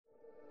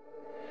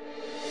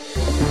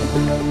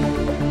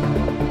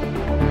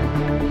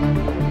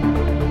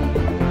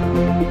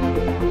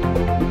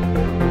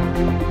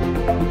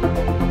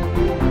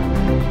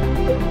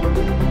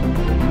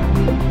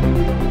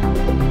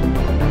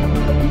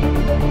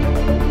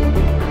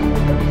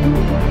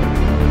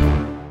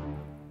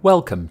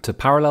Welcome to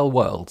Parallel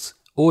Worlds,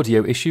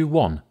 Audio Issue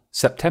 1,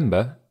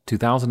 September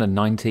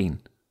 2019.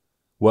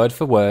 Word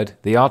for word,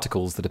 the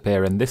articles that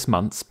appear in this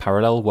month's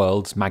Parallel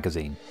Worlds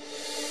magazine.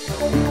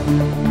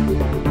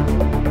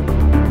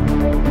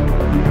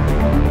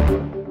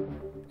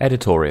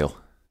 Editorial.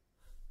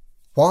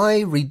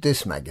 Why read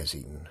this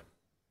magazine?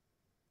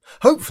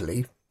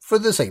 Hopefully, for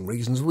the same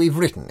reasons we've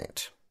written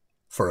it.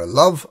 For a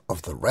love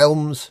of the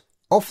realms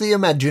of the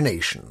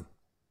imagination.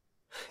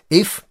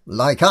 If,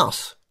 like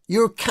us,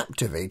 you're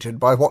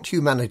captivated by what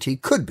humanity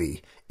could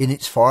be in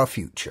its far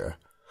future,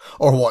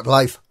 or what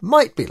life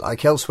might be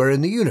like elsewhere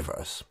in the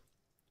universe.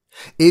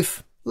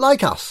 If,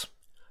 like us,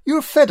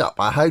 you're fed up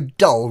by how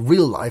dull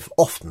real life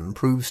often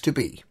proves to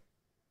be.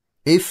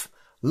 If,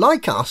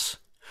 like us,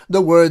 the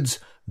words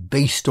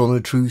 "based on a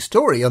true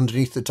story"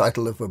 underneath the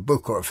title of a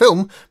book or a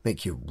film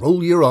make you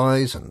roll your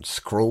eyes and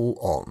scroll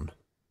on.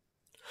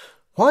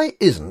 Why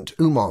isn't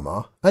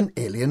Umama an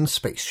alien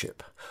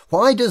spaceship?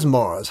 Why does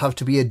Mars have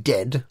to be a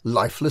dead,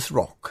 lifeless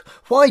rock?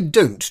 Why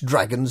don't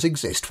dragons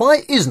exist?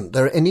 Why isn't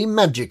there any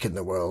magic in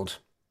the world?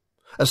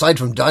 Aside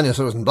from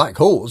dinosaurs and black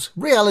holes,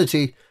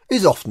 reality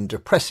is often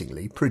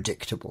depressingly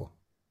predictable.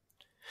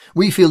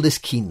 We feel this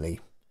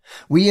keenly.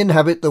 We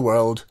inhabit the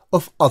world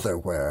of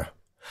otherwhere.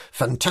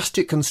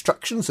 Fantastic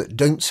constructions that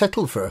don't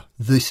settle for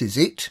 "this is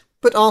it,"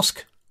 but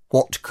ask,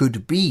 what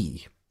could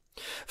be?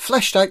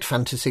 Fleshed-out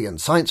fantasy and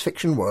science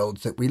fiction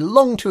worlds that we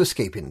long to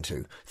escape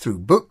into through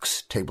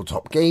books,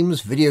 tabletop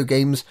games, video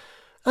games,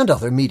 and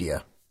other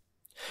media.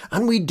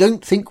 And we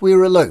don't think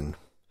we're alone.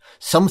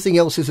 Something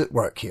else is at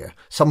work here,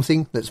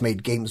 something that's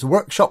made Games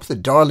Workshop the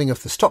darling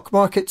of the stock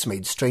markets,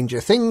 made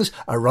Stranger Things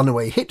a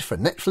runaway hit for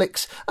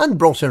Netflix, and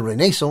brought a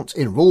renaissance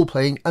in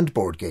role-playing and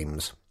board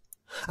games.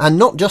 And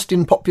not just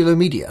in popular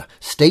media,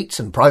 states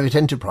and private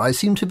enterprise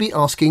seem to be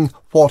asking,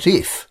 what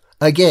if?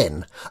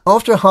 Again,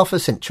 after half a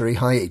century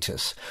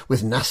hiatus,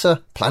 with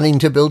NASA planning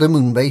to build a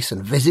moon base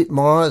and visit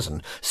Mars,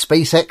 and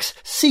SpaceX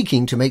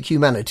seeking to make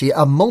humanity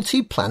a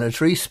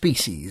multi-planetary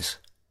species.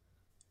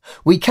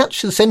 We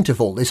catch the scent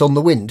of all this on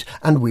the wind,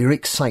 and we're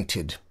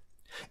excited.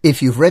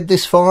 If you've read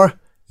this far,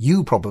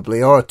 you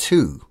probably are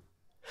too.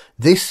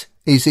 This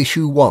is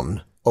issue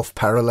 1 of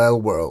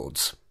Parallel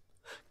Worlds.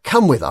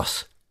 Come with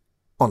us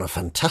on a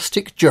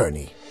fantastic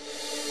journey.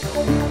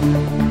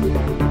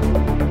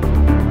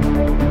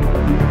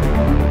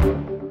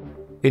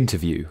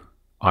 Interview.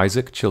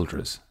 Isaac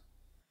Childress.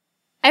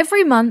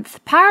 Every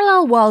month,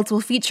 Parallel Worlds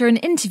will feature an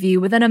interview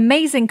with an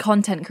amazing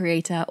content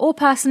creator or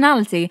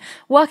personality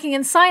working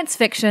in science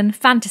fiction,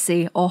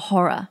 fantasy, or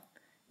horror.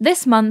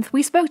 This month,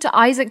 we spoke to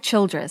Isaac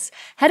Childress,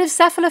 head of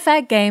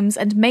Cephalofair Games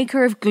and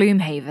maker of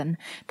Gloomhaven,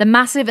 the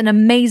massive and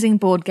amazing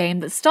board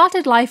game that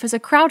started life as a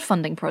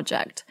crowdfunding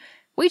project.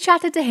 We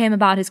chatted to him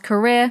about his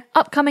career,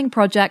 upcoming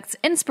projects,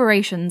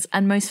 inspirations,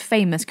 and most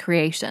famous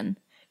creation.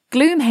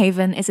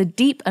 Gloomhaven is a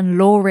deep and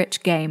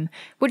lore-rich game,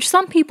 which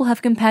some people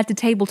have compared to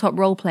tabletop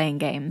role-playing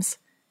games.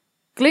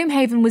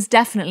 Gloomhaven was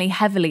definitely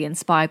heavily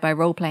inspired by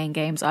role-playing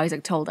games,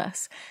 Isaac told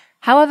us.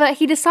 However,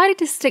 he decided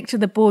to stick to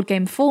the board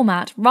game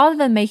format rather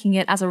than making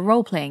it as a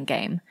role-playing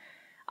game.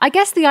 I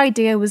guess the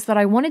idea was that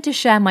I wanted to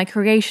share my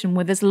creation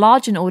with as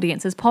large an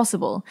audience as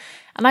possible,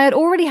 and I had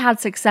already had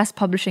success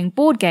publishing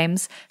board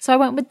games, so I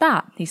went with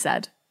that, he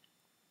said.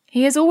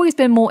 He has always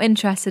been more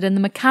interested in the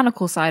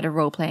mechanical side of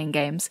role-playing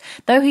games.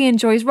 Though he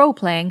enjoys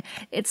role-playing,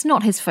 it's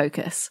not his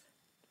focus.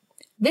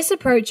 This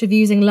approach of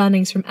using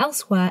learnings from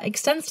elsewhere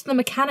extends to the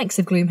mechanics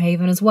of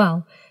Gloomhaven as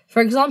well.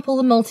 For example,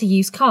 the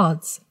multi-use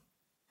cards.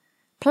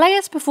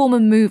 Players perform a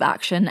move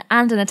action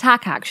and an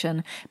attack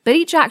action, but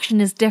each action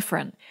is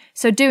different,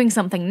 so doing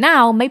something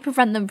now may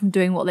prevent them from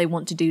doing what they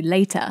want to do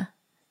later.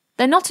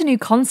 They're not a new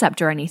concept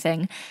or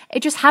anything,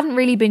 it just hadn't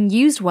really been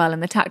used well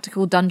in the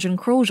tactical dungeon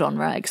crawl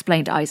genre,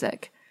 explained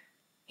Isaac.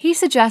 He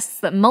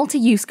suggests that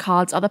multi-use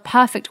cards are the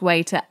perfect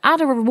way to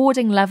add a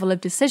rewarding level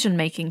of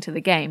decision-making to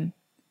the game.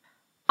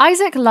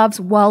 Isaac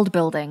loves world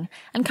building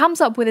and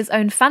comes up with his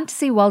own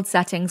fantasy world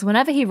settings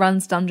whenever he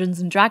runs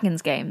Dungeons &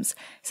 Dragons games,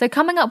 so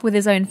coming up with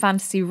his own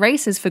fantasy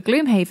races for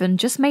Gloomhaven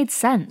just made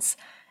sense.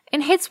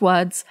 In his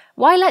words,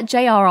 why let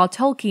J.R.R.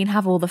 Tolkien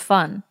have all the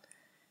fun?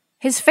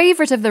 His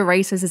favourite of the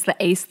races is the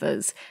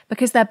Aesthers,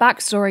 because their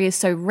backstory is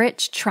so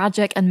rich,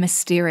 tragic and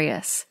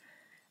mysterious.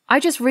 I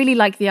just really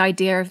like the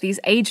idea of these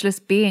ageless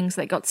beings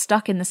that got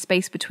stuck in the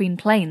space between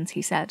planes,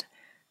 he said.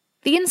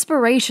 The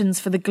inspirations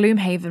for the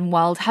Gloomhaven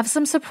world have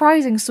some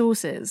surprising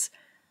sources.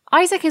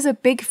 Isaac is a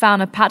big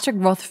fan of Patrick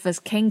Rothfuss's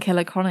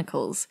Kingkiller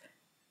Chronicles.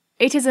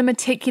 It is a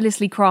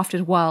meticulously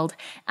crafted world,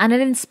 and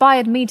it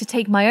inspired me to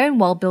take my own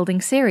world building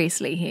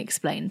seriously, he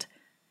explained.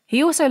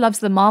 He also loves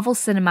the Marvel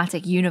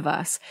Cinematic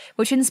Universe,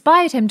 which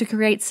inspired him to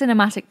create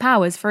cinematic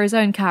powers for his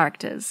own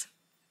characters.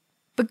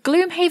 But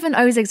Gloomhaven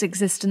owes its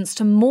existence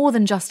to more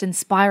than just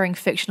inspiring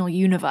fictional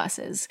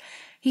universes.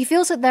 He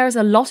feels that there is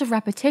a lot of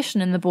repetition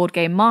in the board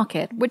game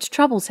market, which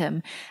troubles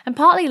him, and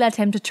partly led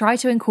him to try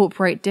to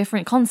incorporate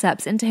different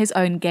concepts into his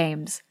own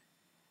games.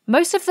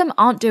 Most of them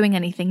aren't doing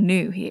anything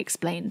new, he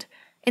explained.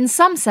 In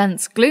some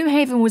sense,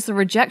 Gloomhaven was the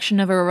rejection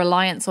of a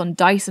reliance on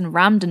dice and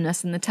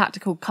randomness in the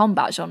tactical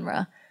combat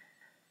genre.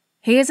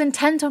 He is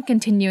intent on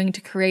continuing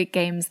to create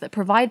games that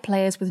provide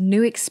players with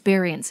new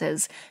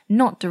experiences,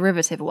 not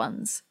derivative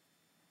ones.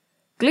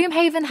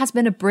 Gloomhaven has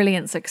been a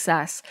brilliant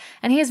success,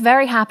 and he is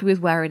very happy with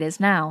where it is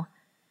now.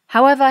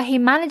 However, he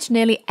managed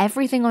nearly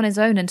everything on his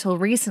own until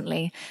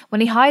recently,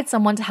 when he hired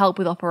someone to help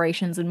with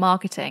operations and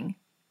marketing.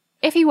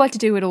 If he were to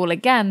do it all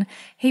again,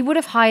 he would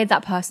have hired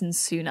that person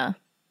sooner.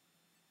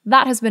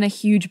 That has been a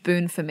huge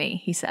boon for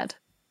me, he said.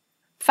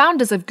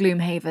 Founders of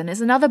Gloomhaven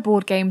is another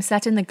board game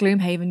set in the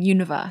Gloomhaven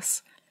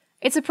universe.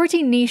 It's a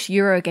pretty niche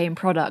Eurogame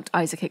product,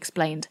 Isaac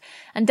explained,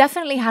 and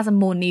definitely has a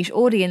more niche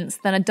audience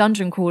than a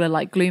dungeon crawler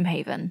like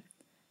Gloomhaven.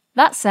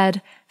 That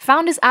said,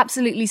 Founders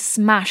absolutely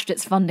smashed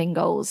its funding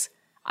goals.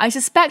 I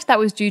suspect that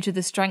was due to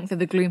the strength of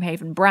the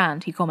Gloomhaven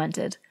brand, he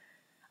commented.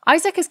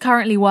 Isaac is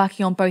currently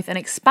working on both an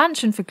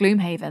expansion for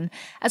Gloomhaven,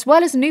 as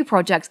well as new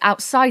projects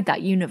outside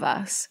that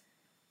universe.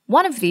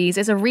 One of these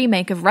is a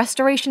remake of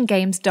Restoration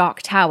Games'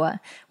 Dark Tower,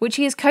 which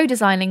he is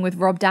co-designing with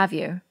Rob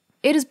Daviau.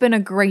 It has been a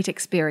great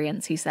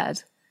experience, he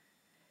said.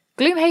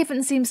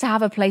 Gloomhaven seems to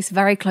have a place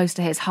very close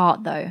to his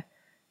heart, though.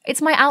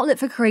 It's my outlet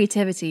for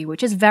creativity,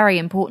 which is very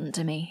important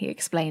to me, he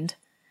explained.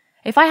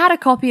 If I had a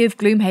copy of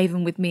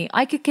Gloomhaven with me,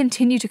 I could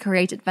continue to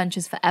create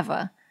adventures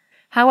forever.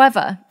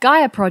 However,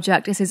 Gaia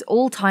Project is his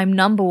all-time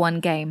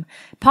 #1 game,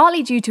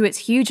 partly due to its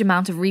huge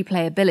amount of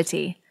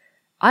replayability.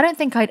 I don't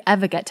think I'd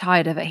ever get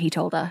tired of it, he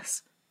told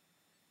us.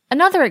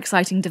 Another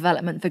exciting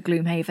development for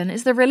Gloomhaven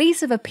is the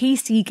release of a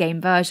PC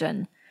game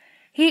version.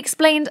 He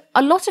explained,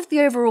 a lot of the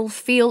overall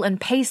feel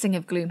and pacing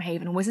of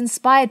Gloomhaven was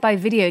inspired by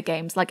video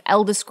games like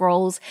Elder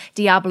Scrolls,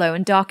 Diablo,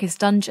 and Darkest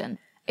Dungeon.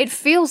 It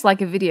feels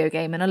like a video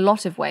game in a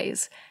lot of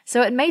ways,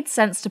 so it made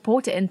sense to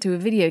port it into a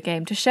video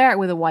game to share it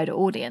with a wider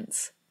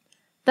audience.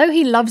 Though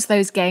he loves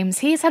those games,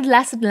 he has had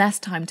less and less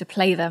time to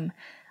play them.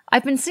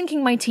 I've been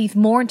sinking my teeth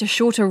more into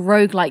shorter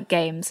roguelike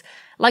games,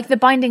 like The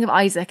Binding of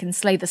Isaac and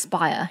Slay the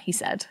Spire, he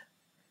said.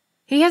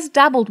 He has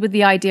dabbled with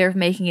the idea of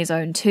making his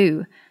own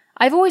too.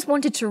 I've always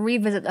wanted to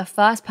revisit a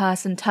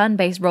first-person,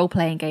 turn-based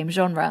role-playing game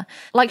genre,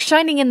 like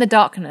Shining in the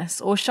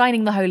Darkness or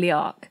Shining the Holy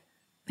Ark.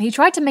 He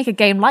tried to make a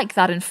game like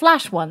that in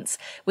Flash once,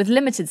 with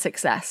limited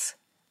success.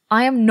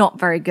 I am not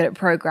very good at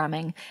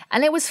programming,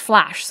 and it was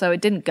Flash, so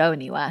it didn't go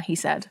anywhere, he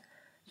said.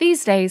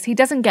 These days, he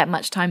doesn't get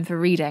much time for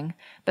reading,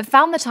 but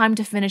found the time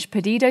to finish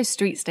Perdido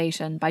Street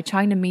Station by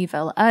China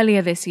Miéville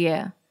earlier this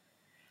year.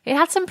 It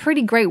had some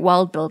pretty great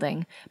world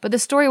building, but the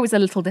story was a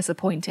little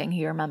disappointing,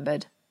 he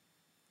remembered.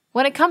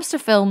 When it comes to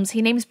films,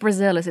 he names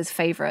Brazil as his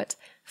favourite,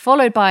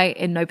 followed by,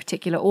 in no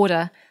particular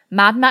order,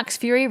 Mad Max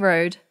Fury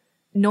Road,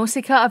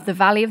 Nausicaa of the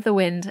Valley of the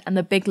Wind, and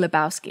The Big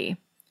Lebowski.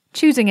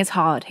 Choosing is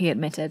hard, he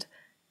admitted.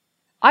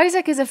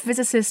 Isaac is a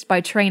physicist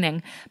by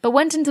training, but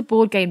went into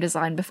board game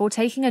design before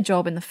taking a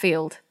job in the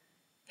field.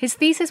 His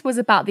thesis was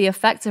about the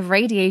effects of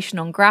radiation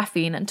on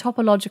graphene and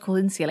topological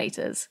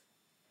insulators.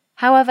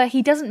 However,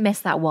 he doesn't miss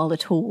that world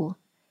at all.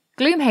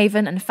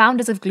 Gloomhaven and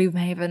Founders of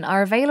Gloomhaven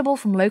are available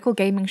from local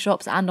gaming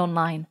shops and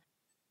online.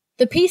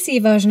 The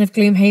PC version of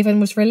Gloomhaven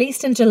was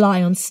released in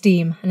July on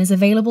Steam and is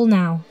available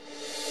now.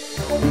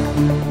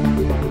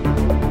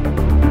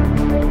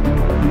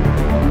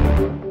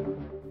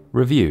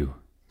 Review: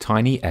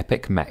 Tiny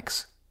Epic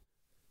Mechs.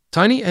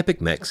 Tiny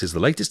Epic Mechs is the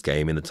latest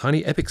game in the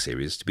Tiny Epic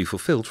series to be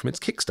fulfilled from its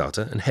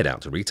Kickstarter and head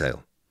out to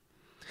retail.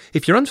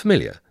 If you're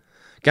unfamiliar,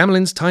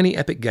 Gamelin's Tiny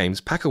Epic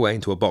games pack away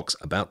into a box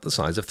about the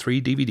size of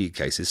 3 DVD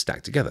cases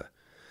stacked together.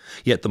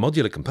 Yet the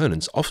modular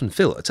components often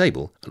fill a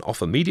table and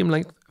offer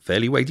medium-length,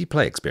 fairly weighty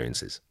play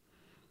experiences.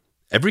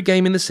 Every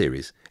game in the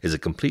series is a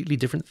completely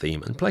different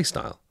theme and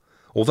playstyle,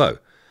 although,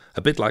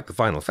 a bit like the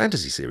Final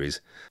Fantasy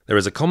series, there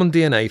is a common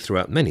DNA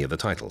throughout many of the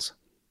titles.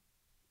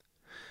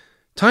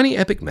 Tiny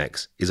Epic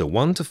Mechs is a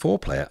 1 to 4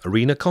 player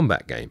arena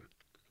combat game.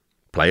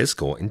 Players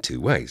score in 2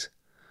 ways.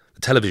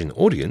 The television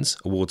audience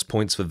awards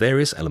points for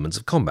various elements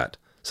of combat,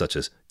 such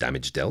as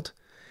damage dealt,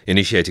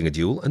 initiating a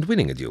duel, and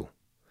winning a duel.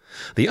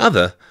 The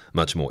other,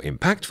 much more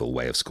impactful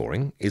way of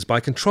scoring is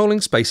by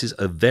controlling spaces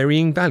of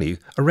varying value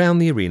around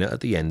the arena at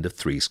the end of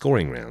 3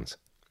 scoring rounds.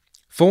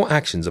 4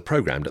 actions are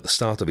programmed at the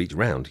start of each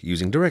round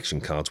using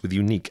direction cards with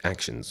unique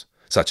actions,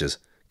 such as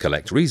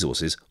collect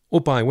resources or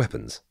buy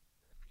weapons.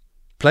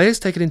 Players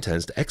take it in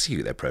turns to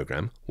execute their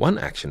program 1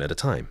 action at a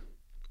time.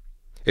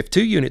 If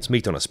 2 units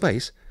meet on a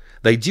space,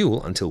 they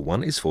duel until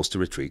one is forced to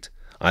retreat,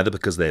 either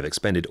because they have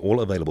expended all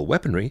available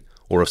weaponry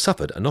or have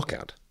suffered a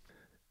knockout.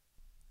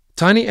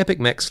 Tiny Epic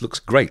Mechs looks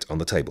great on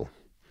the table.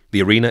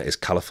 The arena is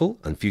colourful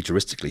and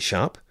futuristically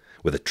sharp,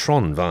 with a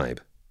Tron vibe.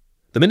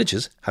 The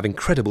miniatures have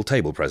incredible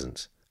table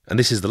presence, and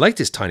this is the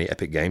latest Tiny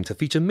Epic game to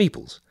feature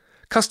meeples,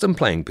 custom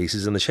playing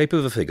pieces in the shape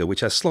of a figure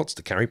which has slots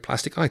to carry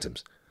plastic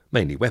items,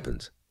 mainly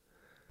weapons.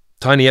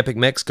 Tiny Epic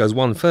Mechs goes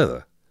one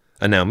further,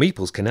 and now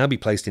meeples can now be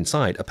placed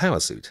inside a power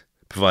suit,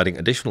 providing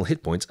additional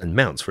hit points and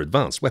mounts for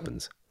advanced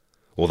weapons.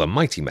 Or the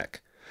Mighty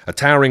Mech, a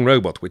towering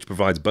robot which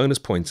provides bonus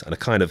points and a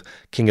kind of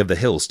King of the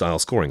Hill style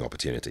scoring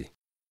opportunity.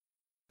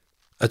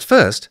 At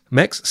first,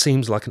 Mechs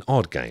seems like an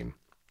odd game.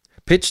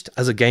 Pitched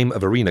as a game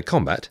of arena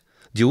combat,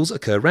 duels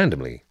occur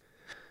randomly,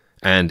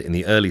 and in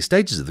the early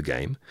stages of the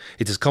game,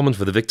 it is common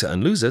for the victor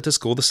and loser to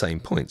score the same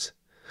points.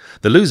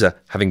 The loser,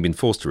 having been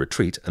forced to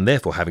retreat and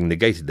therefore having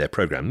negated their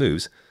programmed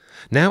moves,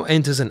 now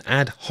enters an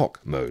ad hoc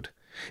mode,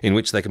 in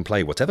which they can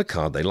play whatever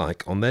card they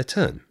like on their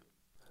turn.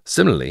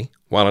 Similarly,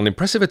 while an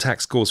impressive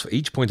attack scores for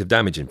each point of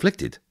damage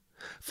inflicted,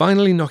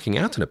 finally knocking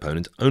out an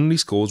opponent only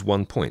scores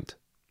 1 point.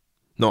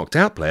 Knocked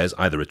out players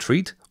either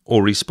retreat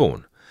or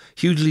respawn,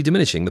 hugely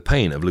diminishing the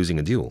pain of losing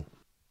a duel.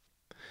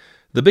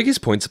 The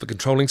biggest points for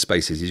controlling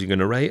spaces is using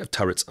an array of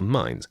turrets and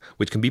mines,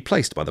 which can be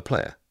placed by the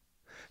player.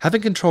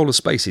 Having control of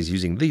spaces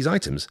using these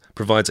items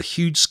provides a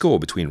huge score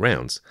between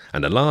rounds,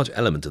 and a large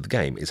element of the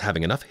game is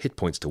having enough hit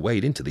points to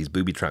wade into these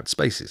booby-trapped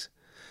spaces,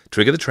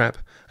 trigger the trap,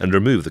 and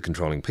remove the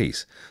controlling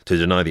piece to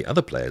deny the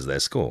other players their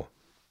score.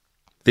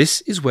 This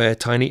is where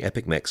Tiny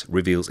Epic Mechs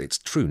reveals its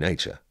true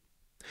nature.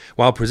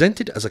 While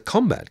presented as a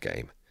combat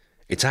game,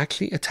 it's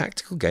actually a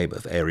tactical game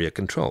of area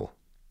control.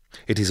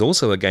 It is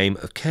also a game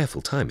of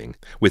careful timing,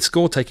 with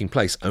score taking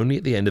place only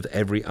at the end of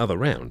every other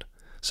round,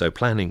 so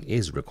planning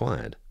is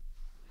required.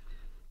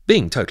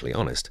 Being totally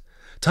honest,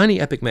 Tiny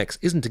Epic Mechs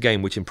isn't a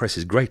game which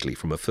impresses greatly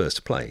from a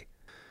first play.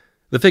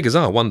 The figures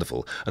are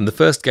wonderful, and the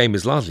first game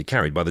is largely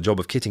carried by the job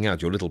of kitting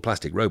out your little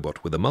plastic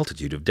robot with a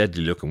multitude of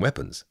deadly-looking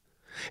weapons.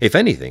 If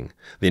anything,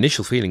 the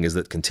initial feeling is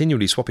that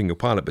continually swapping your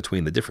pilot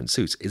between the different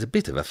suits is a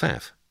bit of a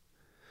faff.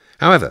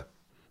 However,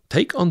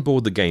 take on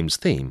board the game's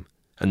theme,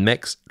 and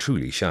Mechs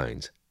truly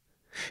shines.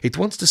 It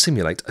wants to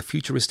simulate a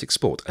futuristic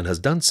sport and has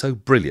done so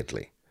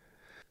brilliantly.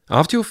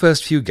 After your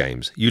first few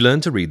games, you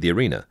learn to read the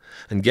arena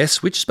and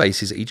guess which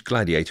spaces each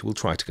gladiator will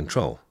try to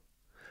control.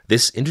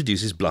 This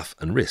introduces bluff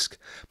and risk,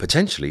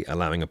 potentially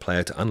allowing a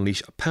player to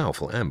unleash a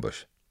powerful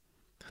ambush.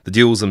 The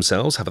duels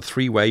themselves have a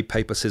three-way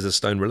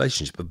paper-scissors-stone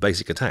relationship of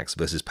basic attacks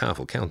versus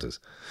powerful counters,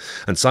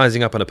 and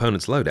sizing up an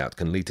opponent's loadout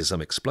can lead to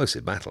some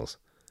explosive battles.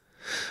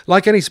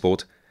 Like any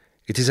sport,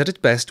 it is at its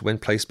best when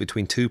placed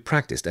between two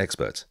practiced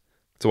experts,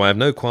 so I have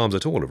no qualms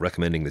at all of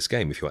recommending this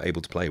game if you are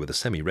able to play with a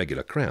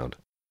semi-regular crowd.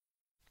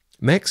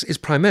 Mechs is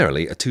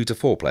primarily a 2 to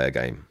 4 player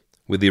game,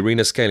 with the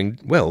arena scaling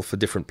well for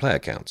different player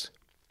counts.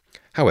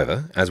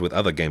 However, as with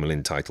other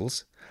Gamelin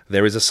titles,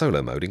 there is a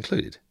solo mode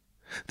included.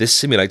 This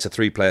simulates a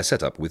 3-player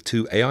setup with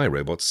 2 AI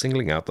robots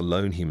singling out the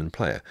lone human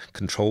player,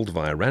 controlled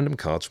via random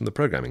cards from the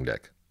programming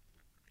deck.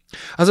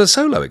 As a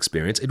solo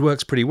experience, it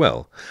works pretty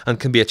well,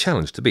 and can be a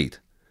challenge to beat,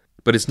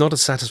 but it's not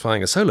as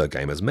satisfying a solo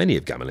game as many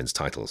of Gamelin's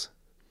titles.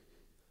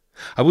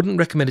 I wouldn't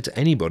recommend it to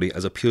anybody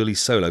as a purely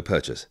solo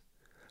purchase,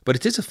 but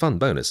it is a fun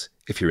bonus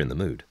if you're in the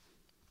mood.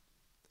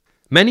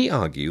 Many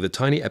argue that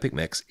Tiny Epic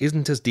Mechs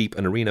isn't as deep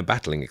an arena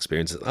battling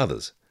experience as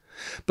others,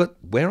 but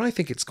where I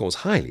think it scores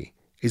highly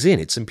is in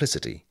its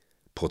simplicity,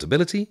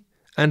 portability,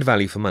 and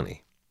value for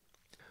money.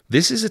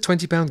 This is a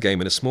 £20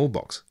 game in a small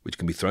box, which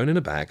can be thrown in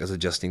a bag as a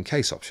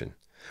just-in-case option,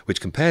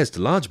 which compares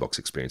to large box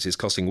experiences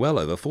costing well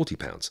over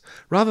 £40,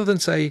 rather than,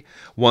 say,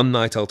 One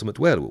Night Ultimate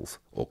Werewolf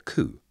or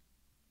Coup.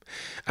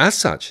 As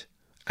such,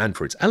 and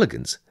for its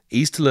elegance,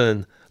 ease to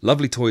learn,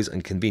 lovely toys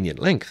and convenient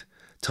length,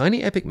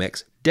 Tiny Epic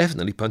Mechs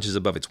definitely punches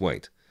above its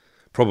weight,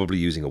 probably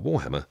using a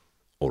warhammer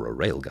or a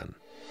railgun.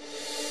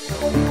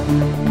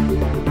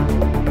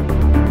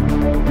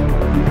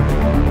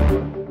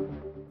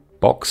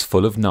 Box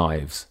full of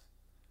knives.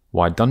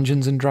 Why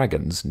Dungeons &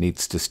 Dragons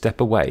needs to step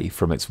away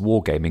from its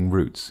wargaming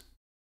roots.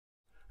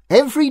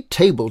 Every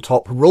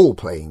tabletop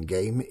role-playing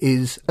game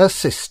is a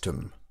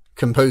system,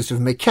 composed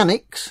of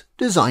mechanics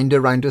designed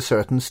around a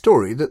certain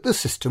story that the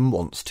system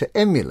wants to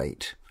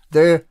emulate.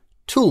 They're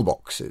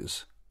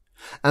toolboxes.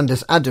 And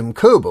as Adam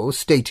Koebel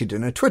stated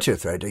in a Twitter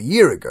thread a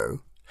year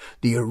ago,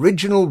 the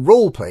original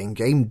role-playing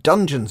game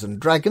Dungeons &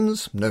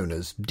 Dragons, known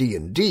as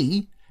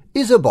D&D,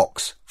 is a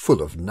box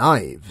full of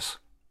knives.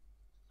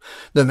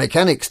 The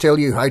mechanics tell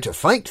you how to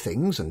fight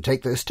things and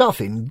take their stuff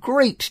in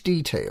great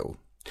detail,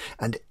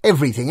 and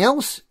everything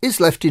else is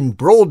left in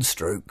broad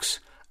strokes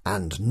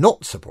and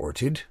not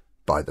supported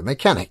by the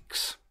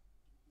mechanics.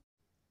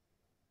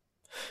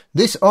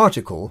 This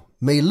article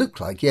may look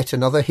like yet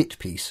another hit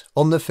piece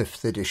on the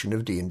 5th edition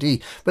of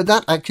D&D, but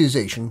that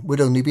accusation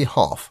would only be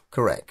half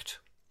correct.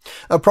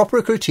 A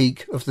proper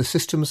critique of the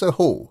system as a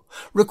whole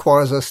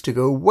requires us to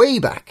go way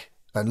back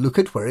and look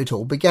at where it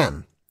all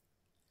began.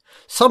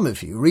 Some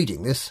of you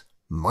reading this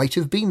might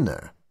have been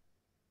there.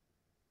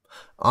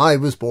 I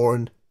was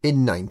born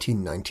in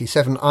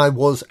 1997. I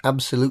was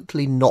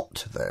absolutely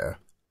not there.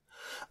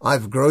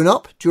 I've grown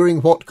up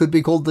during what could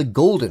be called the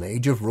golden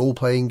age of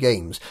role-playing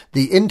games.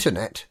 The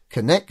internet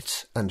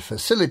connects and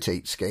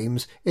facilitates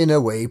games in a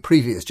way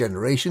previous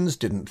generations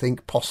didn't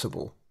think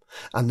possible,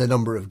 and the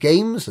number of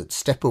games that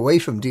step away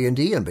from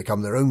D&D and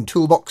become their own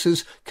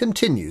toolboxes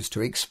continues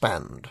to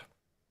expand.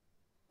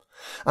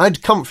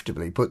 I'd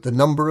comfortably put the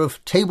number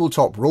of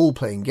tabletop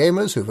role-playing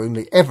gamers who've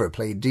only ever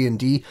played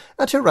D&D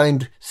at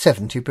around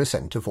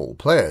 70% of all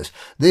players.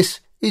 This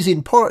is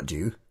in part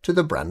due to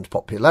the brand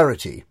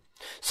popularity.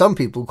 Some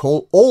people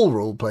call all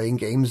role-playing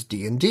games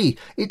D&D.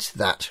 It's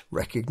that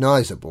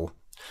recognisable.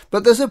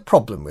 But there's a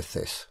problem with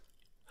this.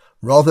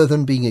 Rather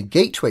than being a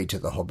gateway to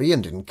the hobby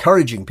and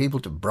encouraging people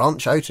to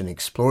branch out and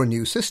explore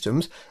new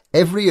systems,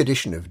 every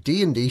edition of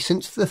D&D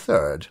since the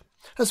third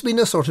has been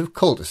a sort of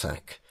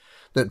cul-de-sac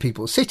that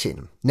people sit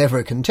in,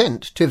 never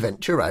content to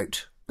venture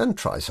out and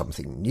try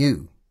something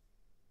new.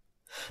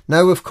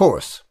 Now, of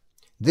course,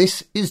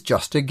 this is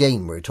just a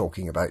game we're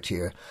talking about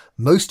here.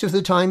 Most of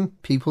the time,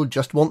 people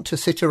just want to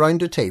sit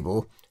around a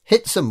table,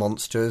 hit some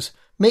monsters,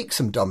 make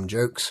some dumb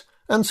jokes,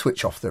 and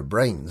switch off their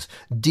brains.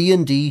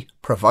 D&D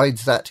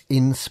provides that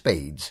in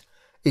spades,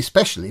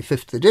 especially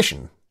 5th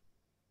edition.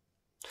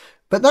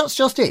 But that's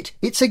just it.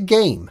 It's a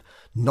game,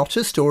 not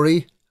a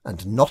story,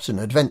 and not an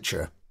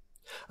adventure.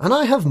 And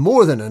I have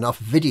more than enough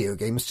video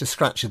games to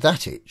scratch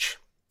that itch.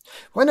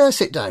 When I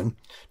sit down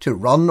to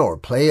run or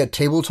play a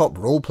tabletop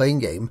role-playing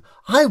game,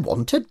 I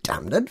want a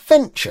damned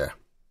adventure.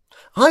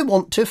 I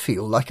want to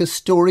feel like a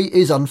story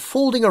is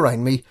unfolding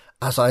around me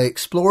as I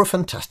explore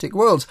fantastic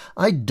worlds.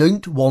 I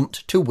don't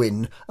want to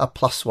win a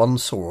 +1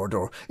 sword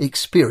or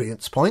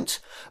experience points,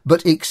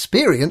 but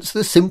experience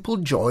the simple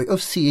joy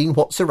of seeing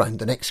what's around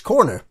the next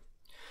corner.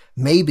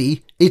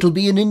 Maybe it'll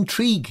be an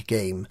intrigue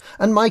game,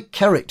 and my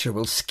character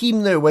will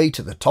scheme their way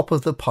to the top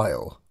of the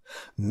pile.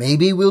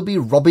 Maybe we'll be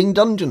robbing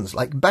dungeons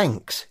like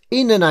banks,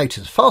 in and out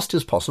as fast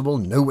as possible,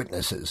 no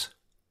witnesses.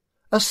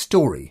 A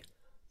story,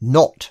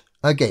 not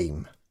a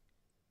game.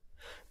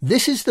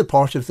 This is the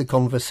part of the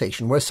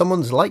conversation where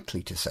someone's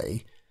likely to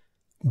say,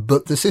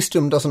 but the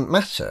system doesn't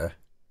matter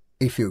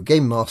if your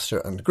game master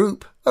and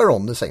group are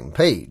on the same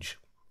page.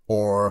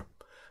 Or,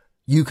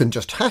 you can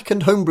just hack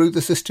and homebrew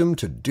the system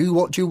to do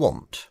what you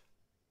want.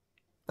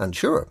 And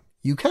sure,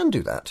 you can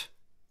do that.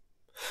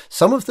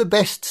 Some of the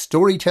best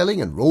storytelling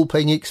and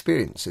role-playing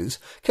experiences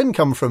can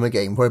come from a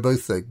game where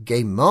both the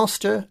game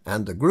master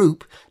and the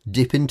group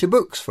dip into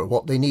books for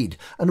what they need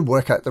and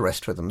work out the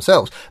rest for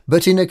themselves.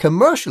 But in a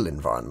commercial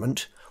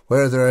environment,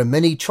 where there are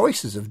many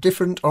choices of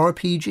different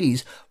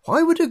RPGs,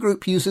 why would a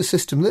group use a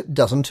system that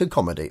doesn't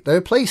accommodate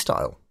their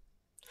playstyle?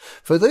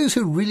 For those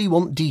who really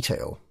want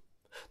detail,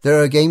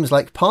 there are games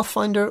like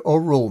Pathfinder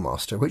or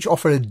Rolemaster which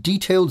offer a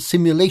detailed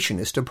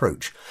simulationist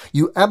approach.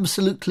 You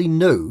absolutely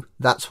know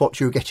that's what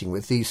you're getting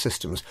with these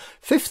systems.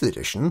 5th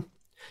edition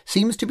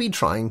seems to be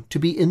trying to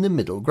be in the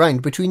middle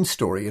ground between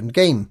story and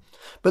game,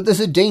 but there's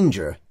a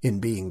danger in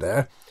being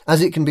there,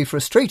 as it can be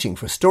frustrating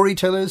for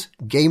storytellers,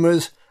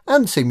 gamers,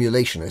 and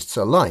simulationists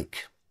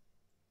alike.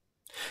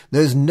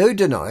 There's no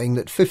denying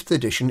that 5th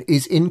edition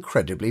is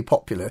incredibly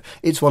popular.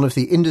 It's one of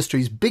the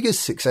industry's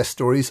biggest success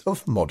stories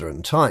of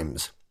modern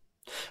times.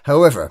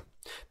 However,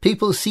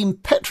 people seem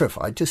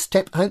petrified to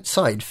step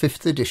outside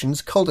 5th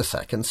edition's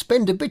cul-de-sac and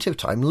spend a bit of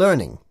time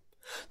learning.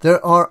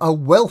 There are a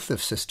wealth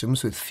of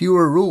systems with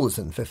fewer rules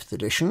than 5th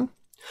edition,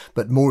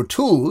 but more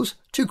tools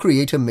to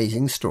create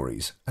amazing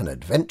stories and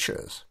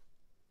adventures.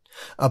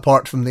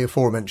 Apart from the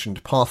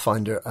aforementioned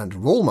Pathfinder and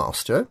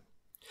Rolemaster,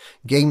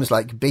 games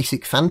like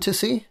Basic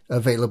Fantasy,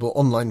 available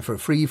online for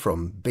free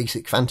from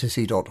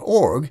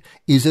basicfantasy.org,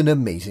 is an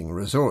amazing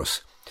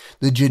resource.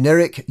 The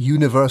generic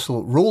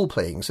Universal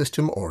Role-Playing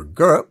System, or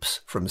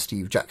GURPS, from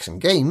Steve Jackson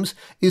Games,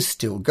 is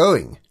still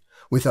going,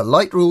 with a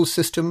light rules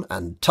system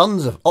and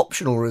tons of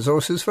optional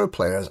resources for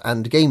players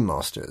and game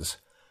masters.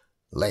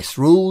 Less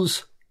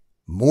rules,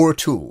 more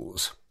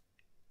tools.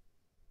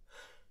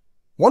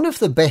 One of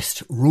the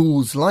best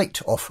rules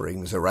light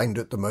offerings around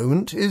at the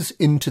moment is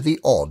Into the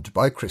Odd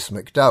by Chris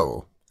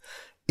McDowell.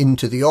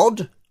 Into the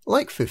Odd,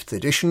 like 5th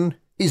edition,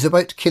 is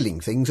about killing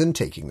things and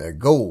taking their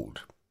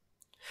gold.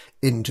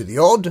 Into the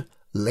Odd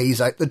lays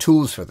out the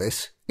tools for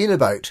this in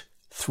about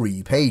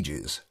 3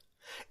 pages.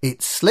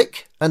 It's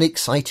slick and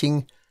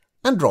exciting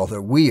and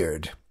rather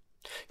weird.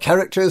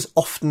 Characters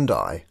often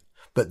die,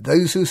 but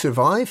those who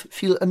survive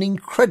feel an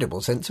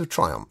incredible sense of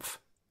triumph.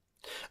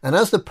 And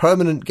as the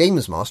permanent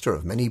games master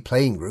of many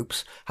playing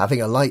groups,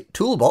 having a light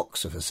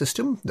toolbox of a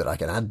system that I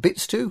can add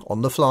bits to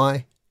on the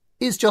fly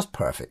is just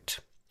perfect.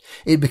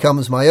 It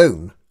becomes my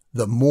own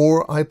the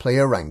more I play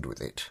around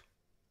with it.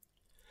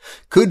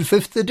 Could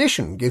 5th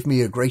edition give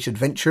me a great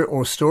adventure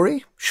or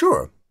story?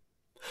 Sure.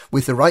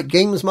 With the right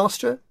games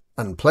master,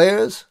 and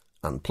players,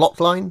 and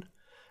plotline,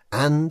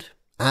 and.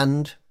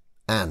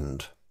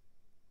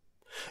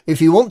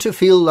 If you want to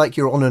feel like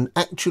you're on an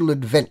actual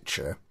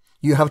adventure,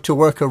 you have to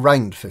work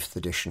around 5th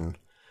edition,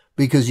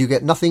 because you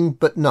get nothing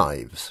but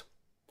knives.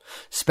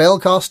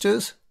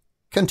 Spellcasters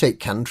can take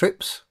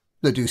cantrips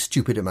that do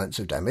stupid amounts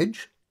of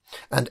damage,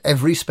 and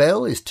every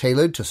spell is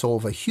tailored to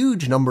solve a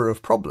huge number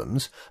of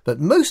problems, but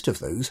most of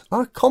those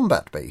are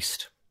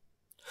combat-based.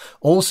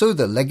 Also,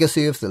 the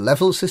legacy of the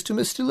level system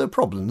is still a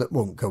problem that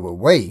won't go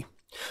away.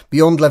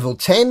 Beyond level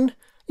 10,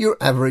 your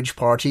average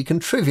party can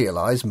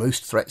trivialise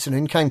most threats and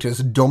encounters,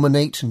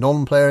 dominate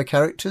non-player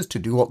characters to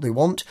do what they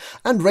want,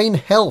 and rain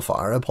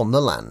hellfire upon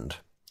the land.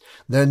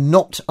 They're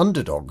not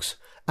underdogs,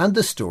 and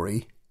the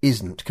story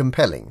isn't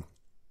compelling.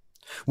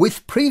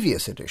 With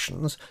previous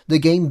editions, the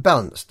game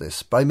balanced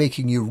this by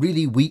making you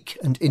really weak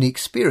and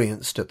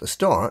inexperienced at the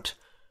start,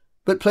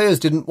 but players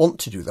didn't want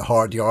to do the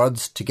hard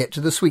yards to get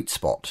to the sweet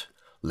spot,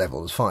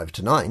 levels 5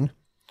 to 9,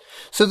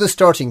 so the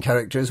starting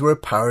characters were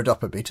powered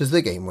up a bit as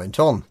the game went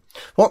on.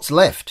 What's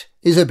left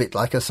is a bit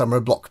like a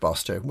summer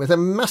blockbuster, with a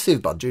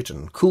massive budget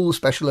and cool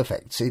special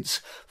effects.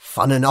 It's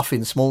fun enough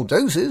in small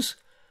doses,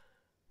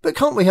 but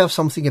can't we have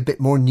something a bit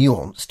more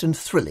nuanced and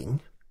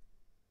thrilling?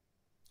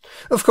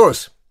 Of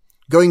course,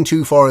 going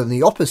too far in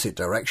the opposite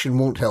direction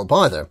won't help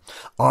either.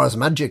 Ars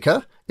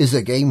Magica is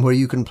a game where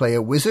you can play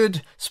a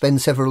wizard,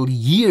 spend several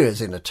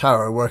years in a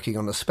tower working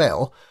on a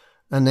spell,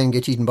 and then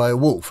get eaten by a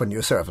wolf when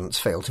your servants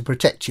fail to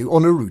protect you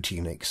on a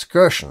routine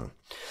excursion.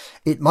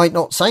 It might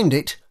not sound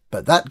it,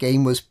 but that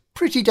game was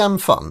pretty damn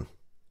fun,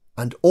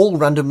 and all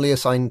randomly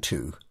assigned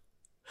too.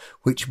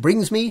 Which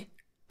brings me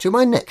to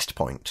my next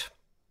point.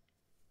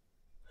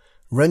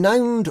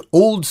 Renowned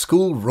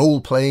old-school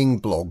role-playing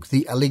blog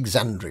The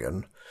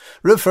Alexandrian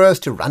refers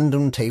to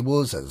random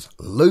tables as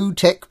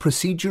low-tech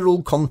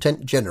procedural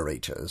content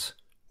generators,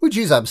 which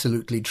is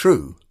absolutely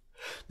true.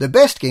 The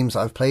best games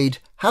I've played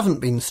haven't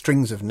been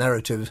strings of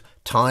narrative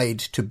tied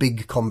to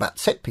big combat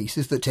set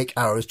pieces that take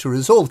hours to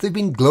resolve. They've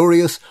been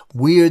glorious,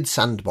 weird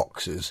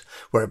sandboxes,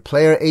 where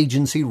player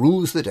agency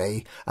rules the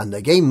day and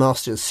the game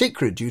master's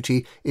sacred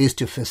duty is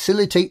to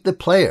facilitate the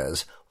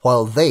players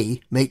while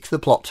they make the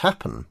plot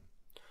happen.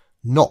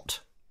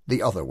 Not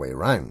the other way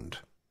round.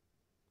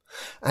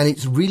 And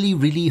it's really,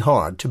 really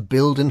hard to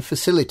build and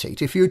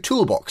facilitate if your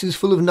toolbox is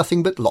full of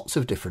nothing but lots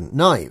of different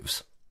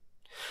knives.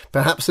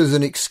 Perhaps there's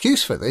an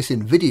excuse for this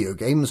in video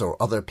games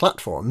or other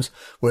platforms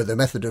where the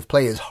method of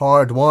play is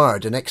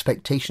hardwired and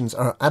expectations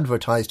are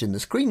advertised in the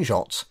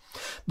screenshots,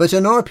 but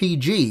an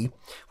RPG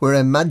where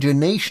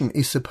imagination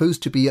is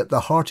supposed to be at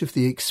the heart of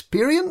the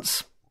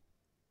experience?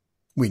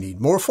 We need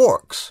more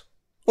forks,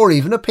 or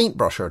even a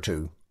paintbrush or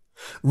two.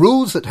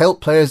 Rules that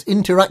help players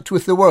interact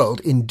with the world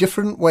in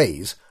different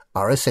ways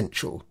are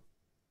essential.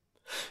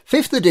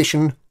 5th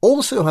edition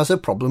also has a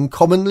problem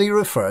commonly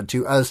referred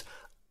to as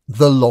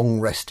the long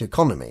rest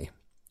economy.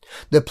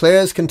 The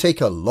players can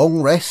take a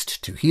long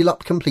rest to heal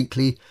up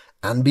completely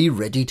and be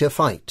ready to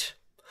fight.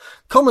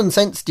 Common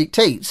sense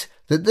dictates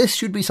that this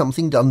should be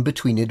something done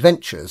between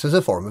adventures as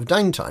a form of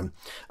downtime.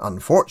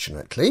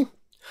 Unfortunately,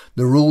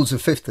 the rules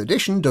of 5th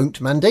edition don't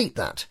mandate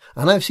that,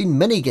 and I've seen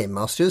many game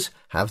masters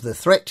have the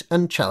threat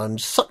and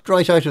challenge sucked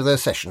right out of their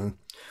session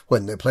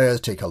when the players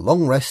take a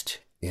long rest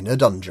in a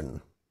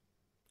dungeon.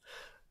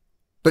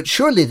 But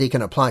surely they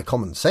can apply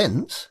common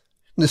sense.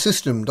 The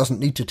system doesn't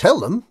need to tell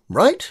them,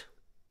 right?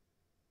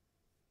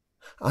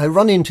 I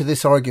run into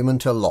this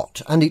argument a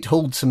lot, and it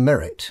holds some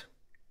merit.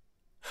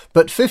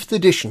 But 5th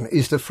edition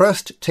is the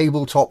first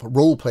tabletop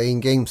role-playing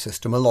game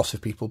system a lot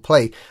of people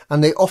play,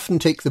 and they often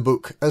take the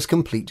book as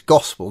complete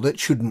gospel that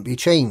shouldn't be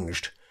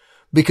changed,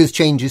 because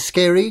change is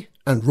scary,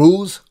 and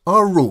rules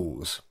are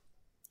rules.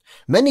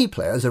 Many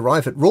players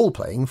arrive at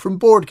role-playing from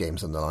board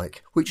games and the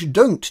like, which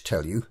don't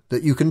tell you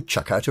that you can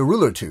chuck out a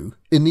rule or two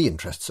in the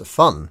interests of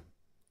fun.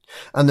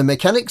 And the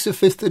mechanics of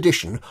 5th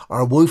edition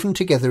are woven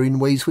together in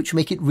ways which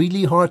make it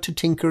really hard to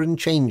tinker and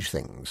change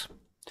things.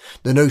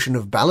 The notion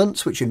of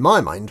balance, which in my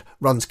mind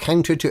runs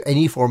counter to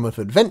any form of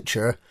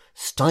adventure,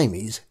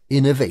 stymies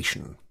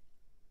innovation.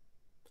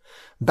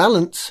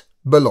 Balance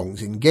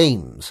belongs in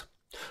games.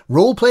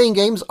 Role-playing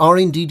games are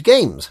indeed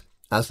games,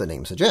 as the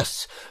name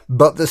suggests,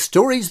 but the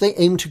stories they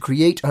aim to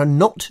create are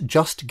not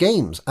just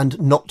games and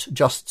not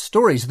just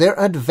stories, they're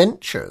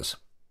adventures.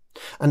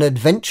 And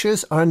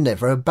adventures are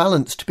never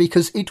balanced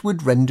because it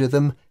would render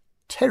them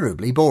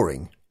terribly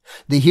boring.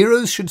 The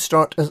heroes should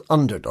start as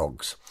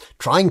underdogs,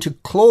 trying to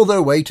claw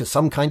their way to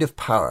some kind of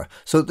power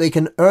so that they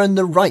can earn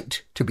the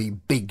right to be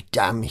big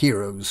damn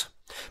heroes.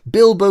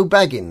 Bilbo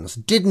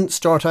Baggins didn't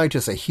start out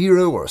as a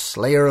hero or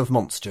slayer of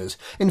monsters.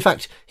 In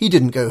fact, he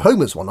didn't go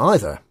home as one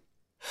either.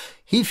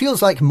 He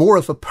feels like more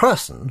of a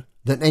person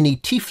than any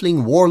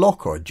tiefling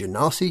warlock or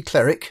genasi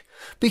cleric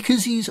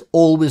because he's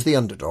always the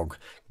underdog,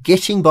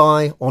 getting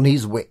by on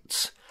his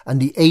wits and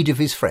the aid of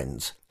his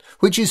friends,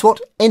 which is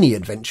what any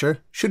adventure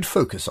should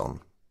focus on.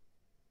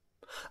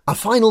 A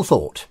final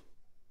thought.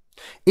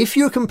 If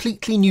you're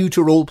completely new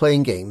to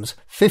role-playing games,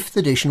 5th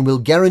edition will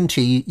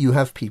guarantee you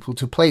have people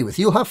to play with.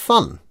 You'll have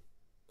fun.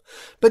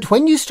 But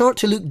when you start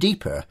to look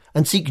deeper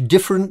and seek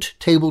different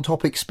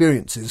tabletop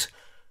experiences,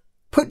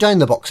 put down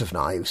the box of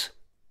knives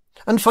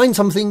and find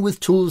something with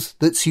tools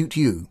that suit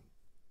you.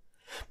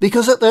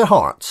 Because at their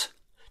hearts,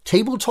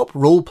 tabletop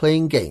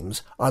role-playing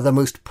games are the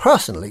most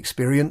personal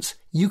experience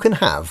you can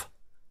have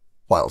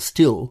while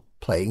still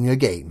playing a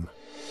game.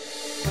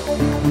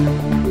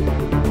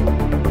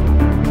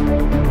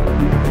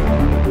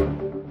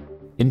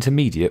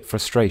 Intermediate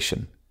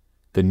Frustration,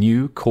 the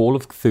new Call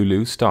of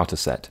Cthulhu starter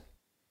set.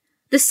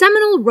 The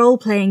seminal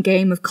role-playing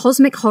game of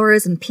cosmic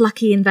horrors and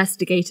plucky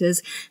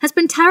investigators has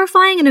been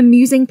terrifying and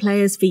amusing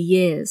players for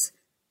years.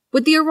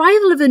 With the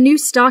arrival of a new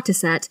starter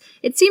set,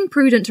 it seemed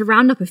prudent to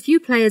round up a few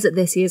players at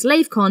this year's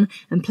LaveCon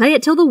and play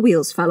it till the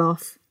wheels fell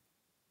off.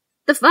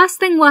 The first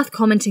thing worth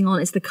commenting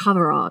on is the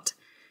cover art.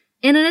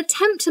 In an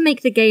attempt to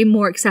make the game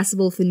more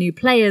accessible for new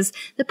players,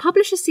 the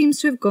publisher seems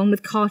to have gone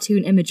with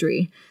cartoon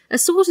imagery, a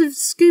sort of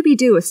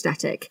Scooby-Doo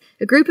aesthetic,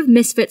 a group of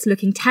misfits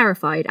looking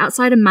terrified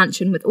outside a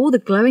mansion with all the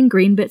glowing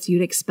green bits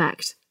you'd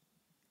expect.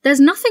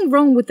 There's nothing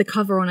wrong with the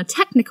cover on a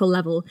technical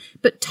level,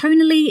 but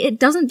tonally it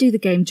doesn't do the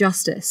game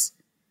justice.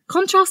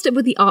 Contrast it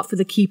with the art for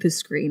the Keeper's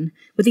screen,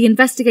 with the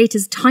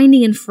investigators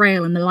tiny and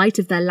frail in the light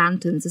of their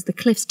lanterns as the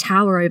cliffs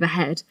tower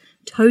overhead,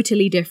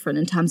 totally different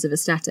in terms of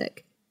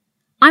aesthetic.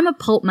 I'm a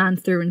pulp man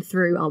through and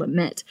through, I'll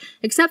admit,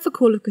 except for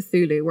Call of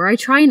Cthulhu, where I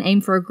try and aim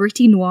for a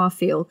gritty noir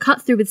feel,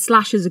 cut through with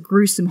slashes of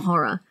gruesome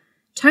horror.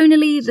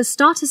 Tonally, the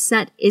starter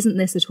set isn't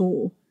this at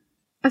all.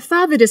 A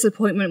further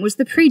disappointment was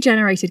the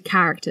pre-generated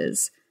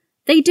characters.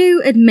 They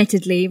do,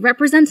 admittedly,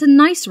 represent a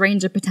nice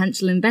range of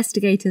potential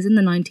investigators in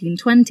the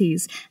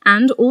 1920s,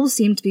 and all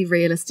seem to be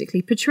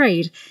realistically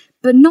portrayed,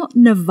 but not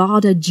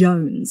Nevada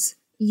Jones.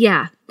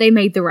 Yeah, they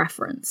made the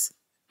reference.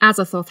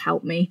 Azathoth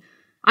helped me.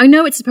 I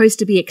know it's supposed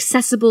to be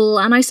accessible,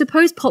 and I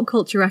suppose pop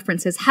culture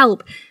references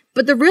help,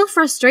 but the real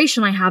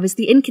frustration I have is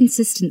the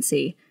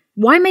inconsistency.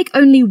 Why make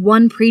only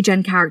one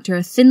pre-gen character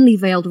a thinly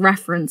veiled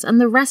reference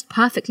and the rest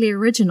perfectly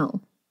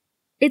original?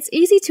 It's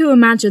easy to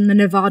imagine the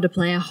Nevada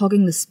player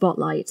hogging the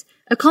spotlight,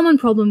 a common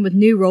problem with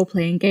new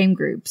role-playing game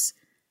groups.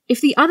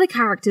 If the other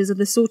characters are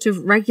the sort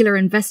of regular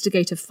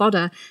investigator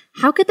fodder,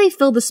 how could they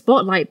fill the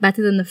spotlight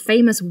better than the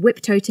famous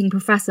whip-toting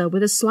professor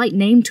with a slight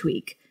name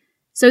tweak?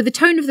 So the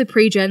tone of the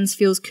pre-gens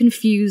feels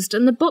confused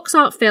and the box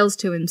art fails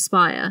to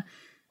inspire.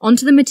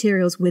 Onto the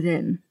materials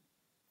within.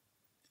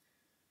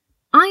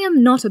 I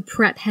am not a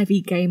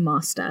prep-heavy game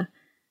master.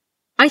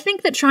 I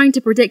think that trying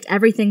to predict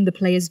everything the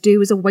players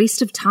do is a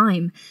waste of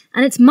time,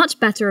 and it's much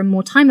better and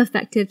more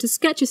time-effective to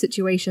sketch a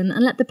situation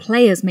and let the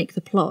players make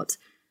the plot.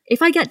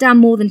 If I get down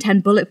more than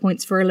 10 bullet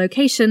points for a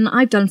location,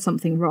 I've done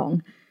something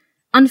wrong.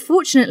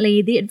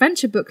 Unfortunately, the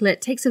adventure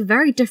booklet takes a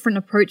very different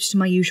approach to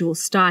my usual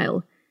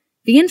style.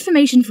 The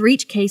information for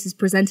each case is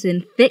presented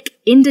in thick,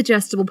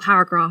 indigestible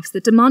paragraphs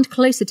that demand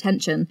close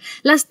attention,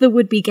 lest the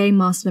would-be game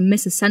master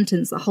miss a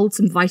sentence that holds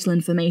some vital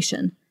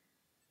information.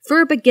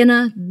 For a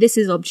beginner, this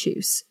is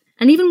obtuse.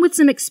 And even with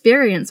some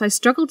experience, I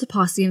struggled to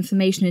pass the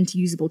information into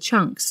usable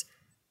chunks.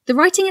 The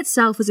writing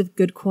itself was of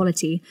good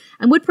quality,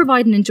 and would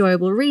provide an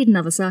enjoyable read in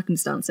other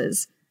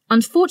circumstances.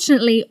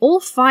 Unfortunately, all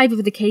 5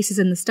 of the cases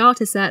in the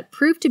starter set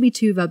proved to be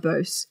too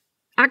verbose.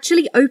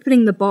 Actually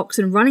opening the box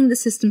and running the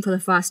system for the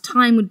first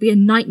time would be a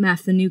nightmare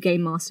for new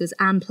game masters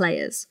and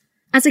players.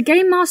 As a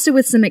game master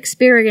with some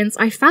experience,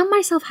 I found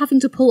myself having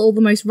to pull all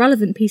the most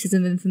relevant pieces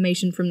of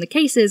information from the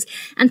cases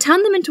and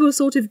turn them into a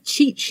sort of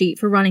cheat sheet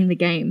for running the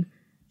game.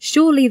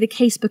 Surely the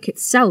casebook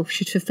itself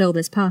should fulfill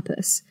this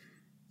purpose.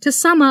 To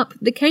sum up,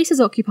 the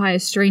cases occupy a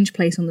strange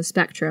place on the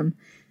spectrum.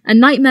 A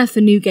nightmare for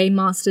new game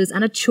masters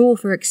and a chore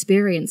for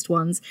experienced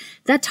ones.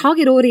 Their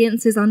target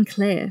audience is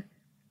unclear.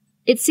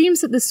 It seems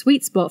that the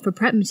sweet spot for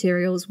prep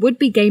materials would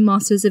be game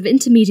masters of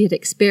intermediate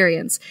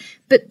experience,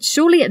 but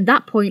surely at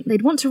that point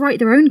they'd want to write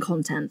their own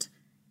content.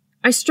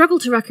 I struggle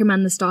to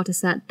recommend the starter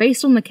set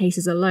based on the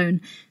cases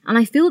alone, and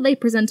I feel that they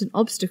present an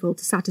obstacle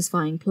to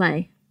satisfying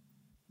play.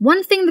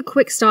 One thing the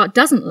Quick Start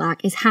doesn't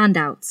lack is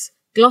handouts.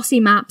 Glossy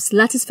maps,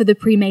 letters for the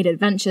pre-made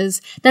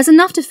adventures, there's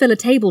enough to fill a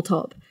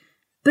tabletop.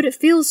 But it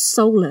feels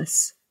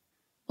soulless.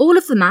 All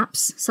of the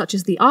maps, such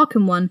as the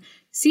Arkham one,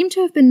 seem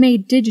to have been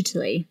made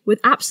digitally, with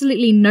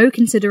absolutely no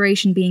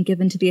consideration being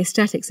given to the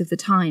aesthetics of the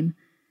time.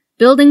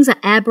 Buildings are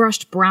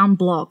airbrushed brown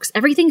blocks,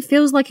 everything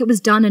feels like it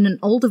was done in an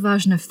older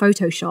version of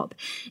Photoshop.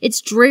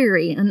 It's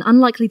dreary and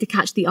unlikely to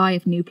catch the eye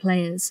of new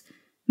players.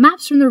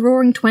 Maps from the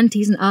Roaring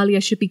Twenties and earlier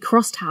should be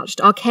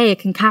cross-hatched,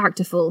 archaic and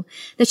characterful.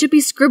 There should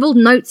be scribbled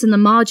notes in the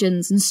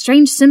margins and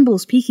strange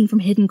symbols peeking from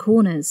hidden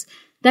corners.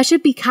 There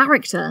should be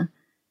character.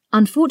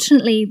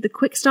 Unfortunately, the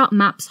Quick Start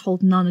maps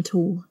hold none at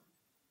all.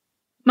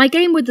 My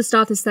game with the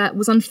starter set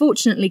was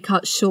unfortunately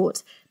cut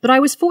short, but I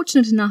was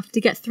fortunate enough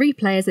to get 3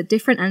 players at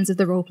different ends of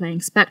the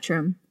role-playing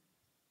spectrum.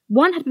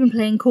 One had been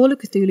playing Call of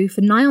Cthulhu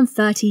for nigh on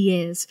 30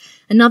 years,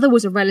 another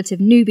was a relative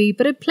newbie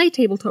but had played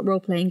tabletop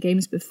role-playing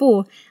games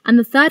before, and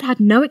the third had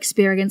no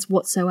experience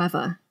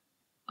whatsoever.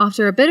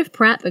 After a bit of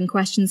prep and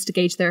questions to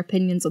gauge their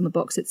opinions on the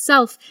box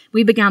itself,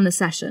 we began the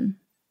session.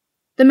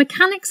 The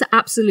mechanics are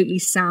absolutely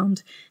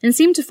sound, and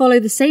seem to follow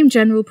the same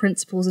general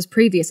principles as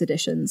previous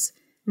editions.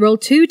 Roll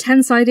 2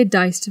 10-sided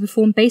dice to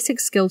perform basic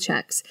skill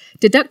checks,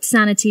 deduct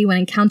sanity when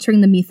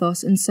encountering the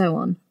mythos, and so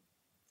on.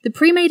 The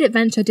pre-made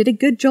adventure did a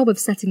good job of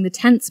setting the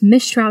tense,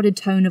 mist-shrouded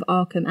tone of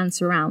Arkham and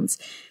surrounds,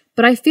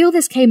 but I feel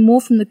this came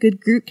more from the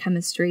good group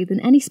chemistry than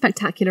any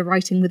spectacular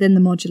writing within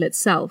the module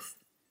itself.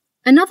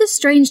 Another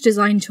strange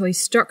design choice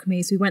struck me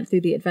as we went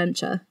through the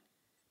adventure.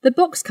 The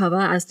box cover,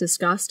 as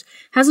discussed,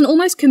 has an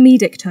almost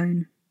comedic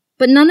tone,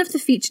 but none of the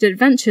featured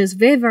adventures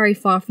veer very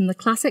far from the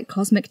classic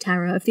cosmic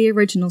terror of the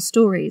original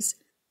stories.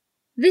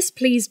 This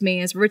pleased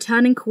me as a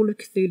returning Call of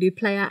Cthulhu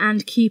player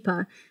and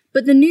keeper,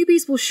 but the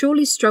newbies will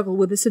surely struggle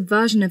with the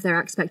subversion of their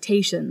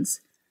expectations.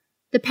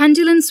 The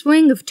pendulum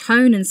swing of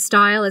tone and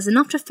style is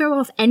enough to throw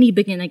off any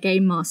beginner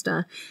game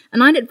master,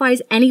 and I'd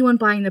advise anyone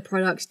buying the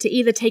product to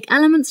either take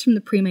elements from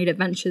the pre-made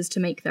adventures to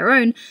make their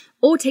own,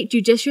 or take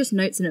judicious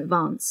notes in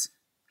advance.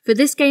 For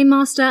this game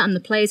master, and the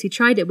players he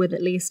tried it with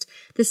at least,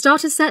 the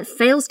starter set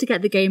fails to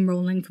get the game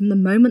rolling from the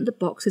moment the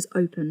box is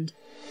opened.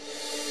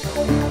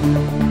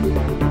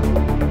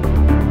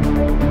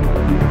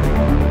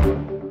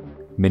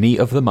 Mini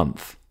of the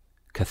Month,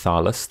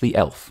 Cathalus the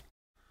Elf.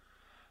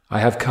 I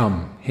have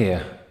come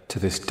here to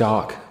this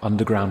dark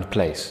underground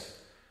place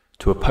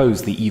to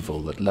oppose the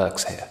evil that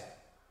lurks here.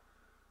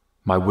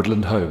 My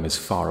woodland home is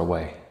far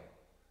away.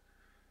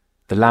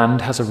 The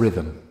land has a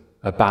rhythm,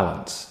 a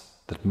balance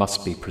that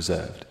must be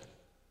preserved.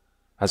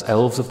 As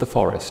elves of the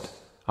forest,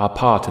 our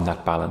part in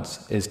that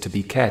balance is to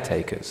be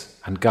caretakers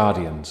and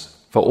guardians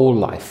for all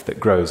life that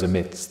grows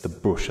amidst the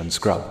bush and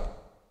scrub.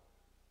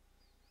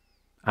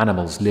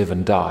 Animals live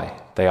and die.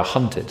 They are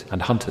hunted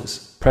and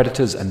hunters,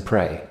 predators and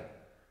prey.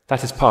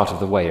 That is part of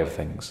the way of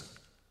things.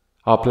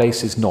 Our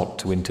place is not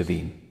to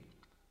intervene.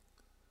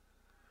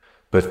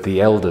 But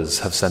the elders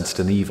have sensed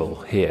an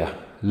evil here,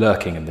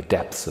 lurking in the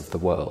depths of the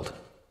world.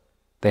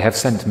 They have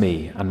sent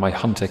me and my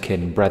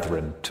hunter-kin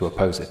brethren to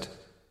oppose it.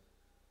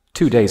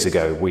 2 days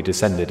ago we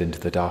descended into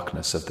the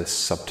darkness of this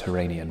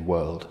subterranean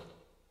world.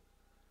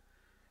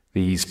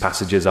 These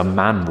passages are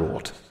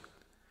man-wrought,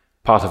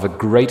 part of a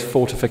great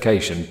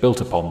fortification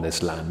built upon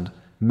this land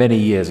many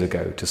years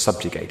ago to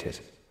subjugate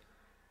it.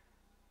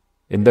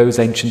 In those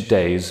ancient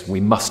days we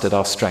mustered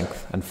our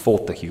strength and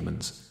fought the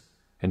humans,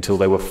 until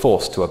they were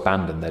forced to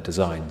abandon their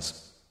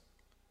designs.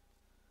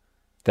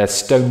 Their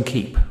stone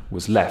keep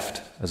was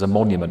left as a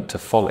monument to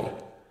folly,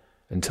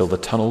 until the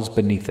tunnels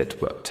beneath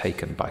it were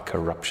taken by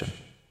corruption.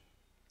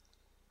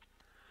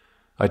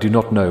 I do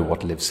not know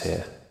what lives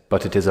here,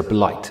 but it is a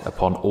blight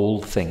upon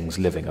all things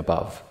living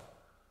above.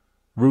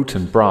 Root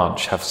and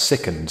branch have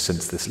sickened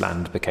since this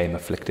land became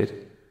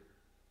afflicted.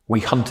 We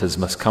hunters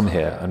must come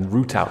here and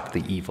root out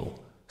the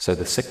evil, so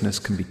the sickness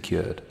can be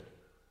cured.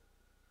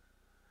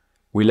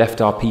 We left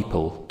our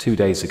people 2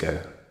 days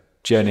ago,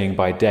 journeying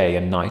by day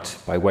and night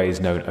by ways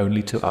known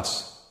only to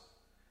us.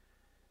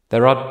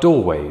 There are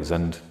doorways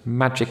and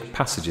magic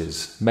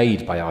passages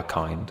made by our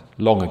kind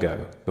long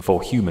ago,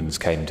 before humans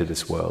came to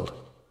this world.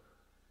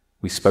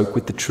 We spoke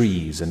with the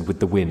trees and with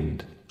the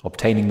wind,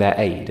 obtaining their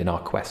aid in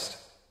our quest.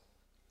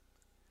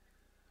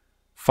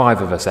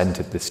 5 of us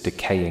entered this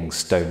decaying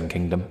stone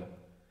kingdom.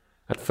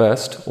 At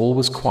first, all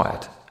was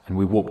quiet, and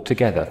we walked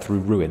together through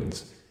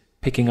ruins,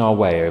 picking our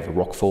way over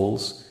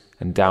rockfalls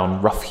and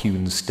down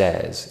rough-hewn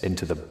stairs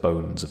into the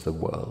bones of the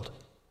world.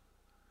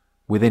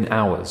 Within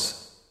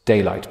hours,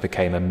 daylight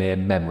became a mere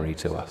memory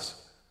to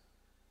us.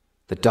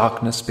 The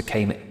darkness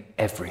became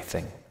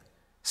everything,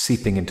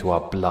 seeping into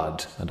our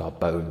blood and our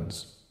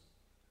bones.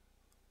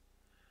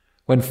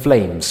 When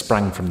flames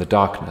sprang from the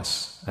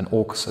darkness and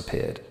orcs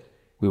appeared,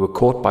 we were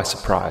caught by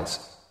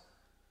surprise.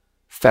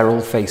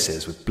 Feral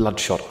faces with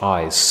bloodshot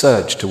eyes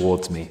surged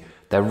towards me,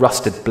 their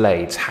rusted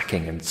blades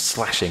hacking and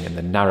slashing in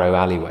the narrow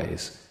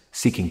alleyways,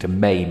 seeking to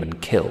maim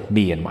and kill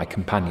me and my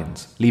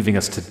companions, leaving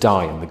us to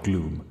die in the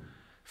gloom,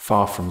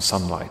 far from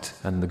sunlight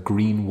and the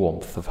green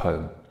warmth of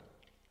home.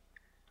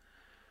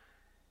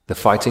 The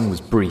fighting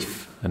was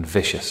brief and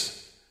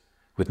vicious.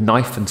 With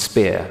knife and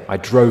spear, I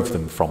drove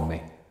them from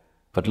me,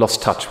 but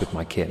lost touch with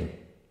my kin.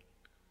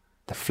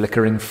 The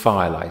flickering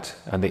firelight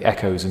and the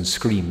echoes and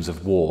screams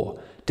of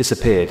war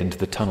disappeared into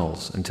the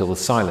tunnels until the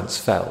silence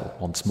fell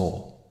once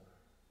more.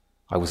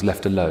 I was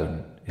left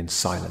alone in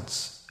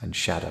silence and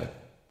shadow.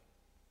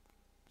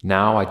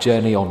 Now I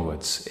journey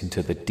onwards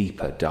into the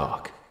deeper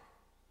dark.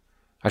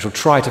 I shall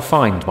try to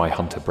find my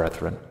hunter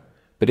brethren,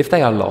 but if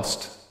they are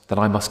lost, then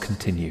I must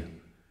continue.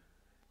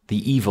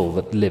 The evil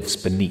that lives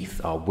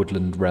beneath our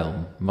woodland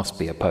realm must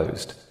be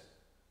opposed.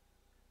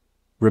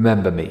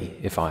 Remember me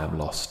if I am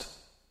lost,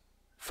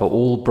 for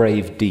all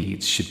brave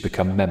deeds should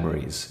become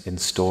memories in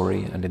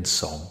story and in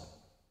song.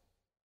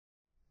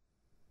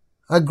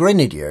 A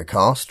Grenadier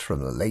cast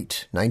from the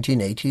late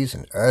 1980s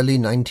and early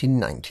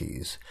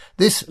 1990s.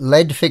 This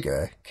lead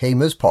figure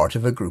came as part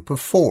of a group of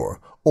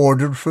 4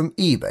 ordered from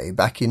eBay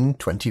back in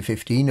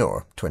 2015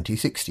 or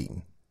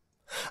 2016.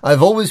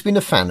 I've always been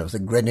a fan of the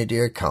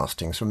Grenadier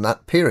castings from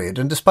that period,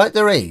 and despite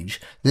their age,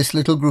 this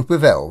little group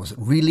of elves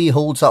really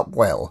holds up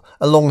well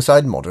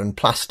alongside modern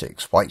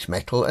plastics, white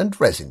metal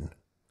and resin.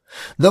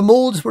 The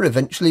moulds were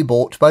eventually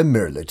bought by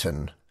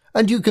Mirliton,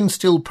 and you can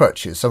still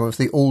purchase some of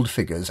the old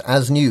figures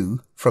as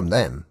new from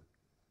them.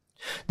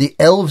 The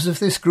elves of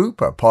this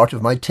group are part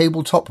of my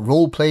tabletop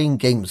role-playing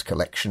games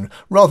collection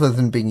rather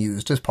than being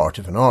used as part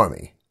of an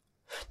army.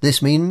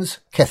 This means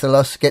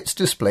Cathalus gets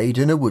displayed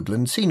in a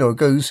woodland scene or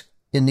goes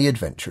in the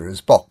adventurer's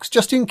box,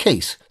 just in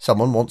case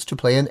someone wants to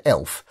play an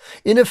elf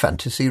in a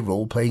fantasy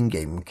role-playing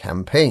game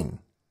campaign.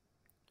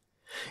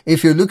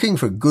 If you're looking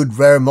for good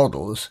rare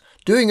models,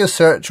 doing a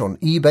search on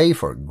eBay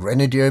for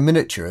Grenadier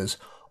miniatures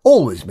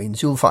always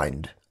means you'll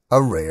find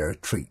a rare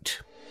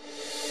treat.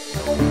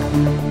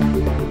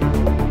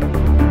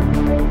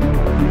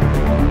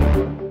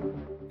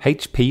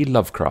 H.P.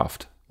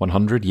 Lovecraft,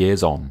 100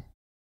 Years On.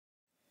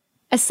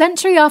 A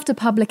century after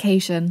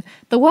publication,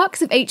 the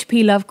works of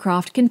H.P.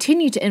 Lovecraft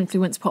continue to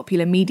influence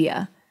popular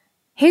media.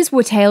 His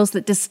were tales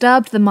that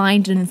disturbed the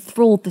mind and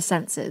enthralled the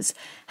senses.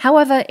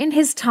 However, in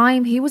his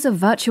time, he was a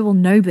virtual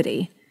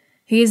nobody.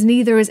 He is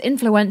neither as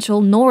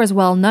influential nor as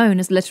well known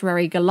as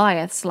literary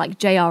Goliaths like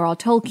J.R.R.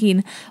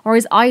 Tolkien or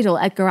his idol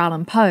Edgar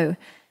Allan Poe.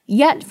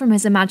 Yet from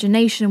his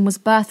imagination was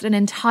birthed an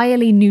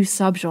entirely new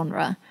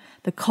subgenre,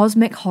 the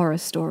cosmic horror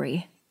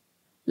story.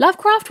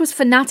 Lovecraft was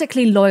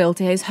fanatically loyal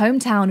to his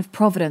hometown of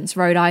Providence,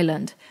 Rhode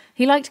Island.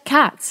 He liked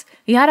cats.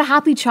 He had a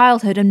happy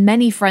childhood and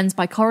many friends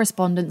by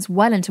correspondence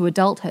well into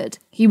adulthood.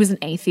 He was an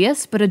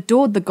atheist, but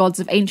adored the gods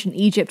of ancient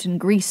Egypt and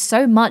Greece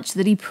so much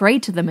that he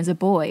prayed to them as a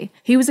boy.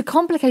 He was a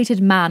complicated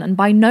man and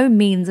by no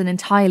means an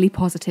entirely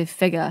positive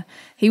figure.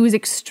 He was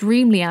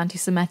extremely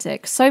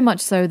anti-Semitic, so much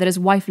so that his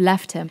wife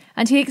left him,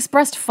 and he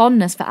expressed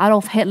fondness for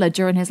Adolf Hitler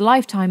during his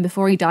lifetime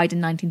before he died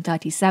in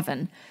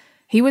 1937.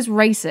 He was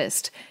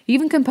racist,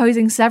 even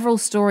composing several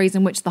stories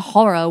in which the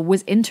horror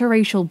was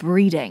interracial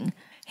breeding.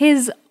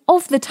 His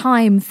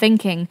of-the-time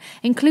thinking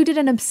included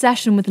an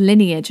obsession with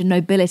lineage and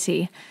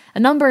nobility. A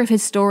number of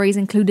his stories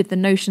included the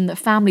notion that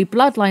family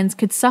bloodlines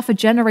could suffer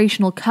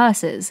generational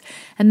curses,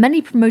 and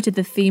many promoted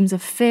the themes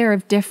of fear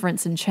of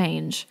difference and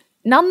change.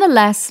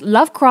 Nonetheless,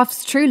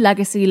 Lovecraft's true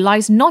legacy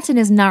lies not in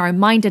his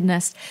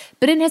narrow-mindedness,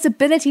 but in his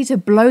ability to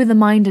blow the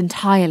mind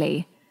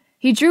entirely.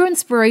 He drew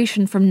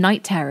inspiration from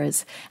night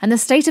terrors and the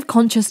state of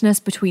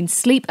consciousness between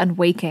sleep and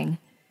waking.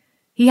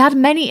 He had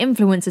many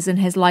influences in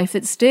his life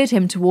that steered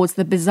him towards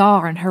the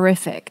bizarre and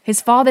horrific.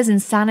 His father's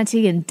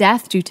insanity and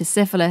death due to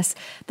syphilis,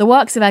 the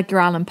works of Edgar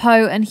Allan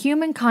Poe, and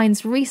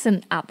humankind's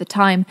recent, at the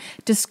time,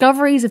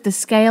 discoveries of the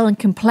scale and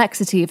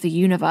complexity of the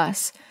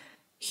universe.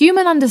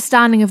 Human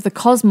understanding of the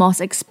cosmos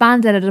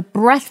expanded at a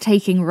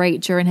breathtaking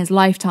rate during his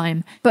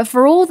lifetime, but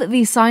for all that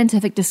these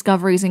scientific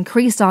discoveries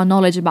increased our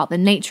knowledge about the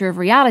nature of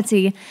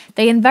reality,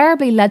 they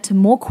invariably led to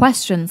more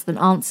questions than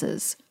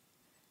answers.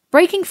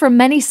 Breaking from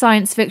many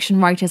science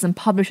fiction writers and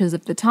publishers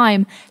of the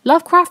time,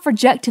 Lovecraft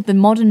rejected the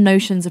modern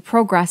notions of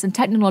progress and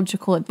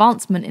technological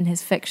advancement in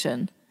his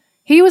fiction.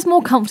 He was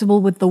more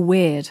comfortable with the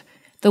weird,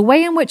 the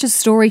way in which a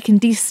story can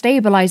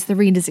destabilize the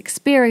reader's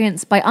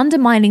experience by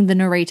undermining the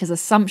narrator's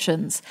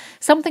assumptions,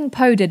 something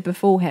Poe did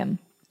before him.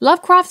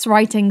 Lovecraft's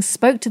writings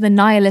spoke to the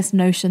nihilist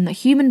notion that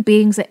human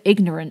beings are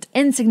ignorant,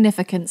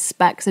 insignificant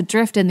specks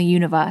adrift in the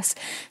universe,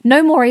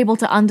 no more able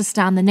to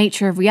understand the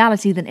nature of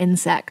reality than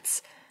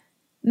insects.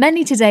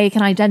 Many today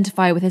can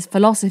identify with his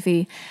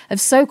philosophy of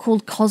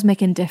so-called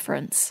cosmic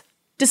indifference.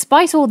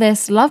 Despite all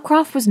this,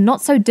 Lovecraft was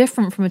not so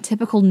different from a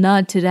typical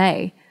nerd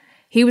today.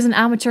 He was an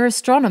amateur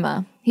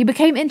astronomer. He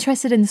became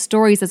interested in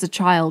stories as a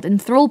child,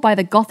 enthralled by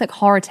the gothic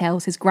horror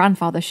tales his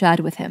grandfather shared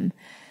with him.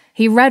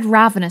 He read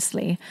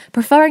ravenously,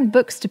 preferring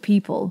books to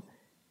people.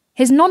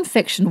 His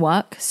non-fiction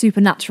work,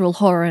 supernatural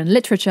horror and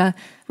literature,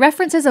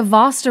 references a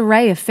vast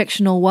array of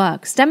fictional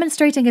works,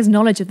 demonstrating his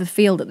knowledge of the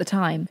field at the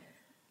time.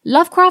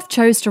 Lovecraft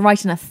chose to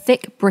write in a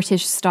thick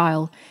British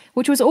style,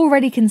 which was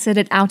already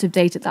considered out of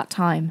date at that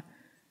time.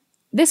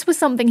 This was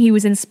something he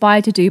was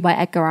inspired to do by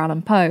Edgar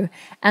Allan Poe,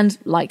 and,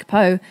 like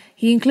Poe,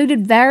 he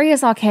included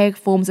various archaic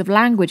forms of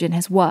language in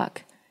his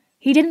work.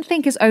 He didn't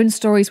think his own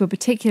stories were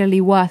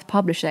particularly worth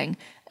publishing,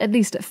 at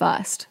least at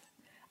first.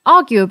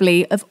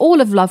 Arguably, of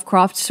all of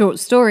Lovecraft's short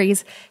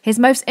stories, his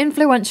most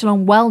influential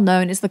and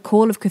well-known is The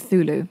Call of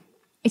Cthulhu.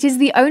 It is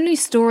the only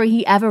story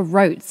he ever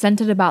wrote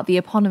centered about the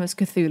eponymous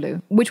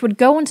Cthulhu, which would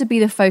go on to be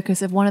the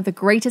focus of one of the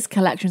greatest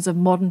collections of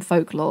modern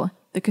folklore,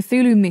 the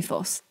Cthulhu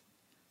Mythos.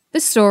 The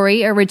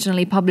story,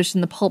 originally published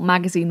in the pulp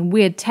magazine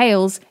Weird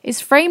Tales,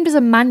 is framed as a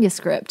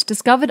manuscript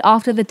discovered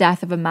after the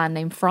death of a man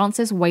named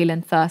Francis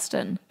Wayland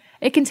Thurston.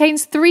 It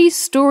contains 3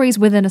 stories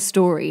within a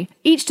story,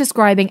 each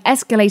describing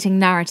escalating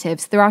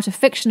narratives throughout a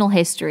fictional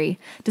history,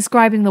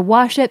 describing the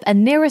worship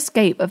and near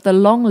escape of the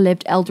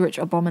long-lived eldritch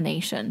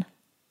abomination.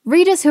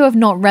 Readers who have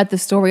not read the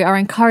story are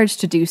encouraged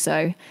to do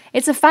so.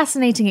 It's a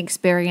fascinating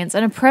experience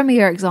and a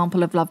premier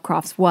example of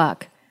Lovecraft's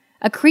work.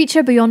 A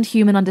creature beyond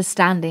human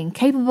understanding,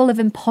 capable of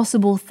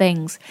impossible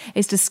things,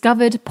 is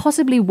discovered,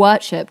 possibly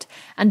worshipped,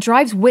 and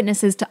drives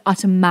witnesses to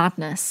utter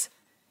madness.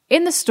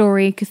 In the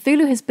story,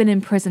 Cthulhu has been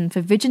imprisoned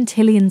for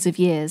vigintillions of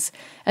years,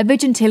 a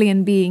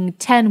vigintillion being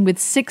 10 with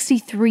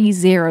 63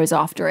 zeros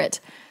after it.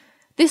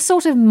 This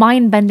sort of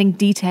mind-bending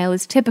detail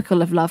is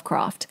typical of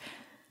Lovecraft.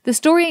 The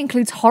story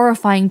includes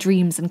horrifying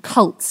dreams and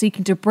cults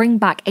seeking to bring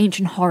back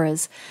ancient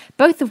horrors,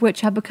 both of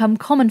which have become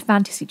common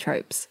fantasy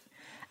tropes.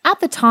 At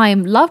the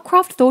time,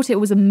 Lovecraft thought it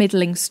was a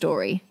middling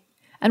story,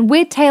 and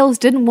Weird Tales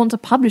didn't want to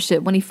publish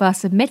it when he first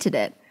submitted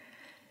it.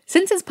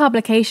 Since its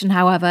publication,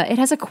 however, it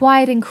has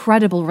acquired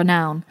incredible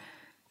renown.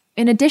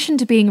 In addition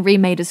to being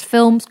remade as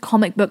films,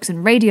 comic books,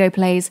 and radio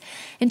plays,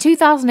 in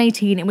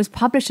 2018 it was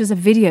published as a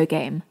video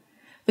game.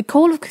 The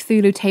Call of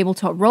Cthulhu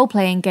tabletop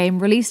role-playing game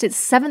released its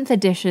 7th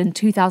edition in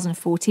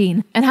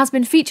 2014 and has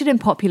been featured in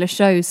popular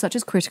shows such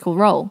as Critical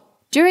Role.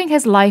 During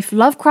his life,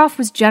 Lovecraft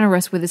was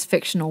generous with his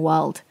fictional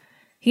world.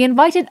 He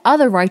invited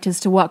other writers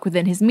to work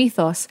within his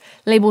mythos,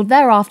 labelled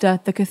thereafter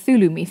the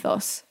Cthulhu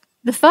mythos.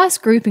 The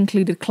first group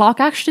included Clark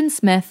Ashton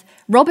Smith,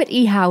 Robert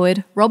E.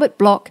 Howard, Robert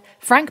Bloch,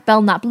 Frank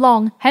Belknap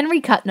Long, Henry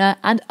Kuttner,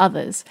 and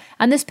others,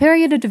 and this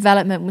period of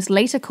development was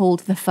later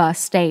called the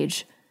First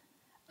Stage.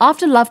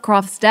 After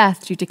Lovecraft's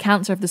death due to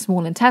cancer of the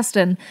small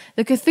intestine,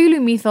 the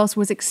Cthulhu mythos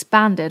was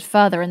expanded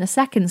further in the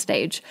second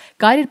stage,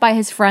 guided by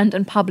his friend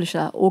and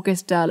publisher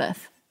August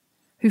Derleth,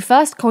 who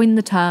first coined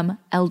the term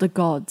Elder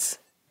Gods.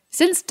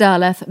 Since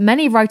Derleth,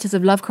 many writers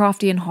of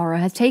Lovecraftian horror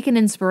have taken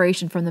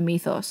inspiration from the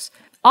mythos.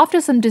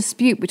 After some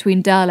dispute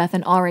between Derleth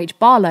and R.H.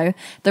 Barlow,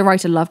 the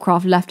writer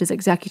Lovecraft left as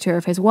executor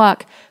of his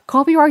work,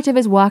 copyright of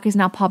his work is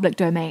now public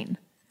domain.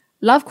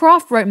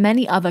 Lovecraft wrote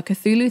many other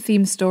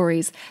Cthulhu-themed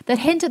stories that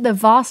hint at the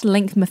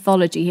vast-length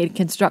mythology he had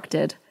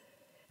constructed.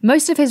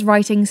 Most of his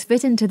writings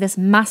fit into this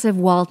massive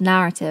world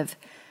narrative.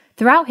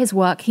 Throughout his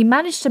work, he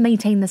managed to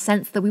maintain the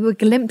sense that we were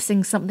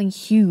glimpsing something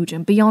huge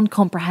and beyond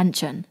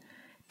comprehension.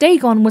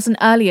 Dagon was an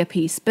earlier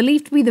piece,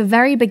 believed to be the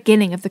very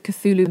beginning of the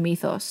Cthulhu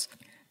mythos.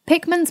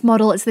 Pickman's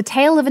model is the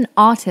tale of an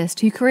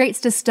artist who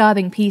creates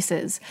disturbing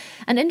pieces,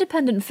 and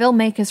independent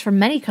filmmakers from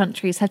many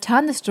countries have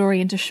turned the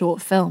story into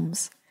short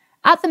films.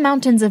 At the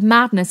Mountains of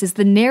Madness is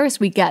the nearest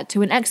we get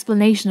to an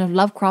explanation of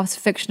Lovecraft's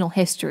fictional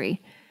history.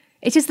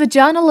 It is the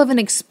journal of an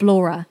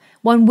explorer,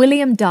 one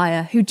William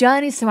Dyer, who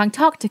journeys to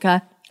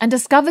Antarctica and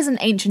discovers an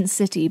ancient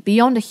city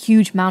beyond a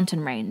huge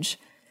mountain range.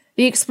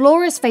 The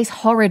explorers face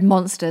horrid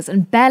monsters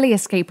and barely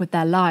escape with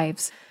their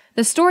lives.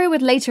 The story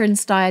would later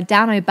inspire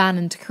Dan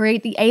O'Bannon to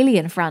create the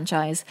Alien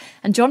franchise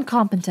and John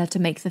Carpenter to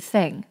make The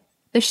Thing.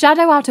 The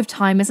Shadow Out of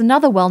Time is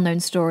another well-known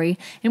story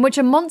in which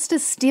a monster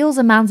steals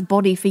a man's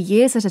body for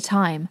years at a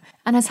time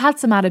and has had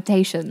some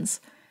adaptations.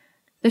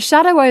 The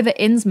Shadow over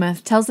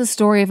Innsmouth tells the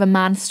story of a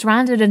man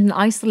stranded in an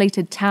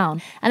isolated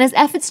town and his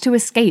efforts to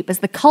escape as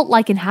the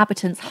cult-like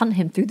inhabitants hunt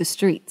him through the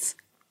streets.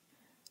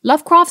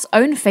 Lovecraft's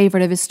own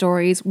favourite of his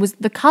stories was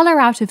The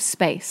Colour Out of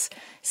Space,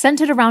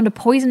 centred around a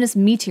poisonous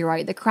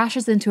meteorite that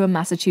crashes into a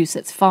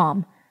Massachusetts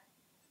farm.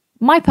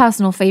 My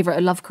personal favourite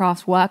of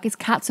Lovecraft's work is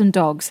Cats and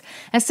Dogs,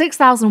 a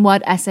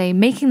 6,000-word essay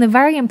making the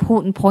very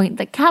important point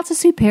that cats are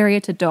superior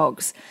to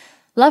dogs.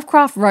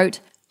 Lovecraft wrote,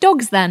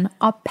 "Dogs, then,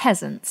 are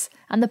peasants,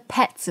 and the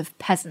pets of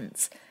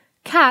peasants.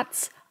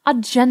 Cats are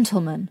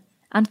gentlemen,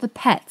 and the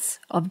pets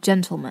of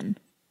gentlemen."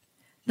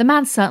 The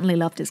man certainly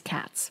loved his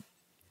cats.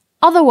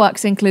 Other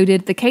works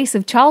included The Case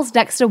of Charles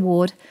Dexter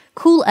Ward,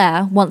 Cool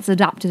Air, once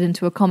adapted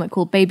into a comic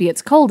called Baby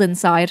It's Cold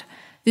Inside,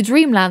 The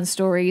Dreamland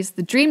Stories,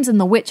 The Dreams in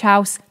the Witch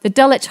House, The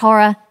Dulwich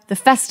Horror, The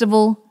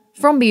Festival,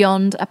 From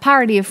Beyond, a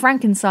parody of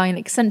Frankenstein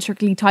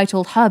eccentrically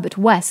titled Herbert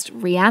West,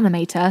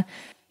 Reanimator,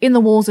 In the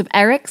Walls of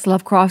Eryx,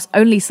 Lovecraft's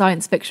only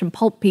science fiction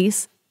pulp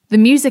piece, The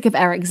Music of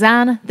Eric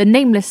Zan, The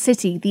Nameless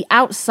City, The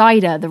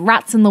Outsider, The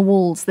Rats in the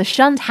Walls, The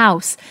Shunned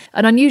House,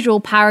 an unusual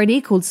parody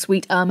called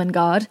Sweet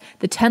Ermengarde,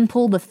 The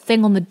Temple, The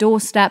Thing on the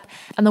Doorstep,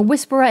 and The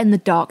Whisperer in the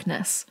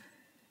Darkness.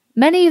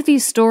 Many of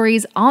these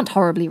stories aren't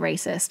horribly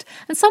racist,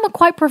 and some are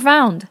quite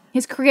profound.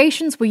 His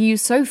creations were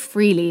used so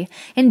freely,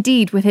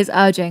 indeed with his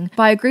urging,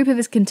 by a group of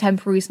his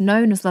contemporaries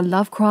known as the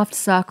Lovecraft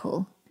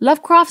Circle.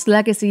 Lovecraft's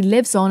legacy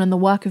lives on in the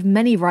work of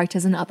many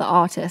writers and other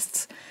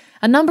artists.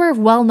 A number of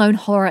well-known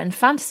horror and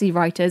fantasy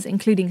writers,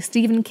 including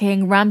Stephen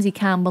King, Ramsey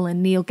Campbell,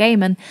 and Neil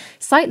Gaiman,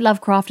 cite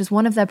Lovecraft as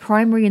one of their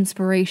primary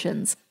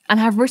inspirations, and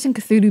have written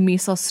Cthulhu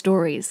mythos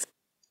stories.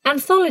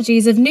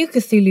 Anthologies of new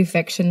Cthulhu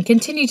fiction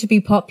continue to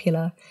be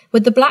popular,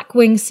 with the Black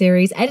Wing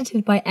series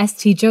edited by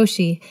S.T.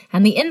 Joshi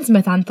and the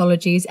Innsmouth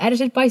anthologies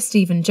edited by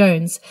Stephen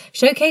Jones,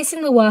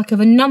 showcasing the work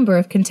of a number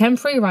of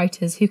contemporary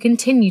writers who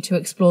continue to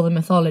explore the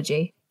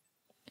mythology.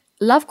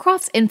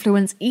 Lovecraft's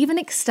influence even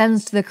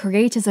extends to the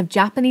creators of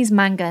Japanese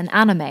manga and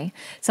anime,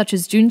 such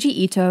as Junji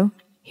Ito,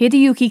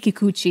 Hideyuki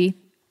Kikuchi,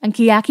 and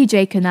Kiyaki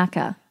J.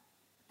 Kanaka.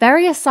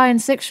 Various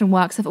science fiction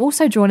works have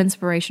also drawn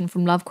inspiration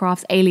from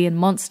Lovecraft's alien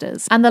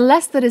monsters, and the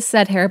less that is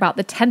said here about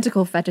the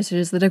tentacle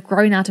fetishes that have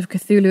grown out of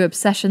Cthulhu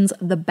obsessions,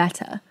 the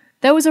better.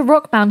 There was a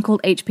rock band called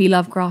H.P.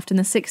 Lovecraft in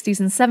the 60s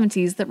and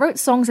 70s that wrote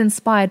songs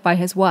inspired by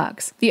his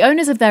works. The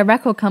owners of their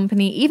record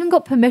company even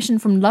got permission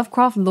from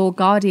Lovecraft law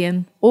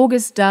guardian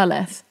August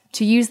Derleth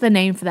to use the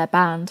name for their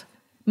band.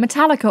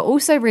 Metallica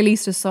also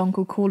released a song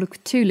called Call of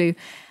Cthulhu,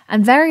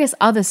 and various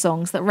other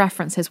songs that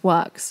reference his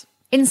works.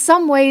 In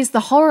some ways,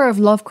 the horror of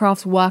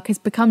Lovecraft's work has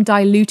become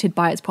diluted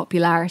by its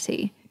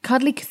popularity.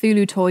 Cuddly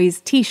Cthulhu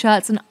toys,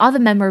 t-shirts, and other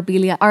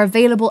memorabilia are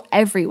available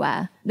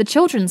everywhere. The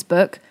children's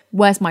book,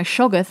 Where's My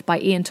Shoggoth by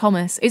Ian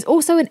Thomas, is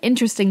also an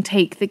interesting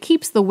take that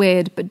keeps the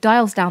weird but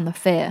dials down the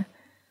fear.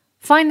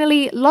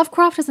 Finally,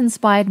 Lovecraft has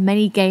inspired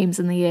many games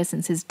in the years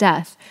since his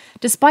death,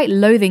 despite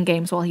loathing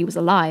games while he was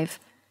alive.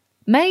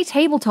 Many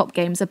tabletop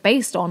games are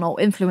based on or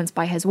influenced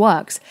by his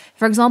works.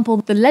 For example,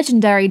 the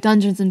legendary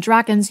Dungeons &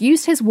 Dragons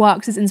used his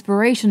works as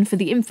inspiration for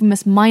the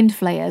infamous Mind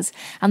Flayers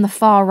and the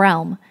Far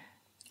Realm,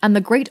 and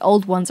the Great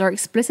Old Ones are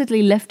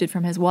explicitly lifted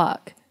from his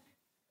work.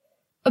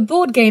 A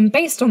board game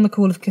based on the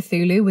Call of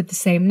Cthulhu with the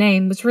same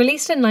name was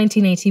released in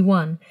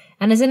 1981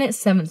 and is in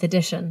its 7th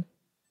edition.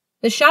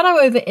 The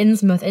shadow over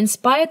Innsmouth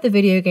inspired the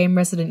video game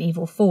Resident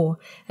Evil 4,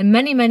 and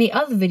many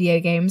other video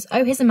games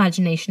owe his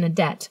imagination a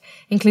debt,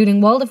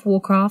 including World of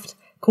Warcraft,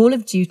 Call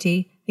of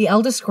Duty, The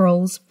Elder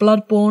Scrolls,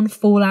 Bloodborne,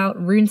 Fallout,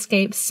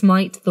 RuneScape,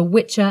 Smite, The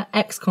Witcher,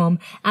 XCOM,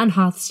 and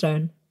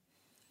Hearthstone.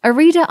 A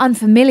reader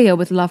unfamiliar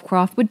with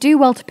Lovecraft would do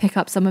well to pick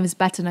up some of his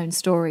better-known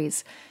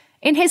stories.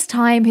 In his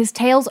time, his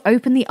tales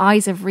opened the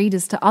eyes of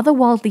readers to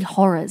otherworldly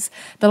horrors,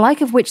 the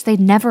like of which they'd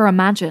never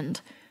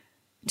imagined.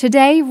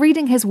 Today,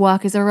 reading his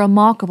work is a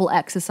remarkable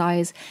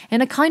exercise in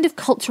a kind of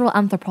cultural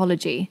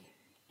anthropology.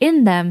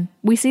 In them,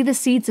 we see the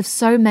seeds of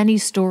so many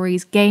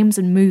stories, games,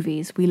 and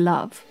movies we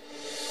love.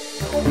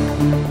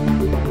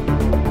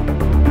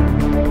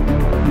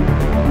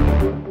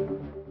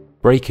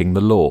 Breaking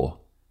the law.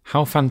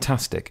 How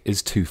fantastic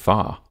is too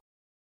far?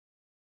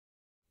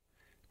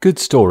 Good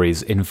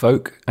stories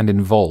invoke and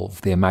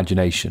involve the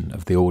imagination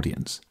of the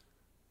audience.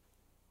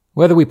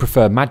 Whether we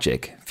prefer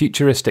magic,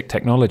 futuristic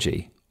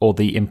technology, or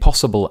the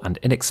impossible and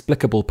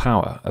inexplicable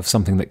power of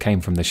something that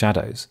came from the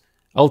shadows,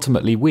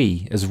 ultimately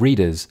we, as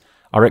readers,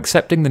 are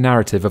accepting the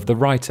narrative of the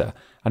writer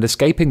and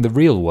escaping the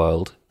real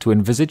world to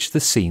envisage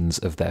the scenes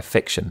of their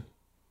fiction.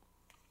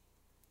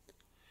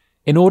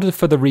 In order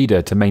for the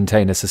reader to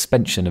maintain a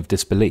suspension of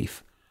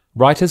disbelief,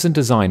 writers and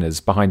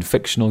designers behind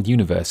fictional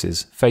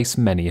universes face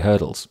many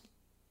hurdles.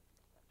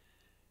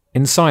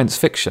 In science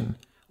fiction,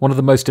 one of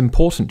the most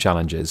important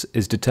challenges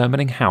is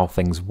determining how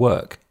things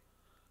work.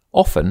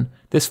 Often,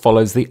 this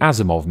follows the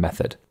Asimov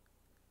method,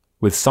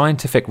 with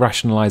scientific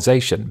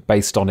rationalization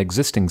based on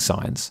existing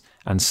science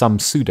and some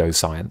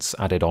pseudoscience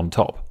added on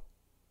top.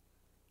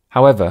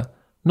 However,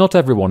 not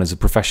everyone is a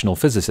professional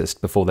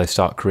physicist before they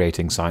start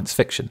creating science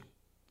fiction.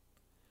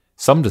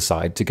 Some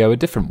decide to go a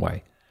different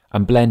way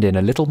and blend in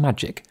a little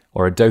magic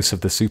or a dose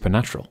of the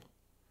supernatural.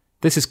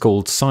 This is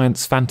called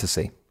science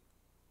fantasy.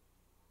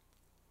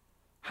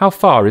 How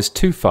far is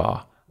too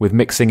far with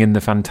mixing in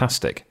the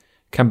fantastic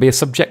can be a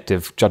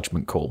subjective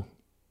judgment call.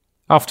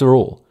 After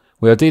all,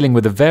 we are dealing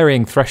with a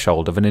varying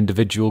threshold of an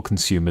individual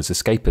consumer's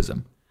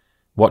escapism.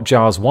 What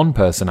jars one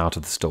person out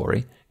of the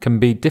story can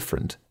be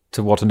different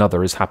to what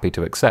another is happy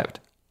to accept.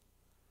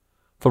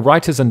 For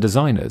writers and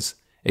designers,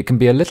 it can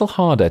be a little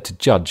harder to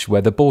judge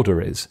where the border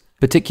is,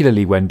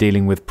 particularly when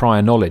dealing with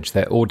prior knowledge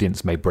their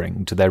audience may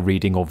bring to their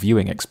reading or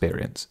viewing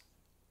experience.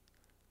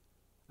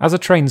 As a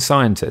trained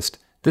scientist,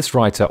 this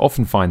writer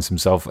often finds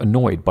himself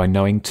annoyed by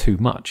knowing too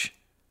much.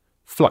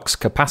 Flux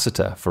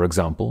capacitor, for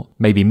example,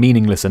 may be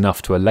meaningless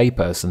enough to a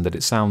layperson that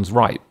it sounds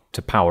right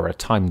to power a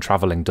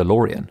time-travelling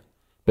DeLorean,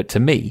 but to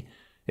me,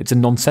 it's a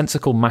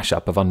nonsensical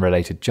mashup of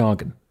unrelated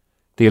jargon.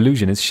 The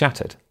illusion is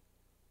shattered.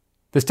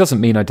 This doesn't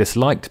mean I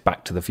disliked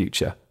Back to the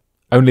Future,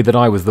 only that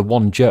I was the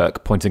one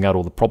jerk pointing out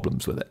all the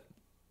problems with it.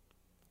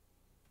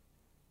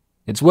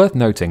 It's worth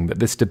noting that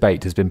this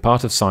debate has been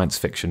part of science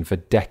fiction for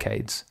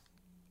decades.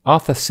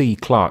 Arthur C.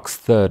 Clarke's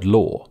third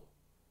law,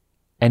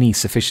 any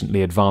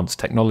sufficiently advanced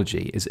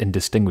technology is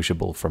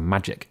indistinguishable from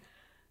magic,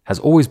 has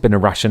always been a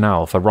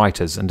rationale for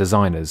writers and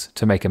designers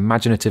to make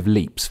imaginative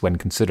leaps when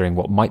considering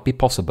what might be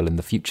possible in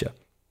the future.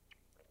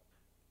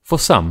 For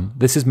some,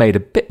 this is made a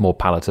bit more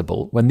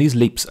palatable when these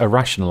leaps are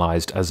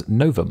rationalized as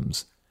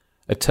novums,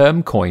 a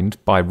term coined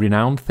by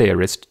renowned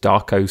theorist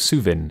Darko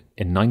Suvin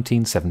in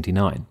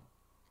 1979.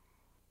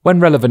 When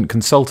relevant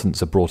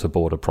consultants are brought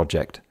aboard a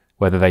project,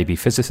 whether they be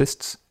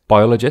physicists,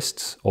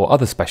 biologists, or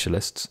other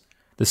specialists,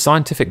 the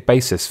scientific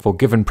basis for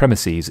given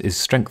premises is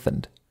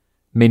strengthened,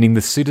 meaning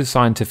the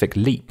pseudoscientific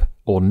leap,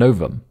 or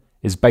novum,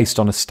 is based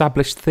on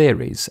established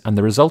theories and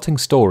the resulting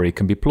story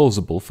can be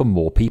plausible for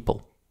more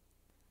people.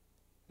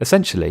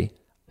 Essentially,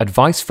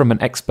 advice from an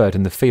expert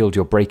in the field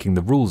you're breaking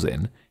the rules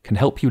in can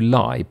help you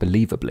lie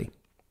believably.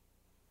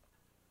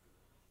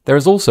 There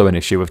is also an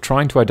issue of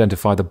trying to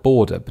identify the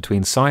border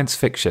between science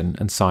fiction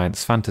and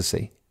science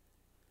fantasy.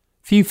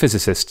 Few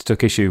physicists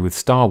took issue with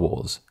Star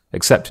Wars,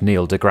 except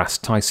Neil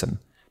deGrasse Tyson,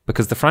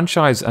 because the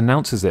franchise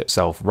announces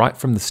itself right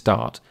from the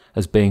start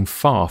as being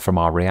far from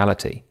our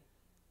reality.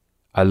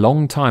 A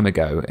long time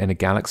ago in a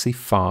galaxy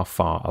far,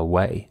 far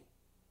away.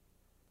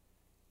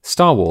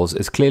 Star Wars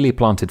is clearly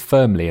planted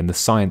firmly in the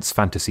science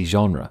fantasy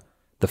genre.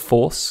 The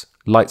Force,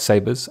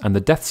 lightsabers, and the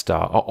Death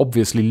Star are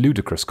obviously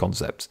ludicrous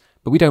concepts,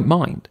 but we don't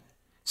mind.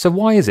 So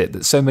why is it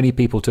that so many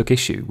people took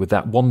issue with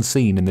that one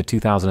scene in the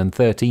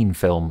 2013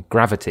 film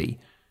Gravity,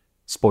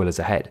 spoilers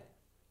ahead,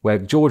 where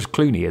George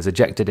Clooney is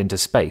ejected into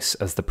space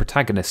as the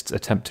protagonists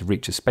attempt to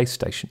reach a space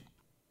station?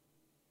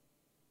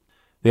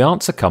 The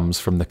answer comes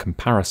from the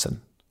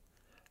comparison.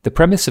 The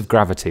premise of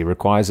Gravity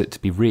requires it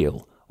to be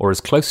real, or as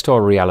close to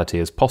our reality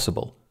as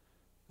possible.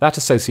 That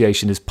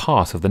association is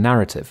part of the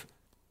narrative.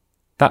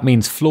 That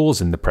means flaws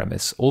in the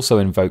premise also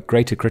invoke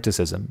greater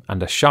criticism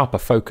and a sharper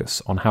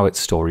focus on how its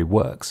story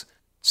works.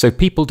 So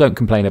people don't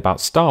complain about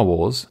Star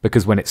Wars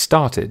because when it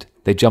started,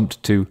 they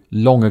jumped to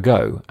long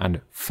ago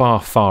and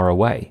far, far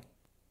away.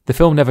 The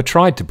film never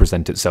tried to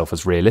present itself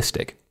as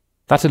realistic.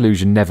 That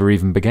illusion never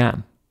even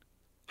began.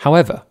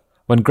 However,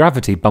 when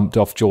Gravity bumped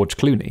off George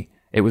Clooney,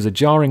 It was a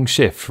jarring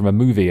shift from a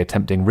movie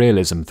attempting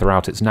realism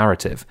throughout its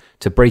narrative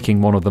to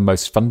breaking one of the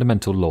most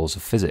fundamental laws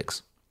of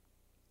physics.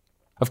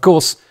 Of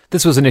course,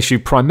 this was an issue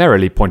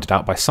primarily pointed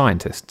out by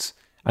scientists,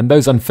 and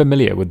those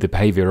unfamiliar with the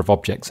behaviour of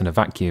objects in a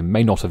vacuum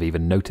may not have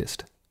even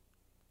noticed.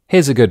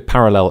 Here's a good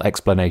parallel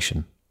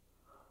explanation.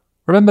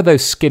 Remember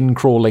those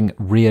skin-crawling,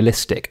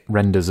 realistic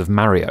renders of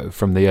Mario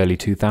from the early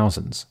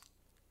 2000s?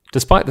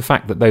 Despite the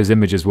fact that those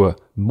images were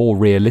more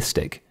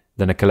realistic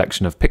than a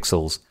collection of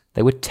pixels,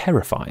 they were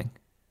terrifying.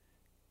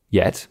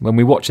 Yet, when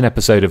we watch an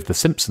episode of The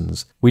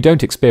Simpsons, we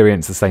don't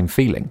experience the same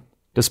feeling,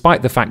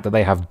 despite the fact that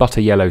they have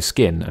butter-yellow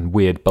skin and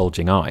weird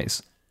bulging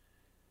eyes.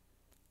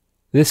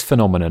 This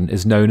phenomenon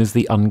is known as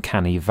the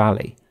uncanny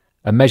valley,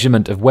 a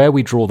measurement of where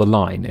we draw the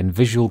line in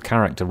visual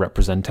character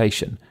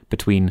representation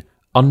between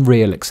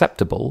unreal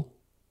acceptable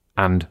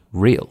and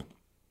real.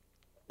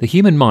 The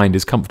human mind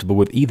is comfortable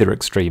with either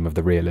extreme of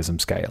the realism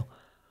scale.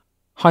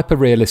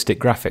 Hyper-realistic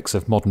graphics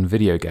of modern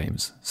video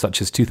games,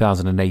 such as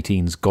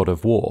 2018's God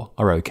of War,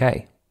 are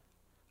okay.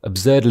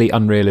 Absurdly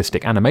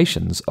unrealistic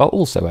animations are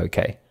also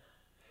okay.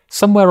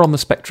 Somewhere on the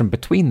spectrum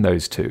between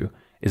those two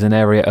is an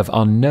area of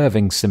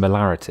unnerving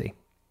similarity.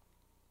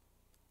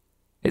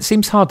 It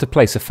seems hard to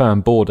place a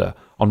firm border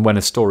on when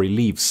a story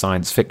leaves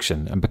science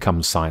fiction and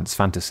becomes science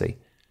fantasy.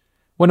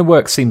 When a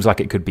work seems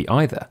like it could be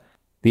either,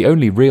 the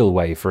only real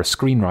way for a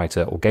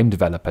screenwriter or game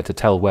developer to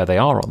tell where they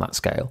are on that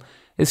scale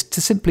is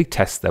to simply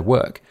test their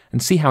work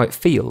and see how it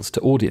feels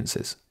to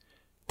audiences.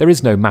 There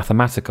is no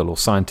mathematical or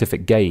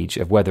scientific gauge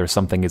of whether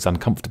something is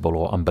uncomfortable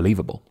or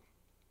unbelievable.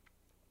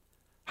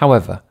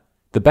 However,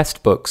 the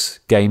best books,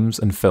 games,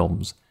 and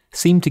films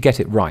seem to get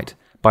it right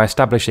by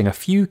establishing a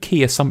few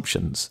key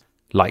assumptions,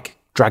 like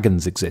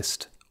dragons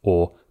exist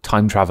or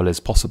time travel is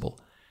possible,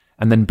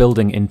 and then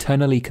building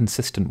internally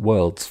consistent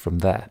worlds from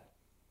there.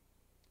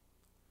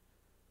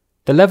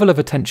 The level of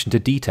attention to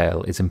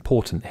detail is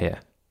important here.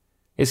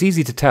 It's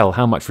easy to tell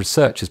how much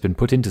research has been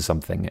put into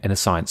something in a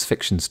science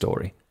fiction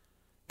story.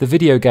 The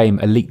video game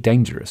Elite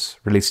Dangerous,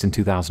 released in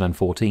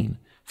 2014,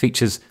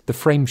 features the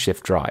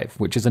frameshift drive,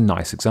 which is a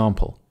nice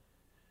example.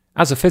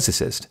 As a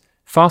physicist,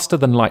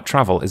 faster-than-light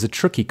travel is a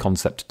tricky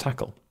concept to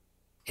tackle.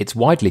 It's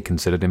widely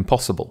considered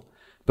impossible,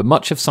 but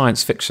much of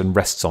science fiction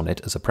rests on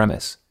it as a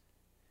premise.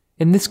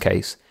 In this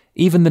case,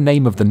 even the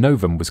name of the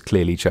novum was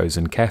clearly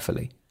chosen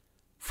carefully.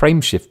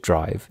 Frameshift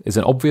drive is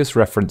an obvious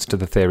reference to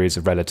the theories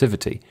of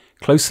relativity,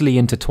 closely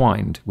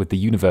intertwined with the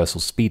universal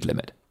speed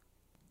limit.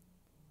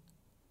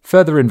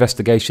 Further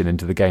investigation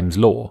into the game's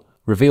lore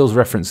reveals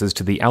references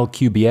to the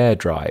Alcubierre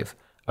drive,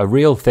 a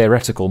real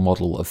theoretical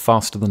model of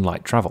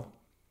faster-than-light travel.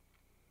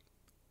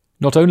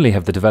 Not only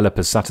have the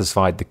developers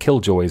satisfied the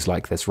killjoys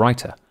like this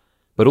writer,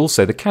 but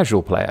also the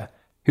casual player,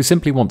 who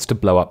simply wants to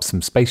blow up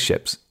some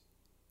spaceships.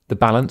 The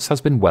balance has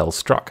been well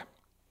struck.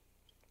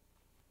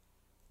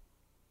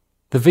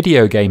 The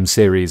video game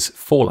series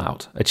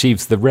Fallout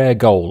achieves the rare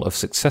goal of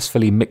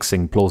successfully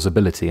mixing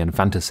plausibility and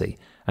fantasy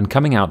and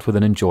coming out with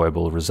an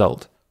enjoyable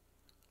result.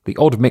 The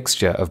odd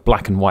mixture of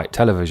black and white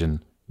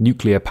television,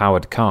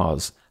 nuclear-powered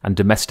cars, and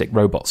domestic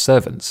robot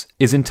servants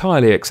is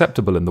entirely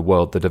acceptable in the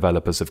world the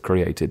developers have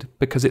created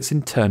because it's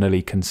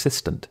internally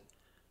consistent.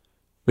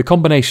 The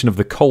combination of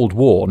the Cold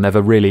War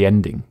never really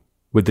ending,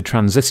 with the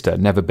transistor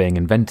never being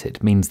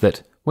invented, means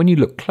that, when you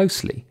look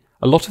closely,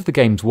 a lot of the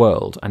game's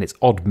world and its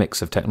odd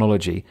mix of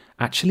technology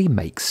actually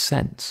makes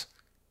sense.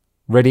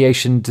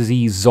 Radiation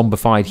disease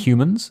zombified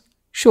humans?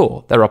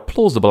 Sure, there are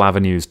plausible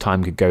avenues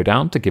time could go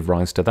down to give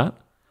rise to that.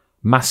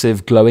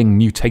 Massive glowing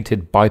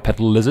mutated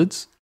bipedal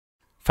lizards?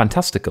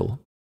 Fantastical,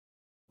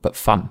 but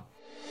fun.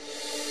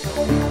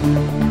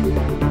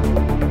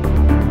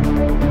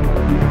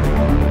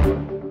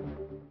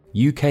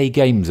 UK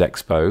Games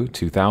Expo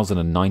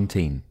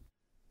 2019.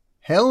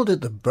 Held at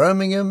the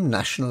Birmingham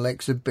National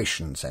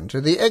Exhibition Centre,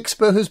 the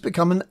Expo has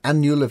become an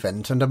annual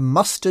event and a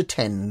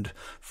must-attend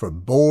for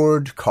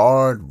board,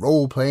 card,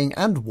 role-playing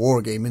and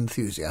wargame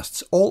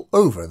enthusiasts all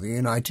over the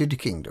United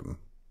Kingdom.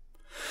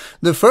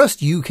 The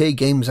first UK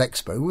Games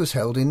Expo was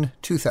held in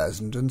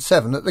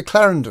 2007 at the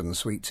Clarendon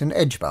Suites in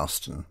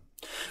Edgbaston,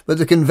 but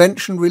the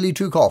convention really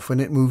took off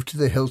when it moved to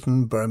the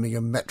Hilton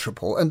Birmingham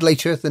Metropole and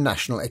later the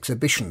National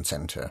Exhibition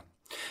Centre.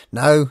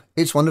 Now,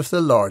 it's one of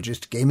the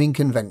largest gaming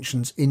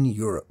conventions in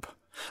Europe.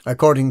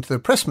 According to the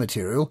press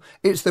material,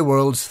 it's the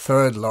world's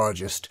third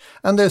largest,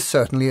 and there's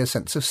certainly a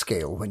sense of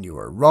scale when you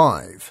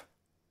arrive.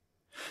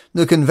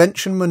 The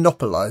convention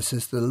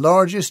monopolises the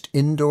largest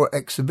indoor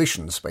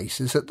exhibition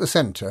spaces at the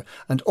centre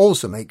and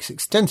also makes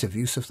extensive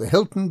use of the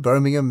Hilton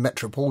Birmingham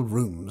Metropole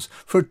rooms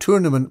for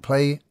tournament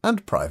play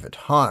and private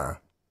hire.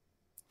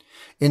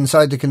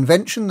 Inside the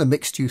convention, the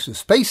mixed use of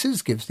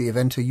spaces gives the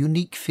event a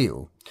unique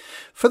feel.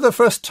 For the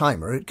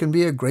first-timer, it can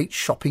be a great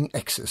shopping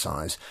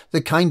exercise,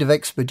 the kind of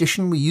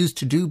expedition we used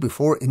to do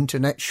before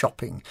internet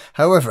shopping.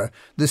 However,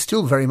 there's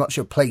still very much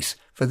a place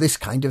for this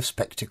kind of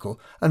spectacle,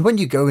 and when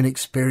you go and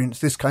experience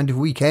this kind of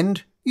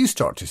weekend, you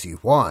start to see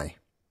why.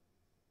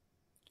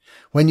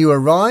 When you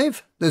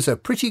arrive, there's a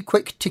pretty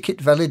quick ticket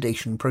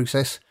validation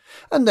process.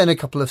 and then a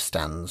couple of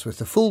stands with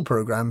the full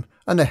programme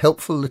and a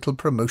helpful little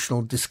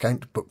promotional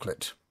discount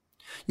booklet.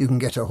 You can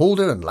get a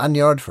holder and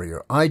lanyard for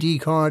your ID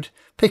card,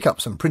 pick up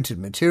some printed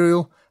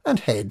material, and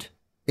head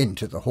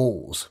into the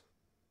halls.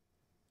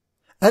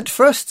 At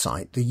first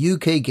sight, the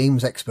UK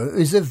Games Expo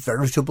is a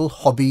veritable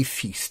hobby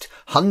feast.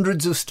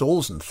 Hundreds of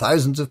stalls and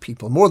thousands of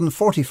people, more than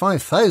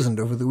 45,000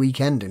 over the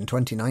weekend in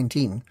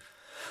 2019.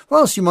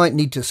 Whilst you might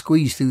need to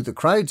squeeze through the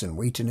crowds and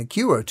wait in a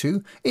queue or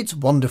two, it's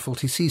wonderful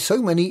to see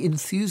so many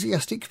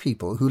enthusiastic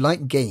people who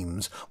like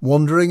games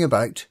wandering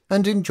about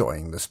and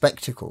enjoying the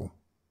spectacle.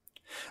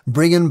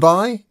 Bring and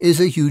buy is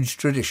a huge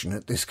tradition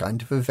at this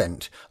kind of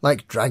event,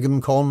 like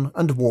Dragon Con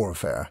and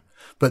Warfare,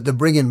 but the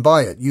bring and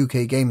buy at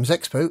UK Games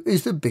Expo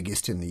is the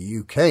biggest in the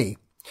UK.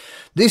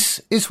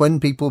 This is when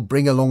people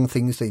bring along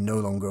things they no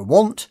longer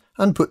want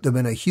and put them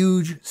in a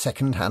huge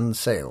second-hand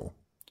sale.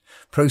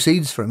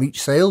 Proceeds from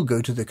each sale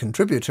go to the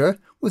contributor,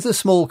 with a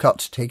small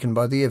cut taken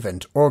by the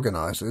event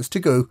organisers to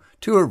go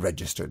to a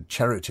registered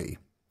charity.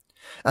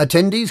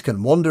 Attendees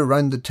can wander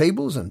round the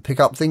tables and pick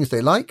up things they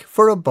like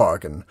for a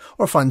bargain,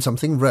 or find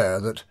something rare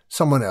that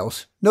someone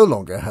else no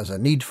longer has a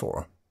need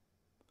for.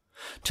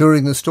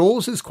 Touring the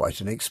stalls is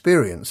quite an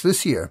experience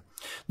this year.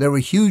 There were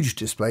huge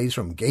displays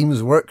from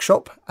Games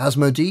Workshop,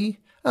 Asmodee,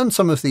 and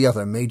some of the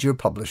other major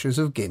publishers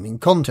of gaming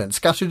content.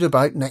 Scattered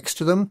about next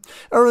to them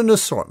are an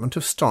assortment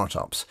of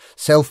startups,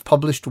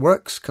 self-published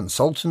works,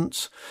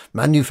 consultants,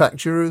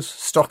 manufacturers,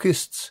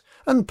 stockists,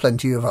 and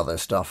plenty of other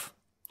stuff.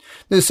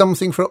 There's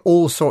something for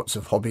all sorts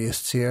of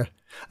hobbyists here,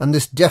 and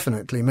this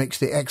definitely makes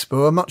the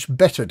Expo a much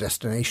better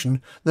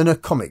destination than a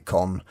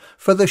Comic-Con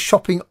for the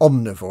shopping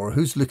omnivore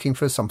who's looking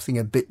for something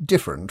a bit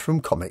different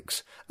from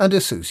comics and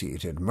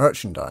associated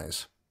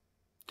merchandise.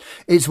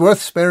 It's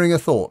worth sparing a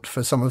thought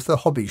for some of the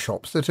hobby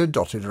shops that are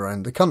dotted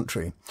around the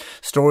country.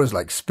 Stores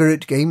like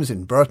Spirit Games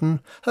in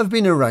Burton have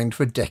been around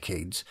for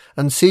decades,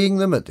 and seeing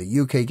them at the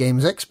UK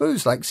Games Expo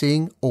is like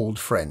seeing old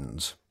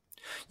friends.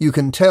 You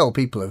can tell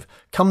people have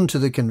come to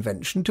the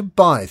convention to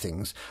buy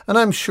things, and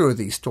I'm sure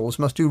these stalls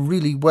must do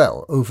really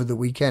well over the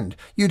weekend.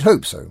 You'd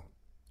hope so.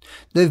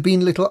 They've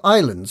been little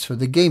islands for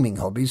the gaming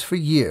hobbies for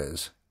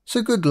years,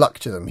 so good luck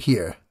to them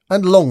here,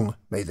 and long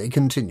may they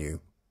continue.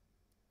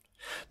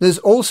 There's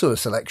also a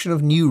selection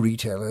of new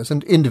retailers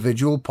and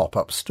individual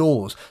pop-up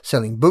stores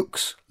selling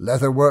books,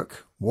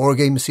 leatherwork,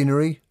 wargame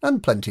scenery,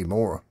 and plenty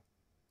more.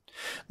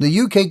 The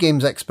UK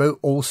Games Expo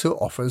also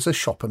offers a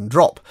shop and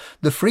drop.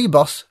 The free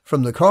bus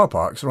from the car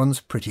parks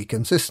runs pretty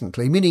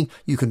consistently, meaning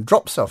you can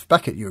drop stuff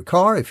back at your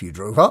car if you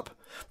drove up,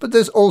 but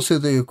there's also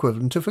the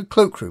equivalent of a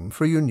cloakroom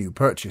for your new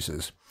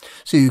purchases,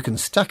 so you can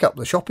stack up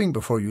the shopping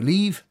before you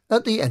leave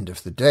at the end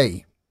of the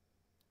day.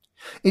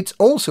 It's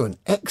also an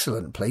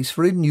excellent place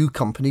for a new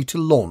company to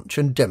launch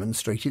and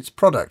demonstrate its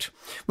product,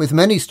 with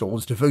many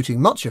stalls devoting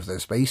much of their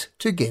space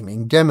to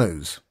gaming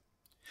demos.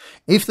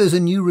 If there's a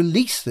new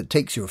release that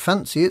takes your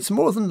fancy, it's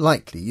more than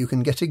likely you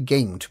can get a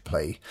game to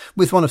play,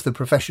 with one of the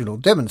professional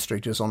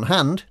demonstrators on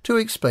hand to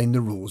explain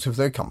the rules of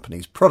their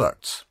company's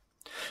products.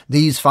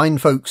 These fine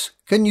folks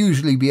can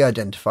usually be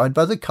identified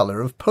by the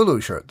colour of polo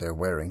shirt they're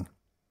wearing.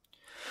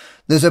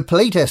 There's a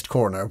playtest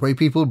corner where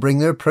people bring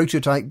their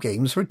prototype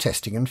games for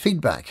testing and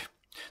feedback.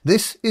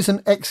 This is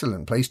an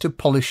excellent place to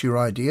polish your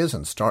ideas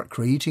and start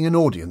creating an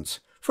audience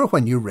for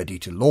when you're ready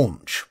to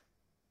launch.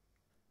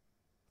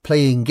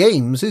 Playing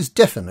games is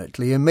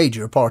definitely a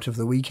major part of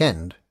the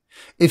weekend.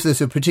 If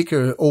there's a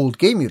particular old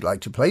game you'd like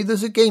to play,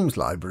 there's a games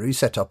library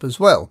set up as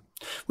well,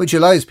 which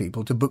allows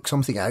people to book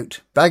something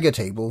out, bag a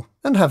table,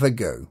 and have a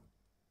go.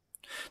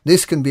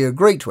 This can be a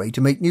great way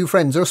to make new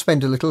friends or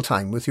spend a little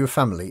time with your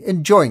family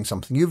enjoying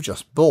something you've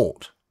just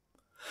bought.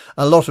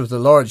 A lot of the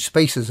large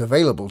spaces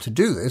available to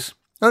do this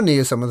are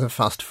near some of the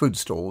fast food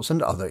stalls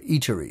and other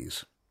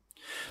eateries.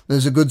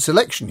 There's a good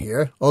selection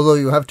here, although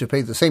you have to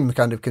pay the same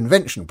kind of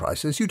convention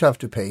prices you'd have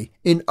to pay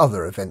in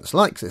other events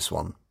like this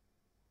one.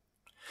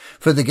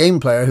 For the game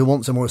player who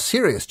wants a more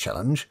serious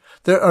challenge,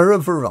 there are a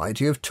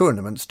variety of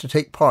tournaments to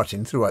take part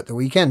in throughout the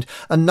weekend.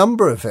 A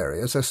number of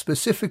areas are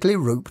specifically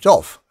roped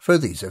off for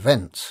these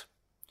events.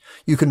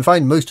 You can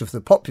find most of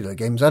the popular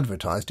games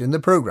advertised in the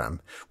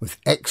programme, with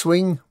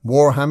X-Wing,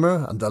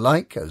 Warhammer and the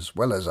like, as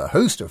well as a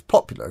host of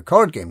popular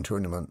card game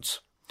tournaments.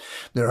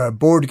 There are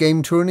board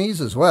game tourneys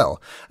as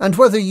well, and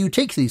whether you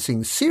take these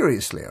things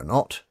seriously or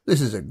not,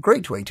 this is a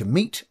great way to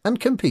meet and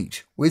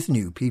compete with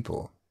new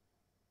people.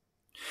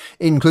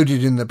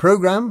 Included in the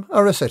programme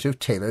are a set of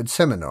tailored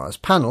seminars,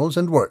 panels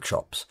and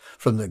workshops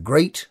from the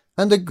great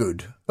and the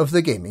good of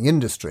the gaming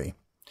industry.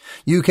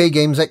 UK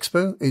Games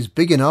Expo is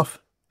big enough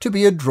to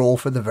be a draw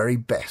for the very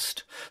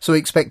best, so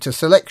expect a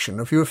selection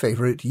of your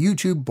favourite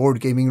YouTube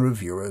board gaming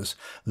reviewers,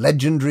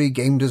 legendary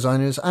game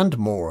designers and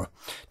more,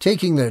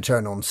 taking their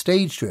turn on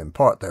stage to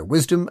impart their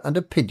wisdom and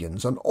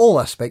opinions on all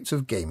aspects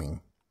of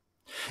gaming.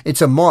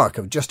 It's a mark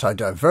of just how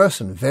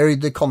diverse and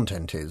varied the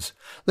content is,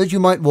 that you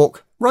might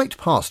walk right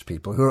past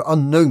people who are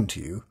unknown to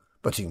you,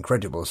 but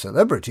incredible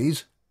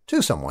celebrities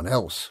to someone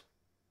else.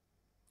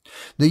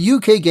 The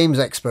UK Games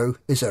Expo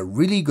is a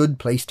really good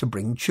place to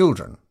bring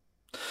children.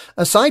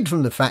 Aside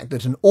from the fact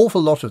that an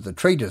awful lot of the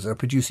traders are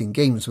producing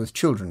games with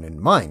children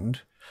in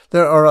mind,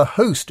 there are a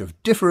host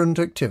of different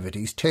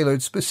activities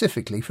tailored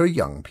specifically for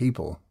young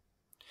people.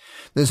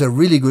 There's a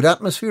really good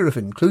atmosphere of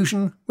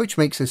inclusion, which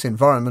makes this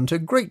environment a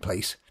great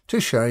place to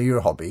share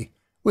your hobby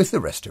with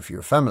the rest of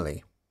your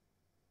family.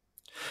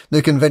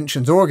 The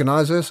convention's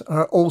organisers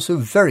are also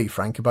very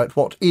frank about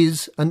what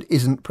is and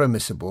isn't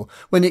permissible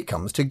when it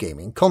comes to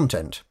gaming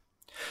content.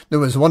 There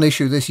was one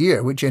issue this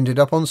year which ended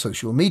up on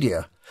social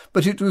media,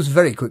 but it was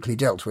very quickly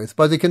dealt with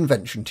by the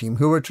convention team,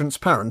 who were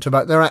transparent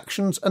about their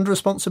actions and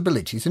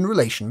responsibilities in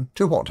relation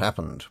to what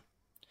happened.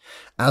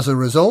 As a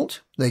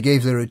result, they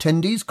gave their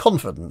attendees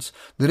confidence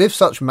that if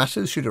such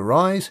matters should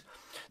arise,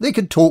 they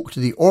could talk to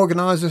the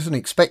organisers and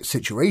expect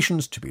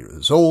situations to be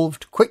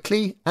resolved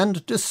quickly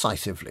and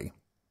decisively.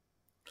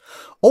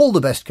 All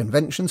the best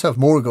conventions have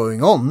more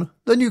going on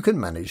than you can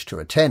manage to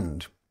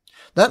attend.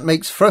 That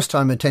makes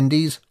first-time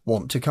attendees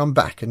want to come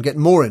back and get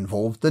more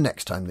involved the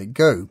next time they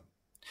go.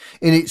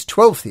 In its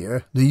 12th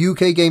year, the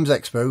UK Games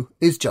Expo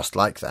is just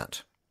like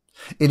that.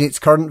 In its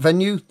current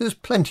venue, there's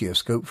plenty of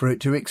scope for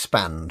it to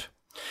expand.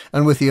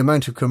 And with the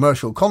amount of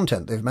commercial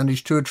content they've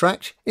managed to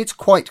attract, it's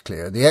quite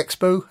clear the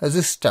Expo has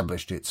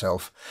established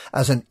itself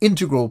as an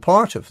integral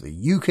part of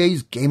the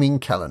UK's gaming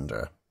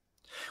calendar.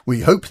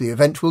 We hope the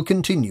event will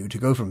continue to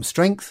go from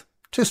strength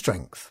to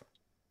strength.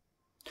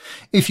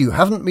 If you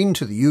haven't been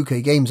to the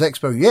UK Games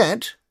Expo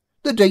yet,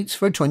 the dates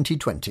for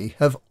 2020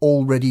 have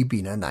already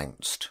been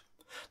announced.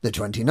 The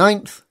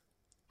 29th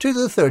to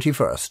the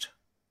 31st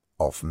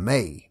of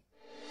May.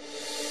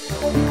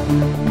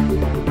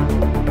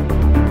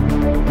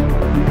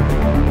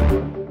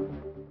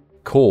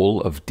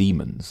 Call of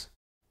Demons.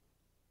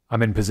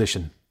 I'm in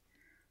position.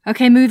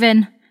 Okay, move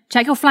in.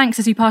 Check your flanks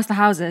as you pass the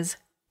houses.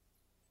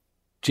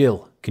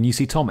 Jill, can you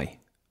see Tommy?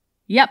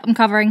 Yep, I'm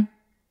covering.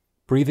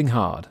 Breathing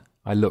hard,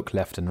 I look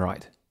left and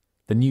right.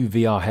 The new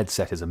VR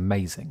headset is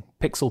amazing,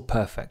 pixel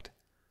perfect.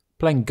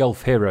 Playing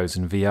Gulf Heroes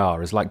in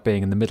VR is like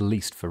being in the Middle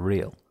East for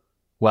real.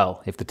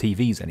 Well, if the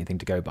TV's anything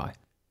to go by.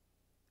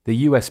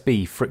 The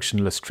USB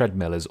frictionless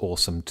treadmill is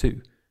awesome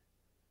too,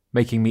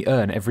 making me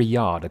earn every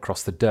yard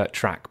across the dirt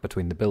track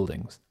between the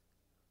buildings.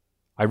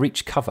 I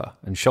reach cover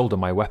and shoulder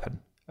my weapon,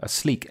 a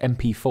sleek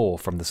MP4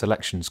 from the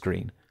selection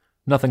screen,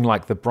 nothing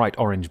like the bright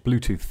orange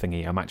Bluetooth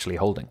thingy I'm actually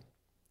holding.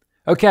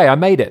 Okay, I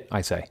made it,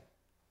 I say.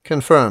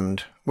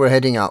 Confirmed. We're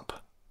heading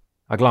up.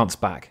 I glance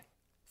back.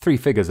 3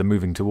 figures are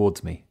moving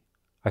towards me.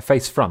 I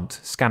face front,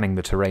 scanning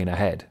the terrain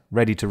ahead,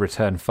 ready to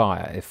return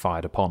fire if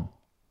fired upon.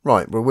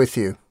 Right, we're with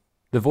you.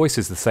 The voice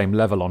is the same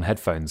level on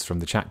headphones from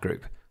the chat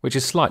group, which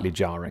is slightly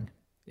jarring.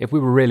 If we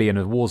were really in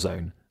a war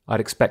zone, I'd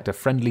expect a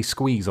friendly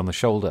squeeze on the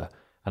shoulder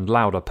and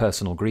louder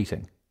personal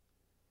greeting.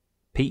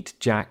 Pete,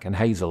 Jack and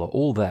Hazel are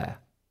all there,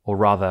 or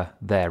rather,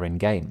 there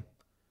in-game.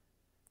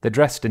 They're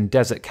dressed in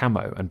desert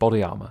camo and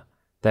body armour,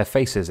 their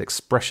faces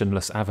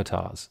expressionless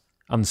avatars,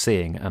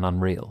 unseeing and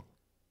unreal.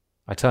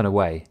 I turn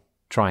away,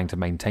 trying to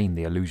maintain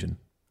the illusion.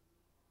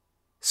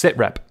 Sit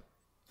rep.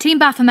 Team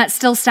Baphomet's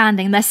still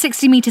standing. They're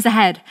 60 metres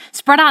ahead.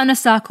 Spread out in a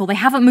circle. They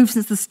haven't moved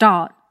since the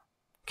start.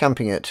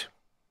 Camping it.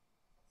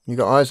 You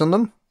got eyes on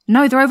them?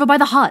 No, they're over by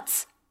the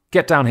huts.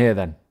 Get down here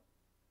then.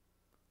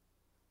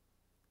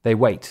 They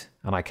wait,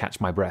 and I catch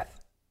my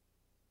breath.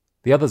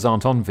 The others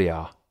aren't on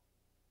VR.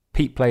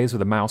 Pete plays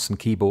with a mouse and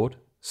keyboard,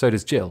 so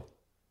does Jill.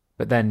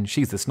 But then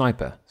she's the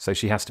sniper, so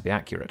she has to be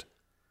accurate,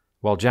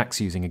 while Jack's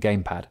using a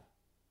gamepad.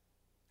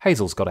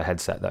 Hazel's got a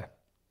headset, though.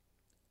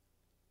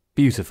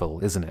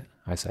 Beautiful, isn't it?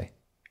 I say.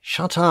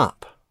 Shut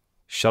up.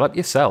 Shut up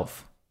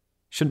yourself.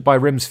 Shouldn't buy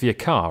rims for your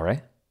car, eh?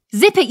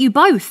 Zip it, you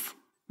both!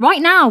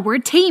 Right now, we're a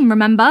team,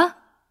 remember?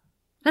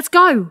 Let's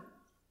go!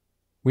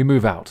 We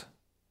move out.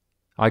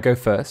 I go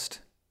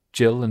first,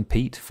 Jill and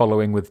Pete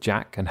following with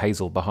Jack and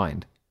Hazel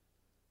behind.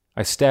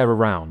 I stare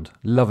around,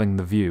 loving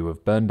the view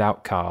of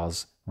burned-out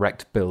cars,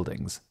 wrecked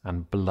buildings,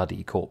 and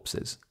bloody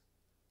corpses.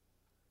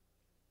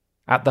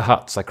 At the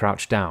huts, I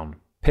crouch down,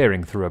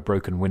 peering through a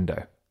broken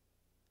window.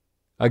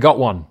 I got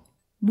one.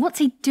 What's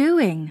he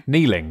doing?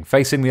 Kneeling,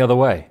 facing the other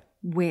way.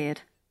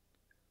 Weird.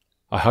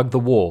 I hug the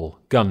wall,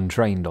 gun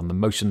trained on the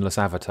motionless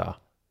avatar.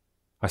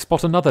 I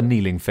spot another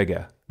kneeling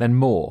figure, then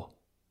more.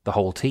 The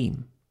whole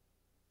team.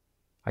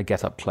 I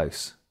get up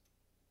close.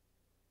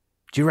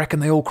 Do you reckon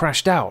they all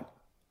crashed out?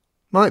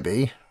 Might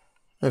be,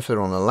 if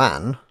they're on a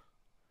LAN.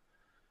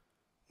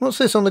 What's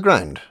this on the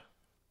ground?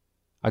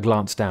 I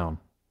glance down.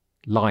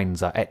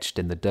 Lines are etched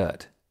in the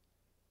dirt.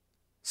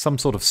 Some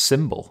sort of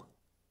symbol.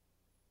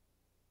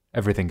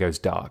 Everything goes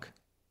dark.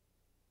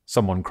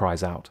 Someone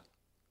cries out.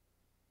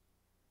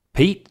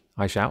 Pete,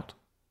 I shout,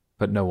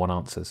 but no one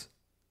answers.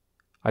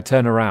 I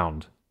turn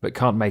around, but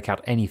can't make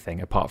out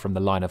anything apart from the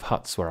line of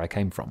huts where I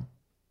came from.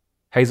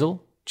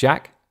 Hazel?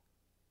 Jack?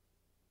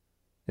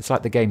 It's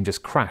like the game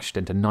just crashed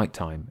into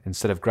nighttime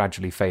instead of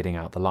gradually fading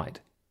out the light.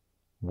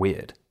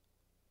 Weird.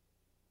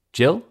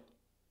 Jill?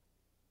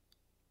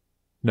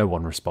 No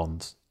one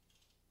responds.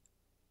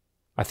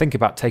 I think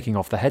about taking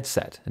off the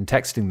headset and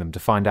texting them to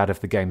find out if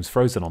the game's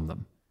frozen on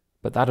them,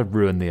 but that'd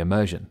ruin the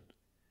immersion.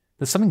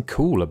 There's something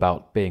cool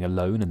about being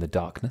alone in the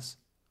darkness.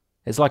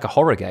 It's like a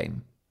horror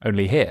game,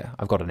 only here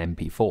I've got an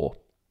MP4.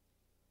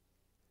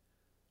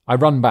 I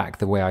run back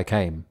the way I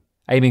came,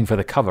 aiming for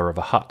the cover of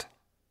a hut.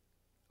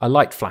 A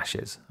light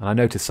flashes, and I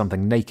notice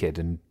something naked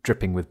and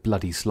dripping with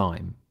bloody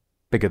slime,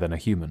 bigger than a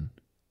human.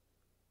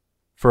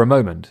 For a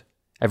moment,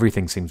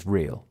 everything seems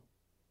real.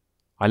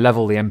 I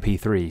level the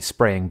MP3,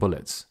 spraying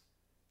bullets,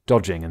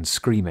 dodging and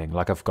screaming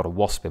like I've got a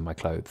wasp in my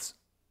clothes.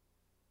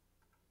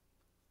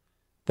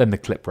 Then the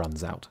clip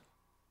runs out.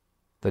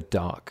 The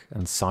dark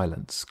and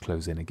silence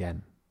close in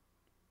again.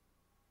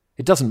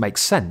 It doesn't make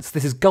sense.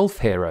 This is Gulf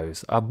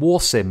Heroes, a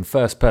war sim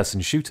first-person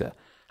shooter.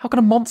 How can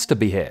a monster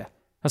be here?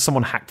 Has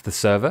someone hacked the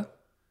server?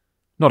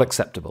 Not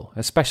acceptable,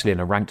 especially in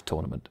a ranked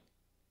tournament.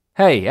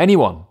 Hey,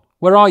 anyone!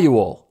 Where are you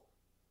all?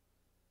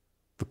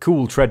 The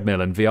cool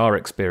treadmill and VR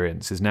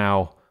experience is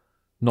now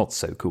not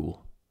so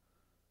cool.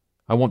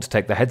 I want to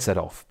take the headset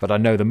off, but I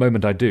know the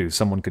moment I do,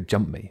 someone could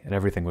jump me and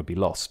everything would be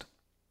lost.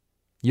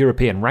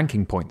 European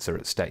ranking points are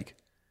at stake.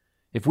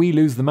 If we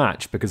lose the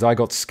match because I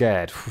got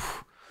scared,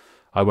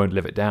 I won't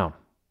live it down.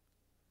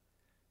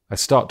 I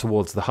start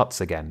towards the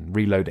huts again,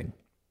 reloading.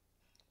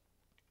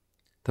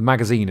 The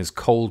magazine is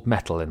cold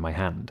metal in my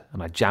hand,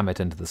 and I jam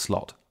it into the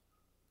slot.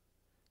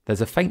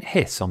 There's a faint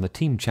hiss on the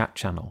team chat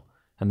channel,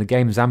 and the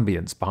game's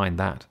ambience behind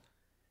that.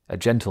 A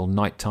gentle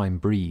nighttime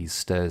breeze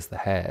stirs the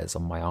hairs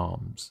on my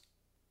arms.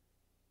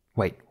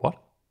 Wait, what?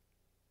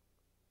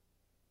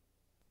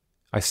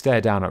 I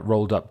stare down at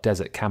rolled-up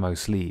desert camo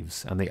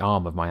sleeves and the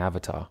arm of my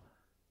avatar.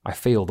 I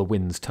feel the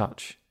wind's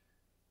touch.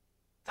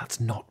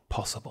 That's not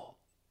possible.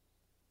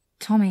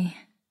 Tommy,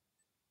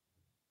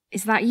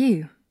 is that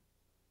you?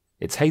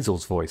 It's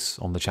Hazel's voice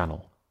on the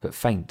channel, but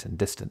faint and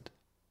distant.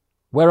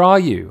 Where are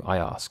you? I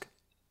ask.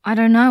 I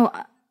don't know.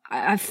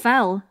 I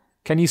fell.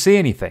 Can you see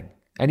anything?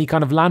 Any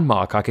kind of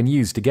landmark I can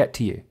use to get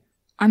to you?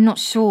 I'm not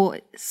sure.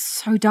 It's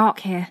so dark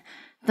here.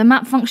 The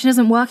map function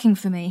isn't working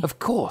for me. Of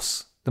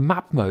course. The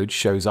map mode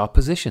shows our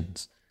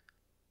positions.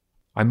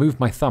 I move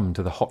my thumb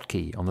to the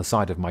hotkey on the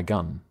side of my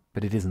gun,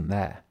 but it isn't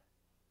there.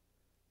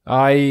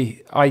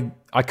 I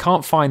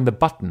can't find the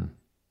button.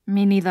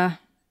 Me neither.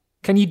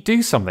 Can you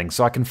do something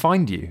so I can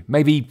find you?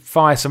 Maybe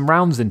fire some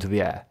rounds into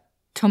the air?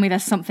 Tommy,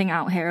 there's something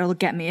out here. It'll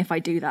get me if I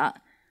do that.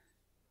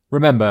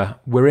 Remember,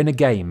 we're in a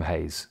game,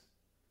 Hayes.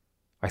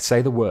 I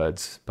say the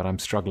words, but I'm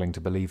struggling to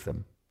believe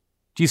them.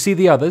 Do you see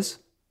the others?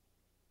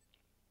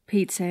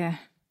 Pete's here.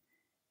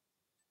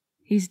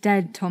 He's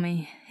dead,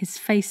 Tommy. His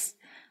face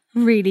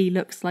really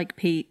looks like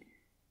Pete.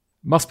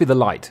 Must be the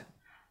light.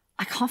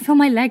 I can't feel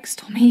my legs,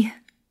 Tommy.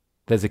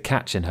 There's a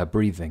catch in her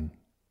breathing.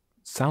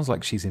 Sounds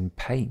like she's in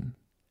pain.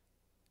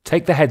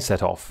 Take the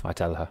headset off, I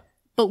tell her.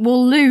 But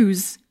we'll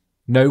lose.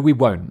 No, we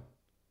won't.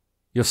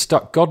 You're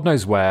stuck God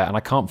knows where, and I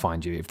can't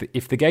find you.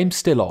 If the game's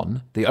still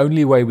on, the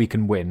only way we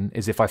can win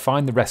is if I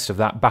find the rest of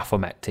that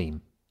Baphomet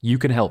team. You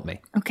can help me.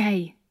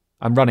 Okay.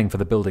 I'm running for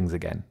the buildings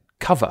again.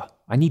 Cover.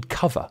 I need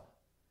cover.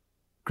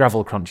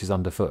 Gravel crunches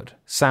underfoot.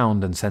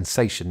 Sound and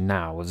sensation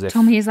now as if...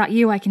 Tommy, is that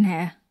you I can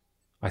hear?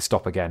 I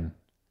stop again.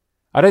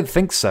 I don't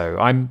think so.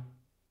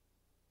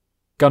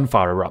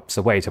 Gunfire erupts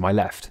away to my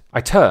left.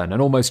 I turn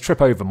and almost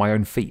trip over my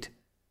own feet.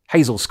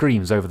 Hazel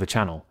screams over the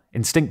channel.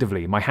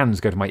 Instinctively, my hands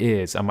go to my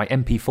ears and my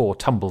MP4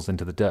 tumbles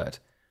into the dirt.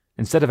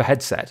 Instead of a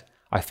headset,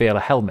 I feel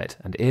a helmet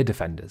and ear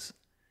defenders.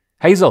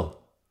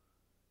 Hazel!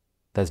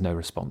 There's no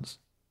response.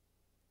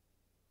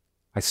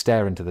 I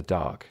stare into the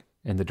dark,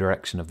 in the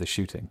direction of the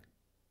shooting.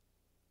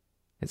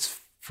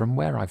 It's from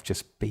where I've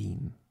just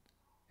been.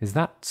 Is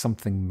that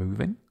something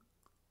moving?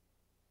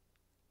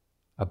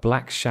 A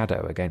black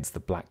shadow against the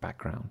black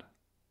background.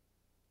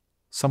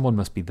 Someone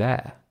must be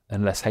there,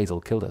 unless Hazel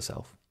killed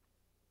herself.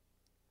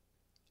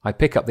 I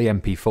pick up the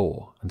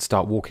MP4 and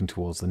start walking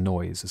towards the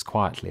noise as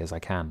quietly as I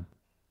can.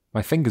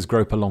 My fingers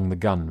grope along the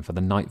gun for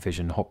the night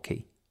vision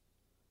hotkey.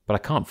 But I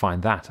can't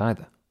find that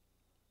either.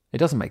 It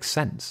doesn't make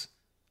sense.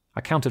 I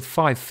counted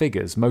 5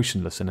 figures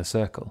motionless in a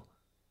circle.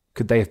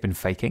 Could they have been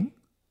faking?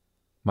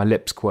 My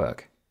lips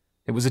quirk.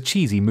 It was a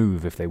cheesy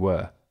move if they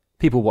were.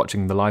 People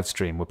watching the live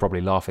stream were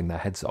probably laughing their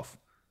heads off.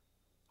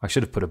 I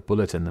should have put a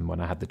bullet in them when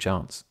I had the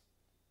chance.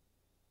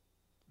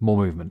 More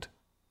movement.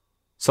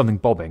 Something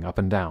bobbing up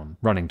and down,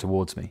 running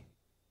towards me.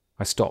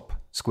 I stop,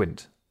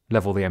 squint,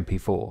 level the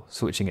MP4,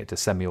 switching it to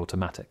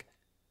semi-automatic.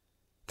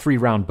 3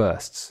 round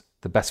bursts,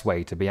 the best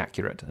way to be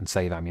accurate and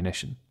save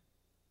ammunition.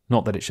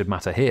 Not that it should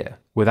matter here,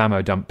 with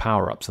ammo dump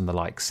power-ups and the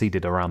like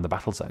seeded around the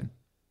battle zone.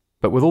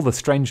 But with all the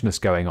strangeness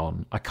going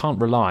on, I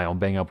can't rely on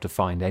being able to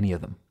find any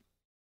of them.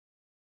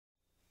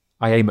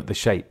 I aim at the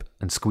shape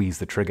and squeeze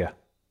the trigger.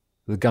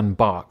 The gun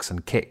barks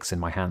and kicks in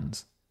my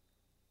hands.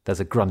 There's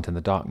a grunt in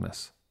the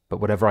darkness, but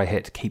whatever I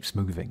hit keeps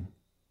moving,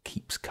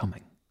 keeps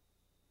coming.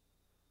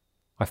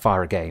 I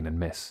fire again and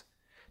miss.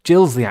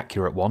 Jill's the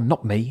accurate one,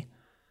 not me.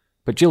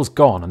 But Jill's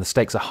gone and the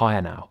stakes are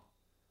higher now.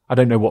 I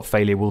don't know what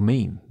failure will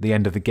mean, the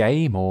end of the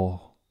game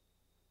or...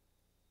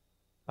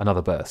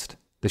 Another burst.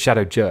 The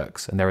shadow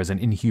jerks and there is an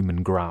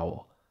inhuman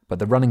growl, but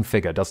the running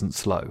figure doesn't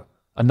slow.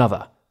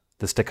 Another.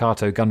 The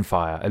staccato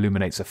gunfire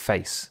illuminates a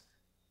face.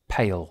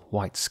 pale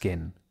white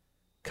skin,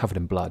 covered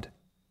in blood,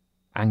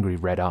 angry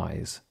red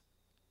eyes,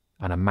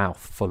 and a mouth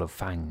full of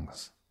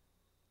fangs.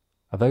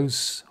 Are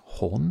those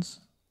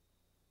horns?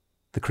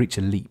 The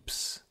creature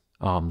leaps,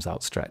 arms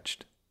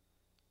outstretched.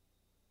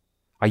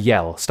 I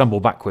yell,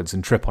 stumble backwards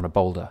and trip on a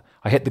boulder.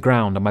 I hit the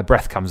ground and my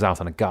breath comes out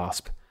in a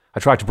gasp.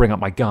 I try to bring up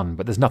my gun,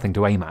 but there's nothing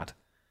to aim at.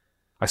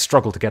 I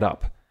struggle to get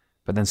up,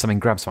 but then something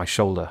grabs my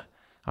shoulder,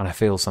 and I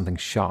feel something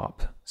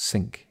sharp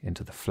sink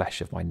into the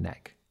flesh of my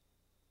neck.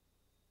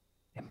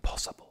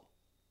 Impossible.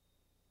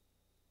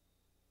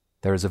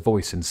 There is a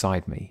voice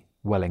inside me,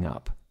 welling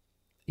up,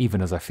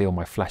 even as I feel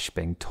my flesh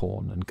being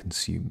torn and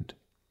consumed.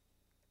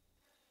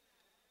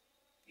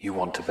 You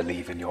want to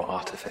believe in your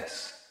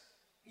artifice.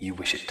 You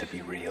wish it to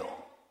be real.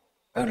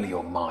 Only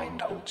your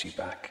mind holds you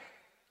back.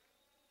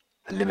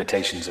 The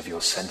limitations of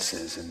your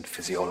senses and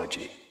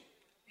physiology,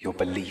 your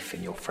belief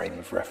in your frame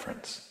of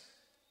reference.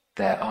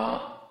 There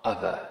are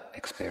other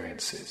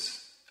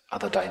experiences,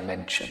 other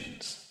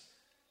dimensions,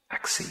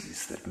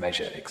 axes that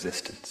measure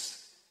existence.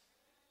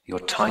 Your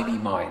tiny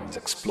minds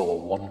explore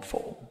one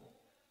form.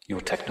 Your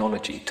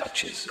technology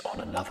touches on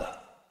another.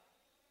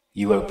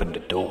 You opened a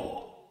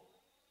door.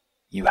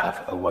 You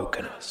have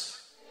awoken us.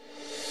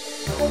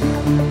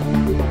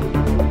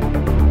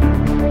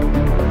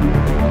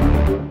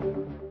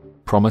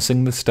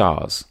 Promising the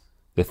Stars,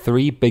 the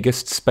 3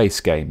 biggest space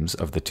games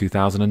of the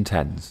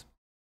 2010s.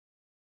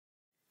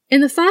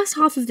 In the first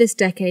half of this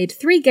decade,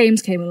 3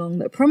 games came along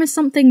that promised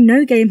something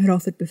no game had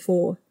offered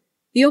before.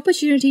 The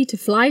opportunity to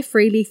fly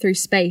freely through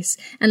space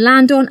and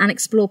land on and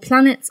explore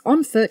planets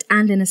on foot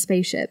and in a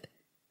spaceship.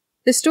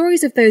 The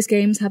stories of those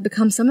games have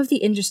become some of the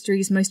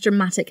industry's most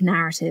dramatic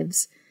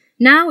narratives.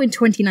 Now, in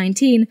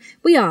 2019,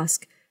 we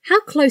ask,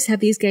 how close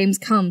have these games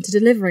come to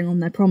delivering on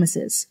their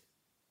promises?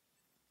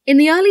 In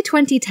the early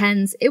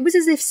 2010s, it was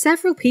as if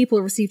several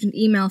people received an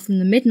email from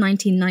the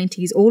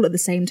mid-1990s all at the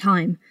same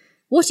time.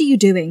 What are you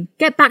doing?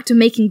 Get back to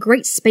making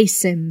great space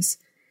sims.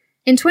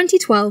 In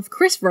 2012,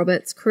 Chris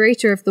Roberts,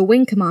 creator of the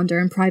Wing Commander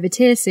and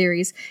Privateer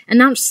series,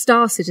 announced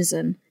Star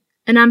Citizen,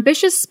 an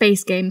ambitious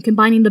space game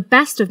combining the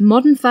best of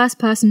modern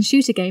first-person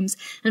shooter games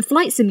and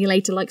flight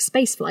simulator like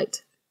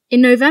spaceflight.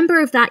 In November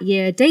of that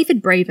year,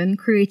 David Braben,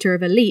 creator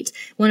of Elite,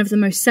 one of the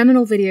most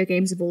seminal video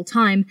games of all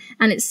time,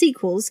 and its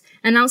sequels,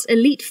 announced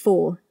Elite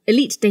 4,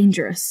 Elite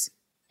Dangerous.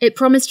 It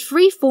promised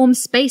free-form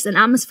space and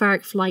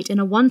atmospheric flight in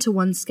a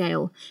 1-to-1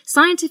 scale,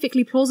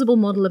 scientifically plausible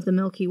model of the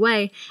Milky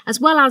Way, as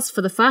well as,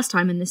 for the first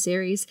time in the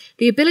series,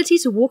 the ability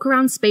to walk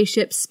around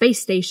spaceships,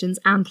 space stations,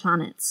 and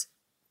planets.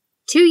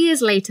 2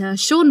 years later,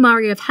 Sean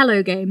Murray of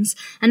Hello Games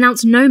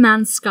announced No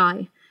Man's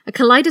Sky, a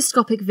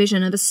kaleidoscopic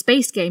vision of a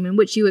space game in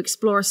which you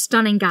explore a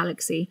stunning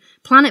galaxy,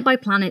 planet by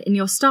planet in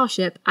your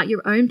starship at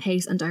your own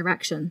pace and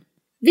direction.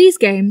 These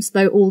games,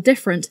 though all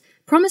different,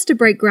 promised to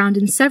break ground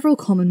in several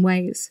common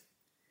ways.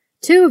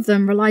 2 of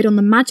them relied on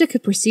the magic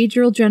of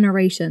procedural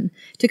generation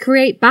to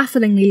create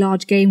bafflingly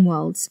large game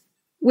worlds,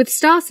 with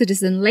Star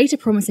Citizen later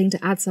promising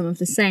to add some of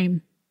the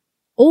same.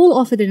 All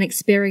offered an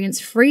experience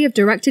free of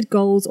directed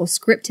goals or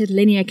scripted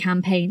linear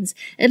campaigns,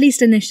 at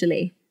least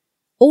initially.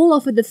 All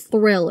offered the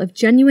thrill of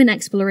genuine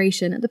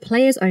exploration at the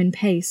player's own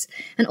pace,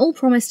 and all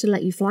promised to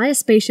let you fly a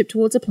spaceship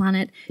towards a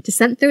planet,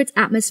 descend through its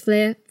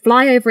atmosphere,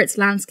 fly over its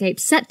landscape,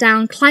 set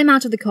down, climb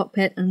out of the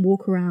cockpit, and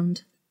walk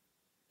around.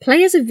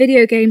 Players of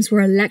video games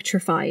were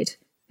electrified.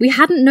 We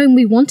hadn't known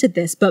we wanted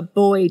this, but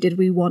boy did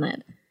we want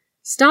it.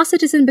 Star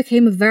Citizen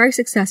became a very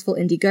successful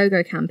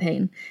Indiegogo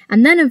campaign,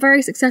 and then a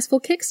very successful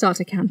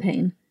Kickstarter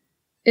campaign.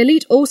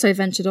 Elite also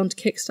ventured onto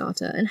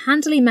Kickstarter and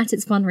handily met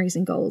its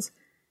fundraising goals.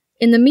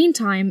 In the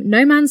meantime,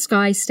 No Man's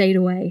Sky stayed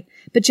away,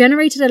 but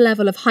generated a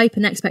level of hype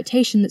and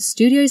expectation that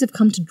studios have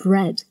come to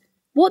dread.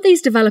 What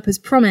these developers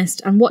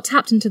promised, and what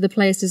tapped into the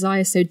player's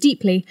desires so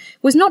deeply,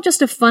 was not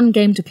just a fun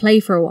game to play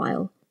for a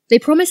while. They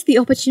promised the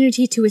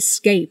opportunity to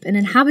escape and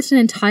inhabit an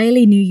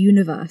entirely new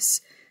universe.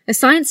 A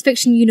science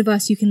fiction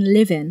universe you can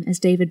live in, as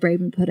David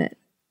Braben put it.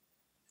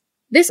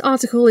 This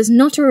article is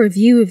not a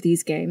review of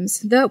these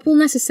games, though it will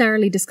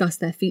necessarily discuss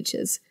their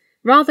features.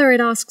 Rather, it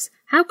asks,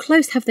 how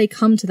close have they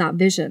come to that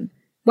vision?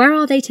 Where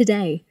are they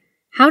today?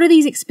 How do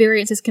these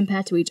experiences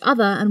compare to each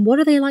other, and what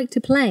are they like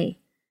to play?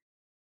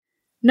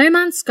 No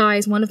Man's Sky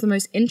is one of the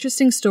most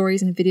interesting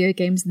stories in video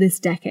games this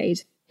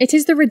decade. It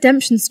is the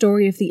redemption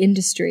story of the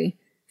industry.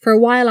 For a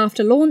while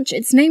after launch,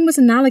 its name was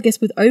analogous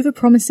with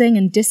overpromising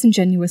and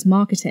disingenuous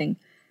marketing.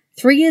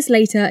 3 years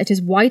later, it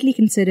is widely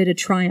considered a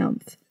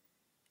triumph.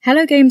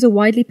 Hello Games are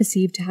widely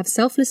perceived to have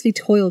selflessly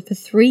toiled for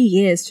 3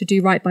 years to do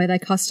right by their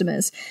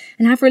customers,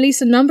 and have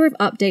released a number of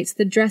updates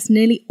that address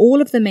nearly all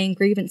of the main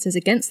grievances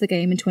against the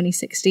game in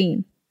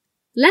 2016.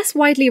 Less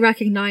widely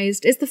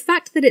recognised is the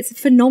fact that it's a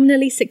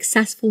phenomenally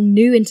successful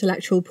new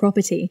intellectual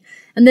property,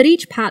 and that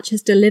each patch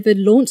has delivered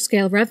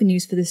launch-scale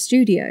revenues for the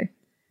studio.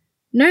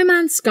 No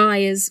Man's Sky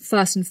is,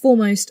 first and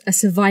foremost, a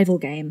survival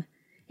game.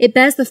 It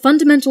bears the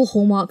fundamental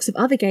hallmarks of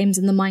other games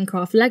in the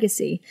Minecraft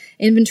legacy: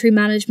 inventory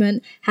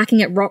management,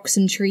 hacking at rocks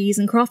and trees,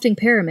 and crafting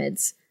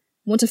pyramids.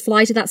 Want to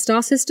fly to that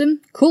star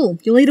system? Cool,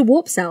 you'll need a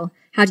warp cell.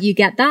 How do you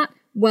get that?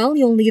 Well,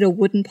 you'll need a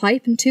wooden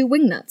pipe and 2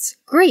 wing nuts.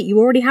 Great, you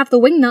already have the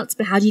wing nuts,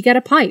 but how do you get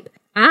a pipe?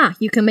 Ah,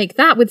 you can make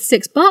that with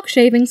 6 bark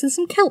shavings and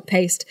some kelp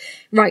paste.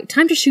 Right,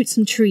 time to shoot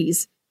some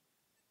trees.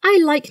 I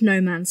like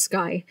No Man's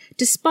Sky,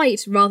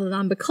 despite rather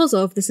than because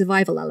of the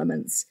survival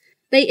elements.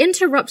 They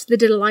interrupt the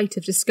delight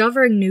of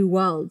discovering new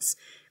worlds.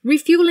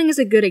 Refueling is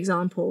a good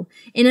example.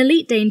 In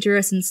Elite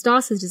Dangerous and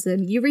Star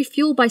Citizen, you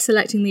refuel by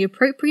selecting the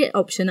appropriate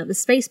option at the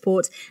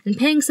spaceport and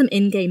paying some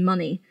in-game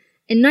money.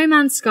 In No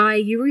Man's Sky,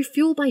 you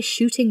refuel by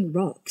shooting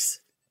rocks.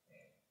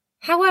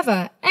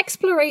 However,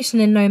 exploration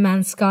in No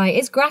Man's Sky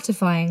is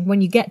gratifying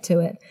when you get to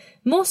it.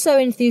 More so,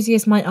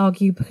 enthusiasts might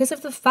argue, because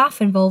of the faff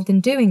involved in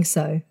doing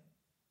so.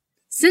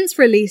 Since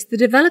release, the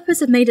developers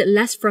have made it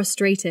less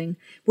frustrating,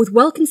 with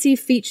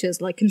well-conceived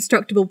features like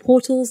constructible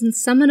portals and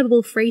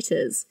summonable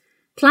freighters.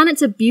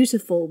 Planets are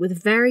beautiful,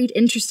 with varied,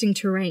 interesting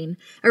terrain,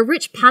 a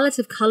rich palette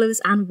of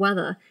colours and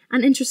weather,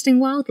 and interesting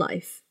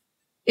wildlife.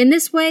 In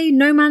this way,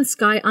 No Man's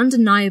Sky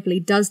undeniably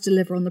does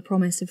deliver on the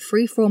promise of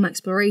free-form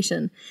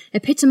exploration,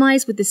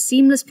 epitomised with the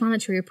seamless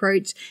planetary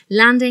approach,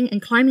 landing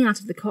and climbing out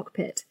of the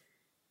cockpit.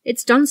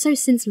 It's done so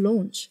since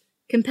launch.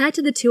 Compared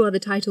to the 2 other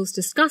titles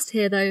discussed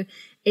here, though,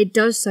 it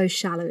does so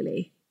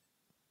shallowly.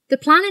 The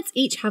planets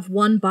each have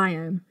 1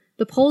 biome.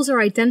 The poles are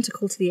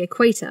identical to the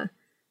equator.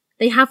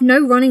 They have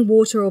no running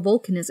water or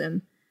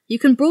volcanism. You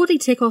can broadly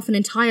tick off an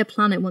entire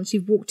planet once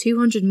you've walked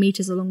 200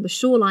 meters along the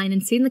shoreline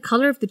and seen the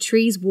color of the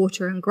trees,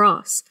 water, and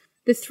grass.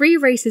 The 3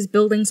 races'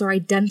 buildings are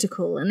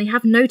identical, and they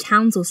have no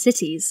towns or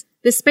cities.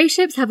 The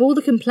spaceships have all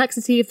the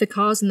complexity of the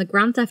cars in the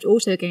Grand Theft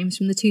Auto games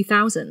from the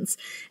 2000s.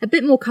 A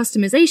bit more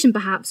customization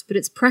perhaps, but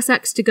it's press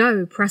X to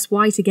go, press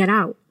Y to get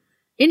out.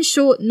 In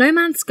short, No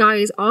Man's Sky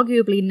is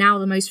arguably now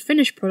the most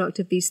finished product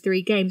of these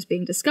 3 games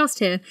being discussed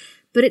here,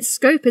 but its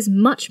scope is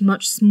much,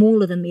 much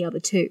smaller than the other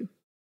 2.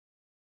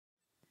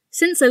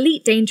 Since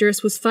Elite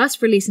Dangerous was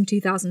first released in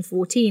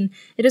 2014,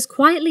 it has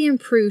quietly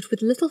improved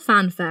with little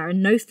fanfare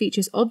and no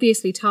features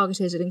obviously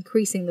targeted at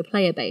increasing the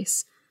player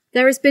base.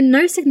 There has been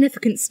no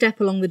significant step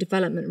along the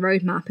development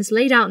roadmap as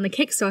laid out in the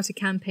Kickstarter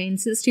campaign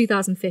since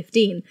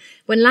 2015,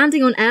 when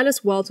Landing on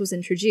Airless Worlds was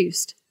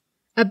introduced.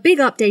 A big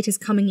update is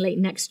coming late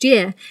next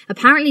year,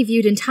 apparently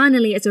viewed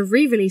internally as a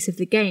re-release of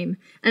the game,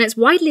 and it's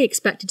widely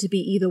expected to be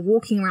either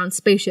walking around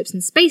spaceships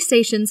and space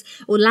stations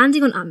or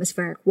landing on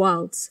atmospheric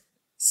worlds.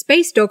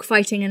 Space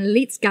dogfighting and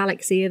Elite's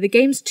Galaxy are the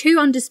game's 2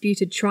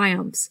 undisputed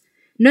triumphs.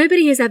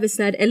 Nobody has ever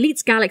said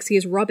Elite's Galaxy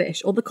is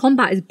rubbish or the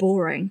combat is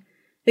boring.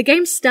 The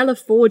game's Stellar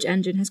Forge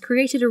engine has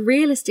created a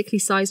realistically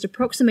sized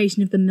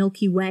approximation of the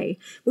Milky Way,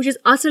 which is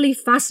utterly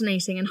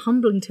fascinating and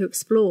humbling to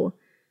explore.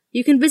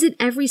 You can visit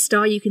every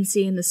star you can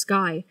see in the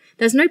sky.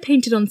 There's no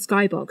painted-on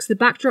skybox, the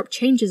backdrop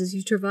changes as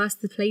you traverse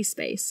the play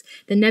space,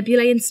 the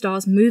nebulae and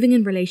stars moving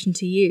in relation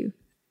to you.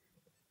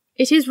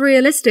 It is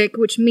realistic,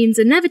 which means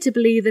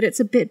inevitably that it's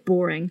a bit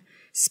boring.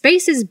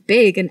 Space is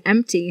big and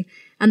empty,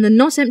 and the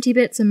not empty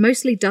bits are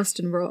mostly dust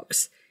and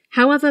rocks.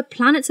 However,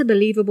 planets are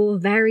believable,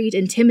 varied,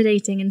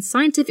 intimidating, and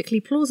scientifically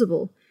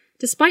plausible,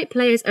 despite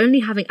players only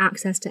having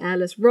access to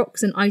airless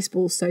rocks and ice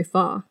balls so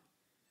far.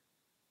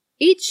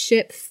 Each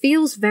ship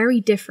feels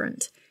very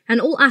different, and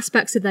all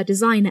aspects of their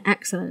design are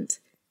excellent.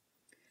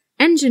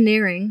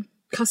 Engineering,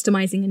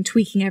 customizing and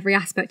tweaking every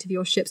aspect of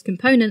your ship's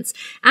components,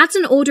 adds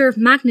an order of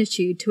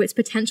magnitude to its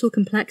potential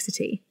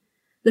complexity.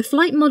 The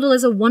flight model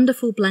is a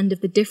wonderful blend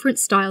of the different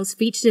styles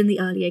featured in the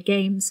earlier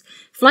games.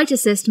 Flight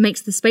Assist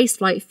makes the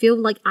spaceflight feel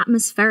like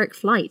atmospheric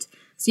flight,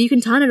 so you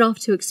can turn it off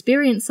to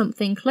experience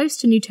something close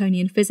to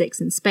Newtonian physics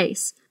in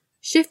space.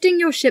 Shifting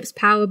your ship's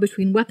power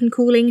between weapon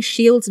cooling,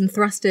 shields, and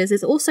thrusters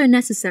is also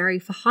necessary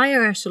for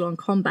higher echelon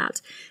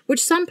combat,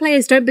 which some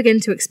players don't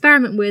begin to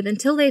experiment with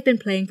until they've been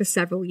playing for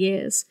several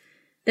years.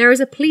 There is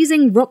a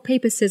pleasing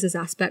rock-paper-scissors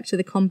aspect to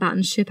the combat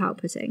and ship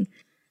outputting.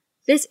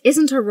 This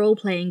isn't a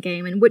role-playing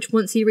game in which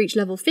once you reach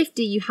level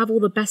 50 you have all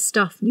the best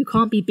stuff and you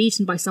can't be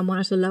beaten by someone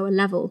at a lower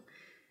level.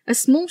 A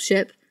small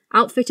ship,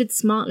 outfitted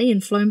smartly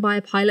and flown by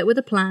a pilot with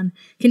a plan,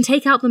 can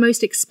take out the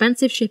most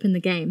expensive ship in the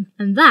game,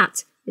 and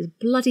that is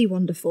bloody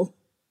wonderful.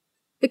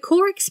 The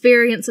core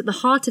experience at the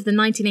heart of the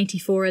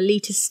 1984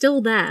 Elite is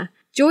still there.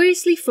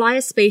 Joyously fly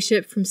a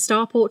spaceship from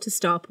starport to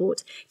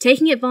starport,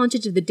 taking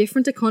advantage of the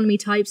different economy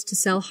types to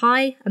sell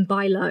high and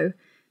buy low,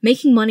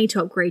 making money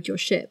to upgrade your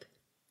ship.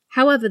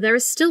 However, there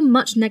is still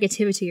much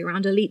negativity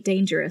around Elite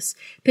Dangerous,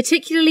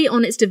 particularly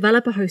on its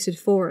developer-hosted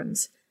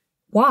forums.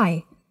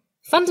 Why?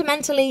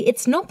 Fundamentally,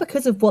 it's not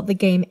because of what the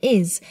game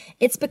is,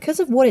 it's because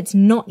of what it's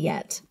not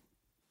yet.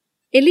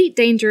 Elite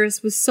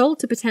Dangerous was sold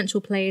to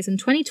potential players in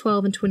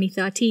 2012 and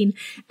 2013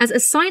 as a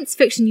science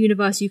fiction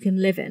universe you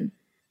can live in.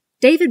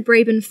 David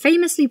Braben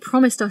famously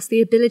promised us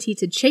the ability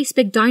to chase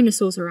big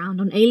dinosaurs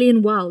around on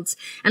alien worlds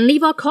and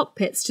leave our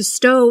cockpits to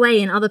stow away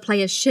in other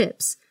players'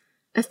 ships.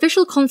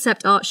 Official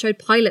concept art showed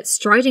pilots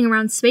striding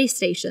around space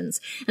stations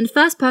and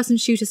first-person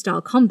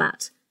shooter-style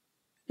combat.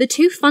 The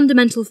 2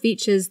 fundamental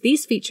features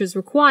these features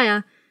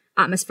require,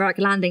 atmospheric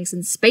landings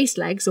and space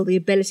legs, or the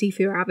ability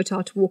for your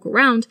avatar to walk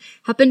around,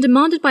 have been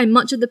demanded by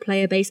much of the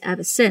player base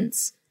ever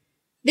since.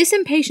 This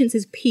impatience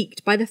is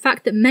piqued by the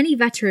fact that many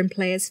veteran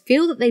players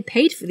feel that they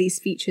paid for these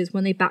features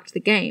when they backed the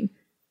game.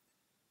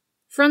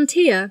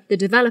 Frontier, the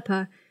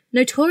developer,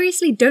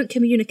 notoriously don't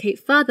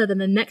communicate further than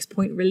the next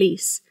point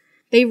release.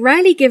 They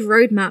rarely give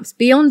roadmaps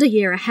beyond a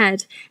year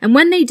ahead, and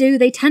when they do,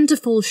 they tend to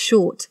fall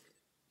short.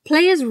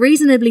 Players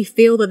reasonably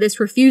feel that this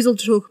refusal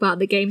to talk about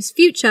the game's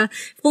future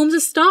forms a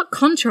stark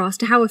contrast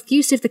to how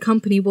effusive the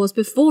company was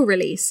before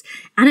release,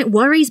 and it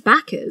worries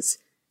backers.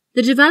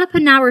 The developer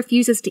now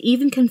refuses to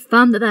even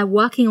confirm that they're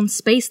working on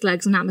space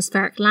legs and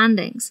atmospheric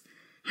landings.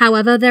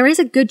 However, there is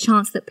a good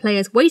chance that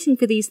players waiting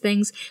for these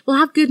things will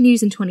have good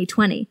news in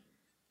 2020.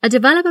 A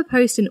developer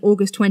post in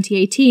August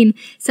 2018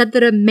 said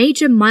that a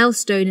major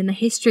milestone in the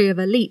history of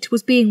Elite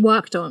was being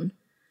worked on.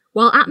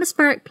 While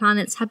atmospheric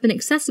planets have been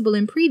accessible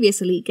in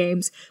previous Elite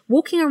games,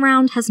 walking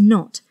around has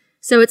not,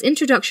 so its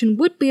introduction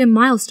would be a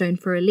milestone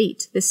for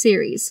Elite, the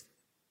series.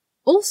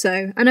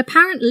 Also, an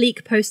apparent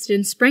leak posted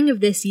in spring of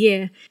this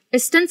year,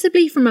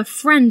 ostensibly from a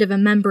friend of a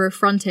member of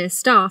Frontier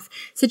staff,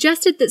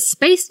 suggested that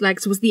Space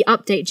Legs was the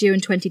update due in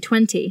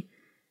 2020.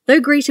 Though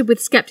greeted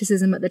with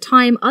skepticism at the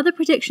time, other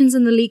predictions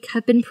in the leak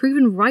have been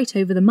proven right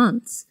over the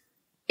months.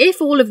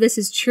 If all of this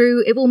is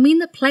true, it will mean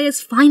that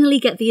players finally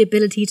get the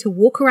ability to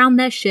walk around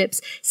their ships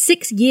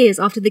 6 years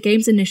after the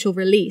game's initial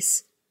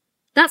release.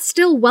 That's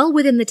still well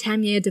within the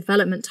 10-year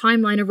development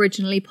timeline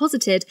originally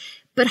posited,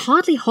 but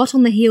hardly hot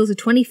on the heels of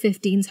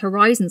 2015's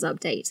Horizons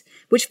update,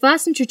 which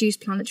first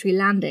introduced planetary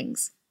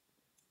landings.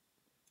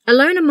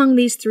 Alone among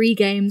these 3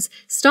 games,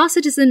 Star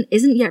Citizen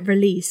isn't yet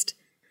released.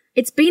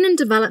 It's been in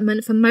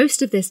development for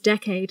most of this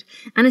decade,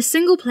 and a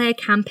single-player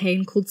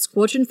campaign called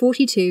Squadron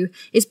 42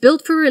 is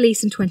built for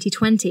release in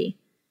 2020.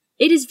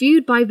 It is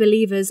viewed by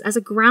believers as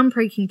a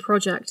groundbreaking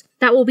project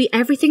that will be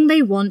everything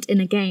they want in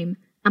a game,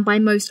 and by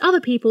most other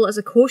people as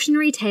a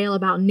cautionary tale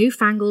about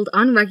newfangled,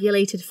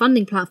 unregulated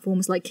funding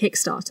platforms like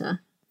Kickstarter.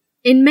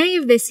 In May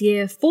of this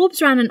year,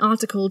 Forbes ran an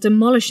article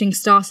demolishing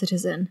Star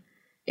Citizen.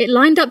 It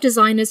lined up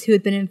designers who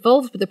had been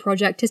involved with the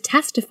project to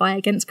testify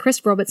against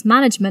Chris Roberts'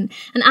 management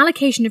and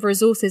allocation of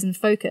resources and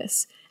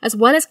focus, as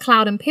well as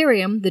Cloud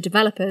Imperium, the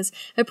developers,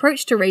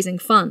 approach to raising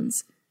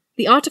funds.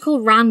 The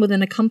article ran with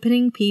an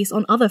accompanying piece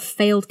on other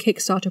failed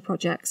Kickstarter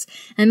projects,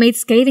 and made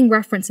scathing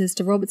references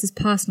to Roberts'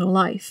 personal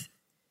life.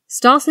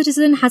 Star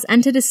Citizen has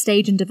entered a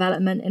stage in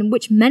development in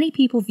which many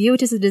people view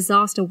it as a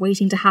disaster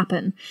waiting to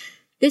happen.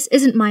 This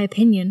isn't my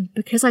opinion,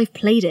 because I've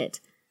played it.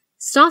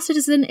 Star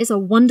Citizen is a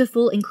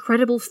wonderful,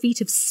 incredible feat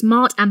of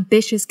smart,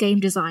 ambitious game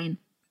design.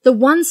 The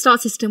one star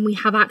system we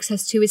have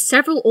access to is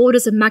several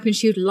orders of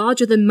magnitude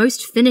larger than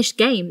most finished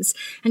games,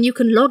 and you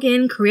can log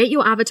in, create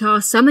your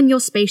avatar, summon your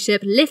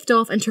spaceship, lift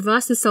off, and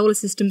traverse the solar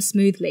system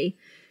smoothly.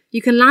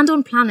 You can land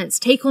on planets,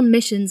 take on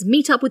missions,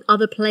 meet up with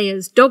other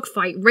players,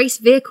 dogfight, race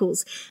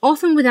vehicles,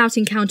 often without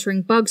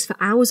encountering bugs for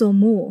hours or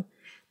more.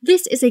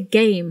 This is a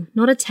game,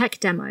 not a tech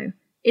demo.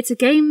 It's a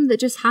game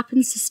that just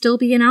happens to still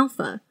be in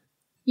alpha.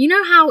 You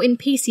know how in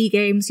PC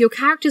games your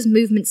character's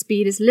movement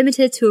speed is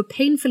limited to a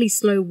painfully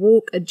slow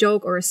walk, a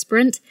jog, or a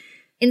sprint?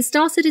 In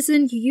Star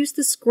Citizen, you use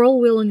the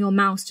scroll wheel on your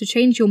mouse to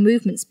change your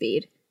movement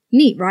speed.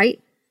 Neat,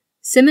 right?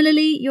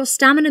 Similarly, your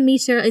stamina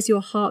meter is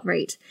your heart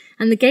rate,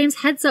 and the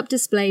game's heads-up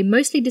display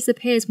mostly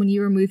disappears when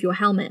you remove your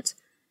helmet.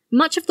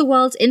 Much of the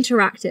world's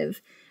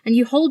interactive, and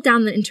you hold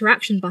down the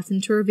interaction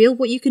button to reveal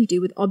what you can do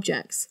with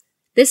objects.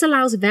 This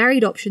allows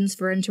varied options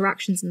for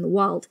interactions in the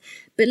world,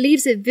 but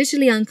leaves it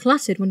visually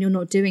uncluttered when you're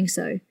not doing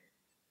so.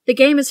 The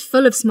game is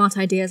full of smart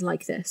ideas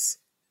like this.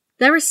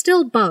 There are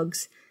still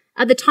bugs.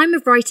 At the time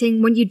of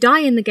writing, when you die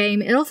in the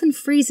game, it often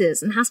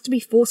freezes and has to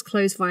be force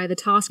closed via the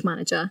task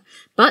manager.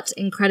 But,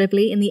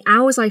 incredibly, in the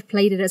hours I've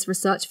played it as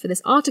research for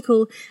this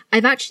article,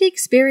 I've actually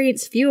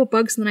experienced fewer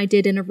bugs than I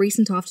did in a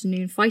recent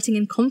afternoon fighting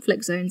in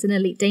conflict zones in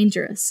Elite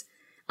Dangerous.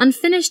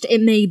 Unfinished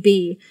it may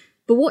be,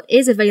 but what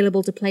is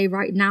available to play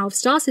right now of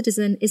Star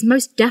Citizen is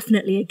most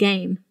definitely a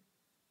game.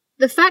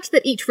 The fact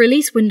that each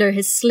release window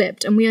has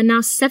slipped and we are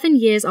now 7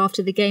 years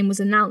after the game was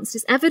announced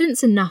is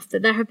evidence enough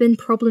that there have been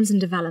problems in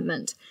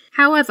development.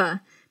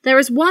 However, there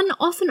is one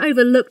often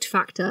overlooked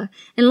factor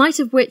in light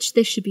of which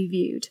this should be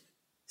viewed.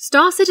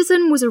 Star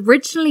Citizen was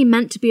originally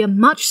meant to be a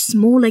much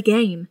smaller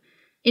game.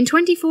 In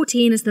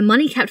 2014, as the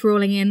money kept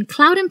rolling in,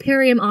 Cloud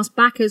Imperium asked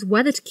backers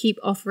whether to keep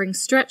offering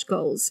stretch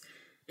goals.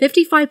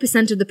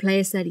 55% of the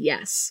players said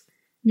yes.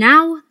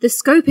 Now, the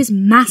scope is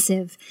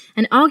massive,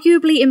 and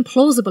arguably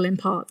implausible in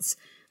parts,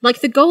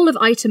 like the goal of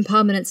item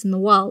permanence in the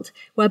world,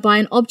 whereby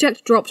an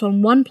object dropped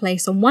on one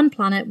place on one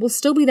planet will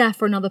still be there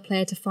for another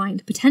player to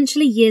find,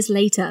 potentially years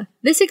later.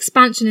 This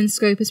expansion in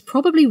scope is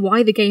probably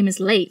why the game is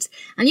late,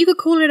 and you could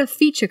call it a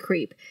feature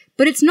creep,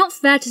 but it's not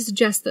fair to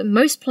suggest that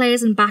most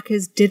players and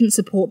backers didn't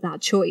support that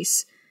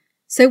choice.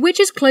 So which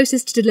is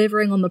closest to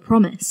delivering on the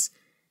promise?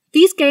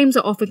 These games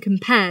are often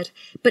compared,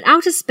 but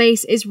Outer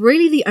Space is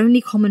really the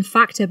only common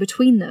factor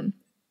between them.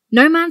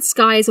 No Man's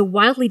Sky is a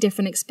wildly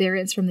different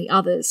experience from the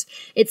others.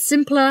 It's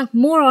simpler,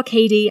 more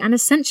arcadey, and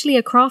essentially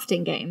a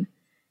crafting game.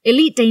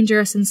 Elite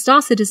Dangerous and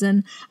Star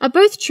Citizen are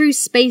both true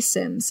space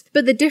sims,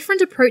 but the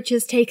different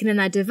approaches taken in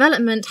their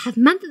development have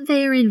meant that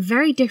they are in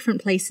very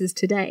different places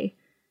today.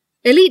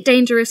 Elite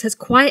Dangerous has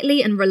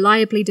quietly and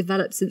reliably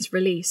developed since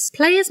release.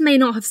 Players may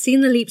not have seen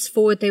the leaps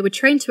forward they were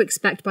trained to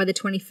expect by the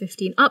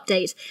 2015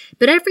 update,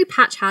 but every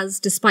patch has,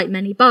 despite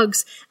many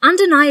bugs,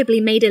 undeniably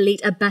made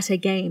Elite a better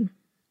game.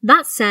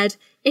 That said,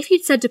 if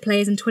you'd said to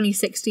players in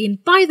 2016,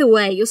 by the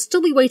way, you'll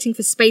still be waiting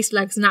for space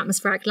legs and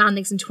atmospheric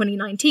landings in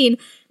 2019,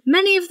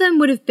 many of them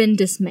would have been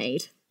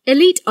dismayed.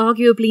 Elite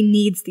arguably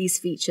needs these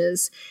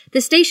features.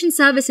 The Station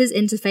Services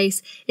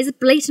interface is a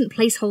blatant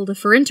placeholder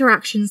for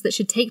interactions that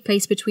should take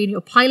place between your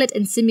pilot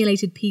and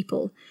simulated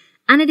people,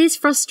 and it is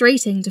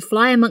frustrating to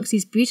fly amongst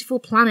these beautiful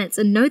planets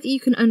and know that you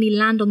can only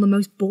land on the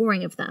most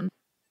boring of them.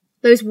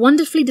 Those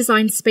wonderfully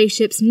designed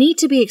spaceships need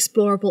to be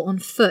explorable on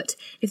foot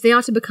if they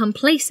are to become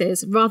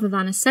places rather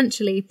than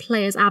essentially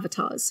players'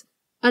 avatars.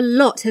 A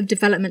lot of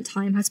development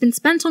time has been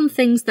spent on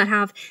things that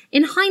have,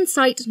 in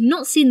hindsight,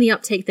 not seen the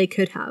uptake they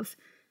could have.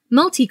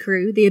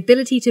 Multi-crew, the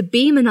ability to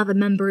beam another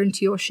member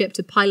into your ship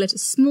to pilot a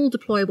small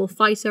deployable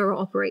fighter or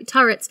operate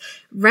turrets,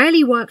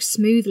 rarely works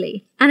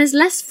smoothly, and is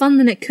less fun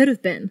than it could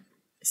have been.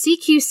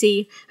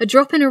 CQC, a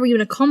drop-in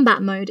arena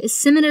combat mode, is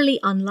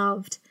similarly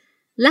unloved.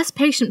 Less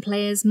patient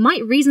players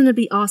might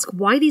reasonably ask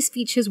why these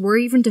features were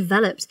even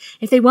developed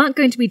if they weren't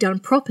going to be done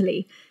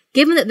properly,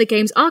 given that the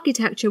game's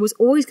architecture was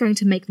always going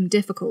to make them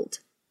difficult.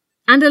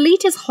 And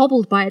Elite is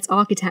hobbled by its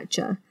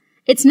architecture.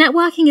 Its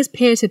networking is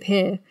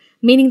peer-to-peer,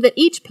 meaning that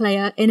each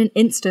player in an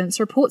instance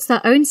reports their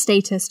own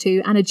status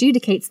to and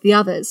adjudicates the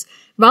others,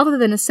 rather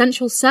than a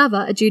central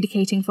server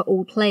adjudicating for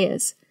all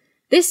players.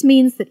 This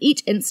means that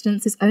each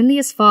instance is only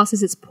as fast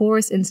as its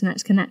poorest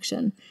internet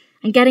connection,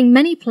 and getting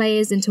many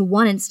players into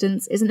one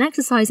instance is an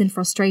exercise in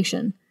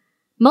frustration.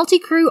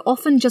 Multi-crew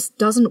often just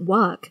doesn't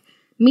work.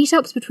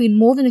 Meetups between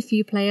more than a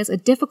few players are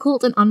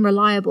difficult and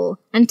unreliable,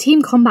 and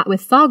team combat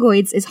with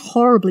Thargoids is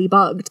horribly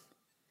bugged.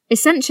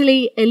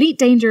 Essentially, Elite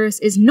Dangerous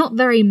is not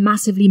very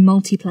massively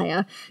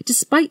multiplayer,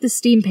 despite the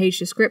Steam page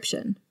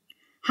description.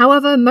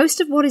 However,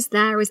 most of what is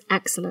there is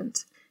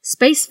excellent.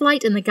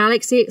 Spaceflight and the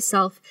galaxy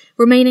itself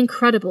remain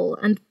incredible,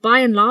 and by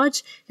and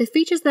large, the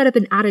features that have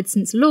been added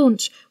since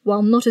launch,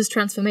 while not as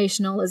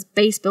transformational as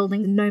base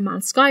building in No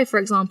Man's Sky, for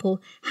example,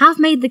 have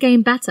made the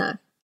game better.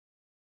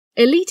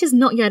 Elite is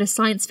not yet a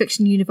science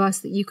fiction universe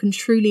that you can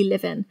truly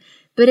live in,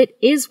 but it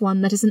is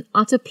one that is an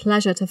utter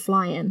pleasure to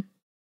fly in.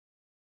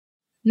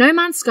 No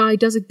Man's Sky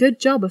does a good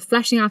job of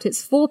fleshing out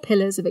its 4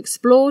 pillars of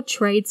explore,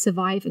 trade,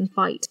 survive, and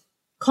fight.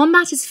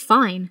 Combat is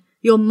fine,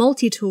 your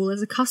multi-tool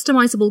is a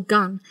customizable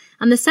gun,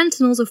 and the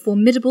Sentinels are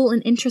formidable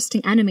and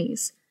interesting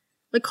enemies.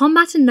 The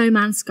combat in No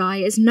Man's Sky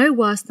is no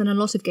worse than a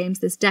lot of games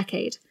this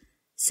decade.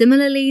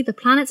 Similarly, the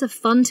planets are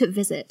fun to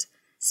visit.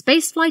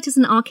 Spaceflight is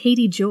an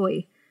arcadey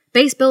joy.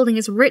 Base building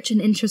is rich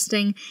and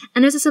interesting,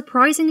 and is a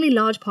surprisingly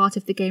large part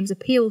of the game's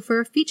appeal for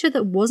a feature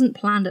that wasn't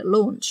planned at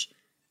launch.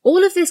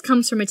 All of this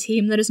comes from a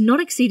team that has not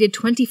exceeded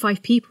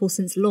 25 people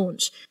since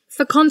launch.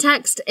 For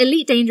context,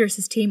 Elite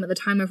Dangerous's team at the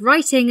time of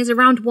writing is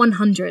around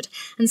 100,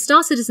 and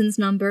Star Citizen's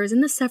number is in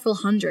the several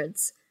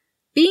hundreds.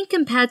 Being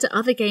compared to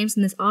other games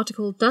in this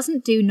article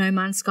doesn't do No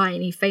Man's Sky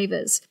any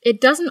favours. It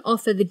doesn't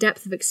offer the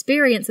depth of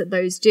experience that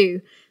those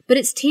do, but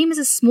its team is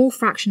a small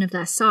fraction of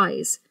their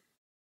size.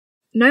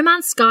 No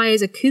Man's Sky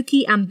is a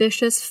kooky,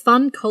 ambitious,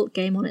 fun cult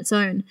game on its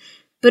own,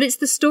 but it's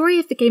the story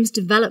of the game's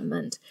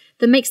development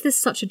that makes this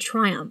such a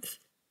triumph.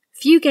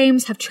 Few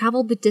games have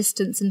travelled the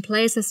distance in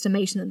players'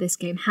 estimation that this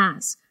game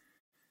has.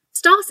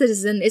 Star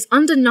Citizen is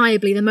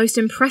undeniably the most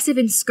impressive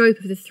in scope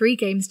of the 3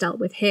 games dealt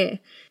with here.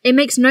 It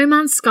makes No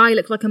Man's Sky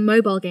look like a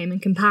mobile game in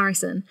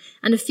comparison,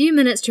 and a few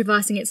minutes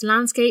traversing its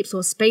landscapes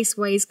or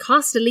spaceways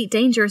cast Elite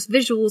Dangerous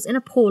visuals in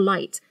a poor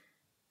light.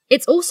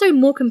 It's also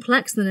more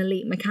complex than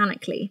Elite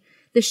mechanically.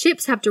 The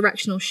ships have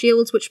directional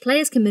shields which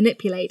players can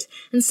manipulate,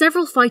 and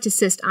several fight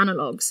assist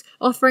analogues,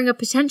 offering a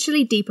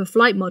potentially deeper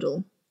flight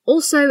model.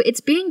 Also,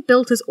 it's being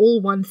built as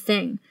all one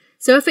thing,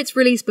 so if its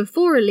release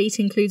before Elite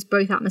includes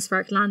both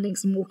atmospheric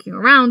landings and walking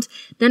around,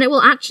 then it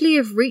will actually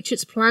have reached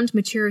its planned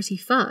maturity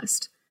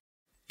first.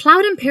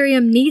 Cloud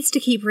Imperium needs to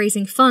keep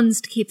raising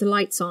funds to keep the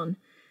lights on.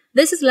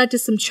 This has led to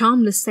some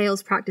charmless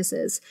sales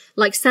practices,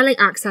 like selling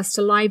access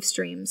to live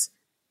streams.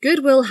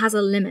 Goodwill has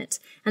a limit,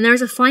 and there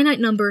is a finite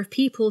number of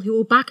people who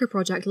will back a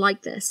project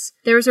like this.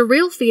 There is a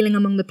real feeling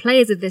among the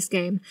players of this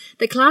game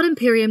that Cloud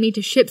Imperium need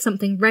to ship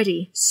something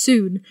ready,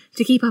 soon,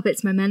 to keep up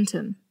its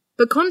momentum.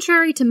 But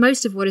contrary to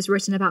most of what is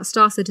written about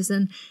Star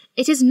Citizen,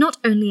 it is not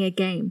only a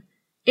game.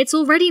 It's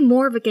already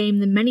more of a game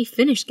than many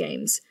finished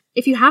games.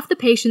 If you have the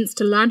patience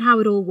to learn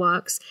how it all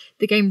works,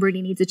 the game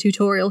really needs a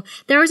tutorial,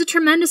 there is a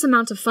tremendous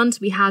amount of fun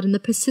to be had in the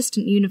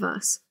persistent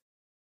universe.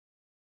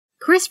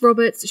 Chris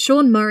Roberts,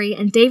 Sean Murray,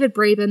 and David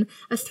Braben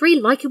are 3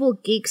 likeable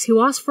geeks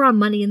who asked for our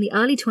money in the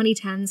early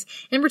 2010s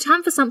in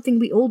return for something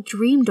we all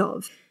dreamed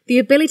of: the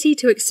ability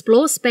to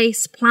explore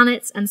space,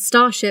 planets, and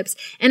starships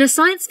in a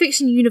science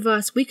fiction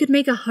universe we could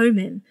make a home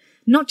in,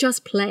 not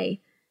just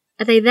play.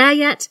 Are they there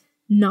yet?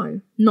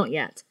 No, not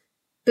yet.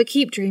 But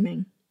keep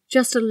dreaming.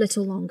 Just a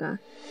little longer.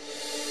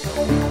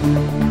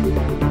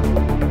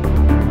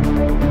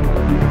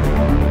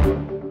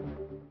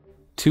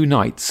 Two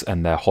Knights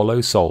and Their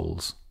Hollow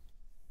Souls.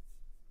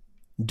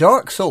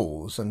 Dark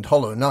Souls and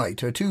Hollow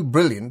Knight are two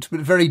brilliant but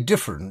very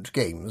different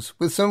games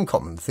with some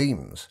common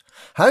themes.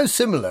 How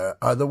similar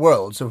are the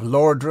worlds of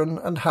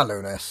Lordran and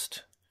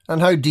Hallownest,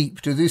 and how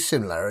deep do these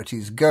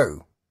similarities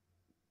go?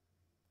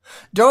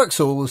 Dark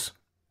Souls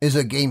is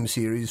a game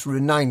series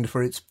renowned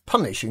for its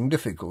punishing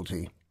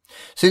difficulty.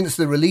 Since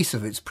the release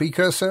of its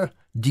precursor,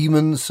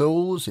 Demon's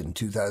Souls, in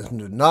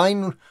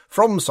 2009,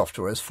 From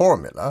Software's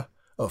formula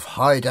of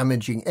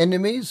high-damaging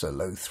enemies, a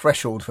low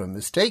threshold for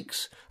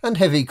mistakes, and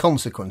heavy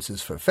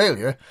consequences for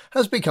failure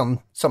has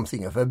become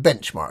something of a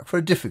benchmark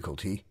for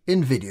difficulty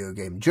in video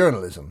game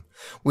journalism,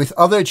 with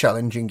other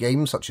challenging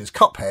games such as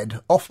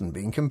Cuphead often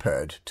being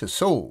compared to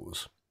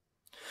Souls.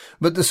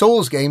 But the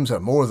Souls games are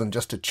more than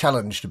just a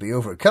challenge to be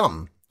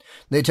overcome.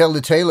 They tell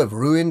the tale of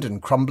ruined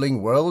and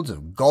crumbling worlds,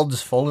 of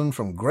gods fallen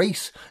from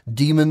grace,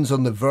 demons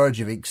on the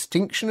verge of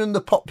extinction, and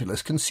the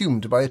populace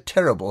consumed by a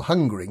terrible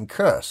hungering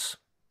curse.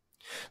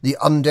 The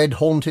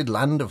undead-haunted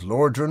land of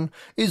Lordran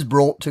is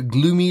brought to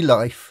gloomy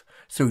life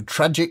through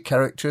tragic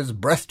characters,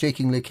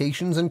 breathtaking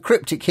locations, and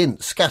cryptic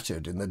hints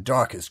scattered in the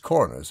darkest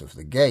corners of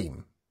the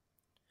game.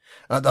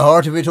 At the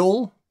heart of it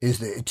all is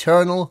the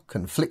eternal,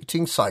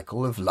 conflicting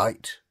cycle of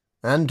light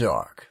and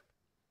dark.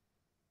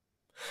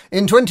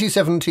 In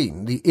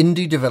 2017, the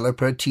indie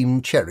developer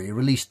Team Cherry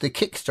released the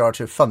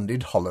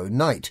Kickstarter-funded Hollow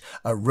Knight,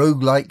 a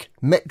roguelike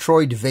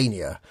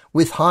Metroidvania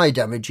with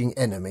high-damaging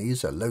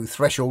enemies, a low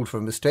threshold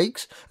for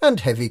mistakes,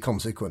 and heavy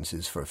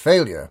consequences for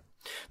failure.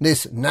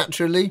 This,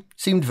 naturally,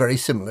 seemed very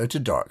similar to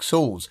Dark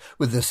Souls,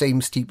 with the same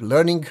steep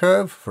learning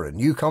curve for a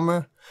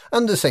newcomer,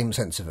 and the same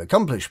sense of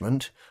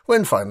accomplishment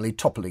when finally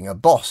toppling a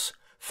boss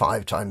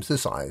 5 times the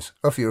size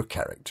of your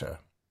character.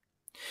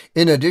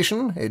 In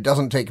addition, it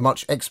doesn't take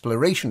much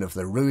exploration of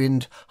the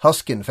ruined,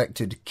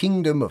 husk-infected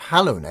kingdom of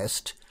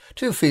Hallownest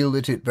to feel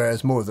that it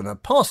bears more than a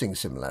passing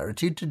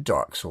similarity to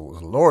Dark Souls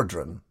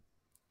Lordran.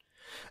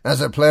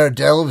 As a player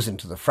delves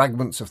into the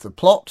fragments of the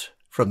plot,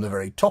 from the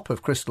very top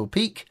of Crystal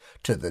Peak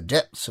to the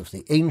depths of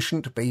the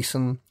ancient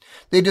basin,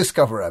 they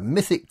discover a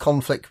mythic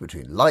conflict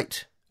between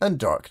light and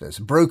darkness,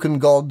 broken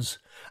gods,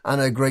 and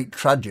a great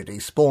tragedy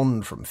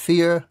spawned from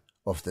fear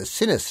of the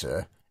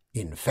sinister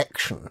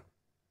infection.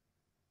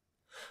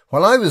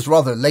 While I was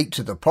rather late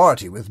to the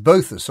party with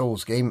both the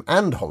Souls game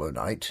and Hollow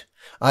Knight,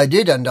 I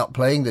did end up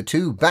playing the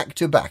two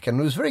back-to-back and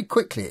was very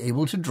quickly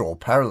able to draw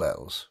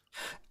parallels.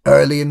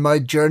 Early in my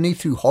journey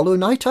through Hollow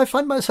Knight, I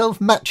found myself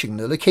matching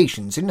the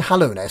locations in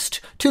Hallownest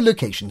to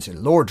locations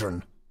in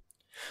Lordran.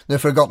 The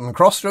Forgotten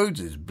Crossroads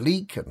is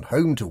bleak and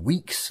home to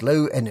weak,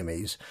 slow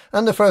enemies,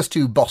 and the first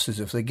two bosses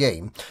of the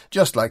game,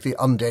 just like the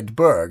Undead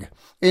Burg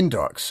in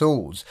Dark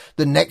Souls.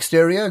 The next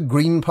area,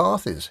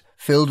 Greenpath, is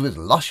filled with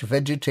lush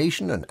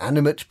vegetation and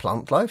animate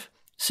plant life,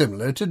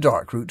 similar to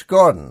Darkroot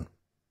Garden.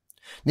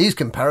 These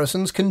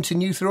comparisons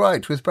continue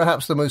throughout, with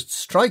perhaps the most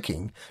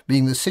striking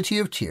being the City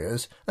of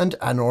Tears and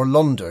Anor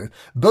Londo,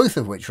 both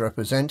of which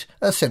represent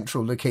a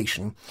central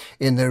location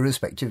in their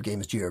respective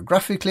games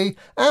geographically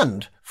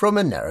and from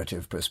a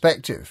narrative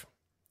perspective.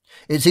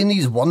 It's in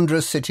these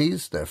wondrous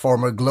cities, their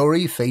former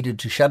glory faded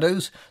to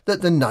shadows,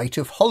 that the Knight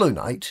of Hollow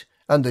Knight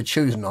and the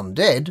chosen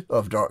undead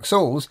of Dark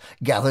Souls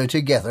gather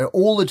together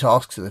all the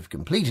tasks they've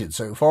completed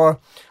so far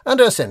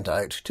and are sent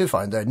out to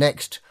find their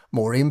next,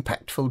 more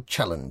impactful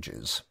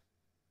challenges.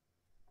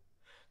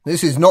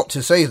 This is not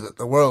to say that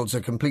the worlds are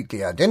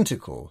completely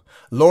identical.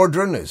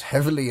 Lordran is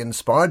heavily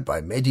inspired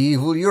by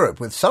medieval Europe,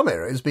 with some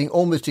areas being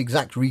almost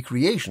exact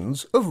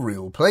recreations of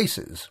real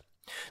places.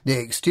 The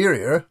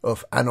exterior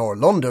of Anor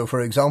Londo,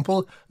 for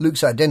example,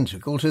 looks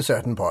identical to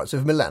certain parts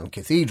of Milan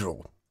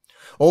Cathedral.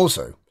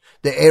 Also,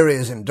 the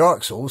areas in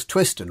Dark Souls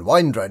twist and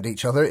wind round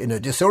each other in a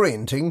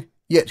disorienting,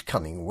 yet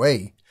cunning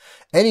way.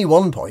 Any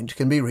one point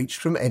can be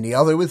reached from any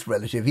other with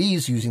relative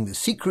ease using the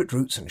secret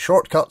routes and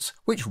shortcuts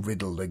which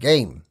riddle the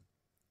game.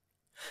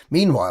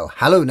 Meanwhile,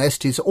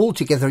 Hallownest is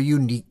altogether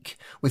unique,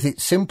 with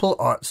its simple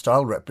art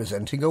style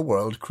representing a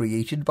world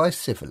created by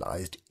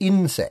civilized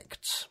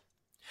insects.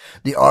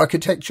 The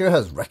architecture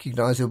has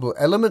recognizable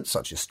elements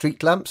such as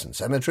street lamps and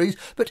cemeteries,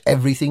 but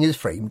everything is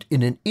framed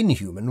in an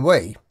inhuman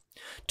way.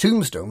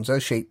 Tombstones are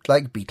shaped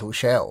like beetle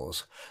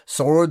shells,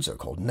 swords are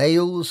called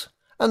nails,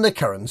 and the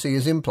currency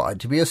is implied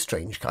to be a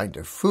strange kind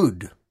of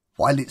food.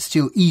 While it's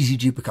still easy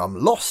to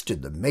become lost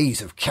in the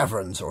maze of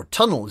caverns or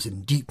tunnels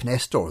in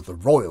Deepnest or the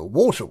Royal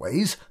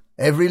Waterways,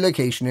 every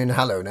location in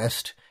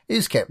Hallownest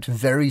is kept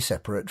very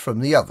separate from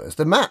the others.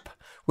 The map,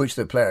 which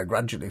the player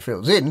gradually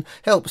fills in,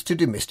 helps to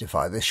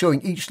demystify this,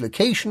 showing each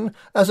location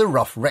as a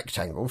rough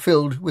rectangle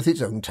filled with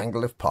its own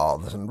tangle of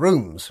paths and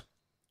rooms.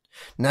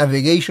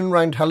 Navigation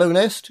round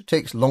Hallownest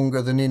takes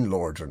longer than in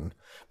Lordran,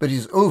 but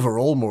is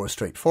overall more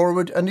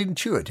straightforward and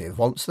intuitive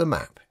once the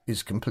map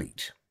is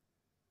complete.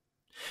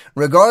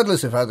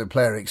 Regardless of how the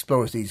player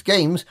explores these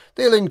games,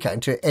 they'll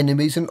encounter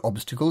enemies and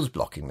obstacles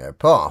blocking their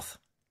path.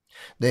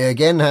 They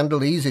again handle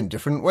these in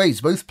different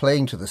ways, both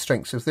playing to the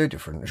strengths of their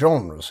different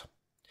genres.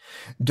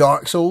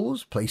 Dark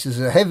Souls places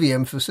a heavy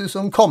emphasis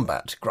on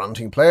combat,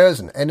 granting players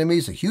and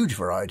enemies a huge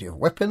variety of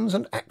weapons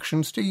and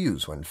actions to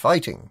use when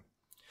fighting.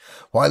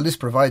 While this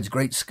provides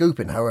great scope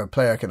in how a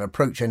player can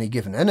approach any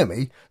given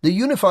enemy, the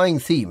unifying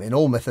theme in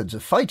all methods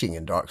of fighting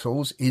in Dark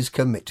Souls is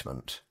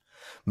commitment.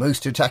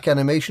 Most attack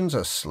animations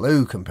are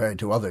slow compared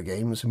to other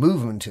games,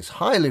 movement is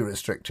highly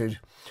restricted,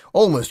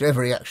 almost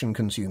every action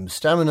consumes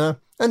stamina,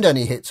 and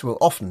any hits will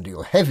often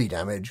deal heavy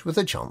damage with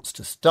a chance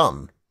to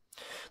stun.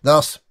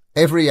 Thus,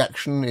 every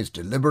action is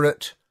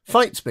deliberate,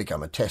 fights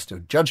become a test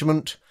of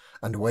judgment,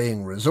 and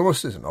weighing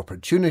resources and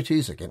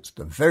opportunities against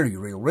the very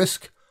real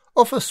risk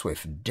of a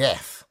swift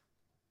death.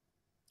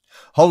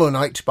 Hollow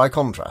Knight, by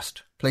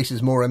contrast,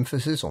 places more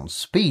emphasis on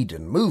speed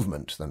and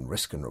movement than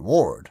risk and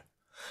reward.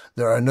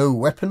 There are no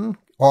weapon,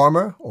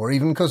 armour, or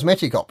even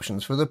cosmetic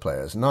options for the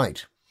player's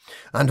knight.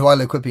 And while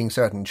equipping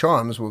certain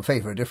charms will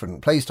favour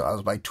different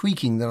playstyles by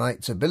tweaking the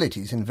knight's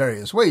abilities in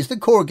various ways, the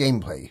core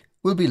gameplay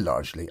will be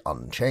largely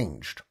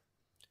unchanged.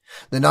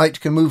 The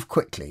knight can move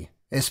quickly,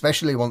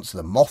 especially once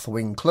the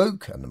Mothwing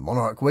Cloak and the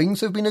Monarch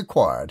Wings have been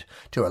acquired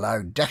to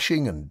allow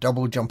dashing and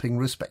double jumping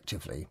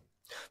respectively.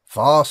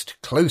 Fast,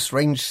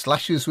 close-range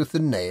slashes with the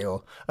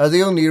nail are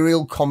the only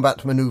real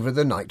combat manoeuvre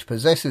the knight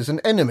possesses,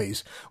 and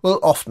enemies will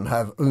often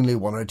have only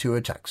one or two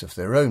attacks of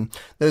their own.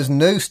 There's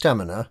no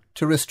stamina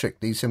to restrict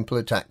these simple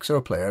attacks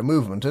or player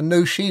movement, and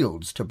no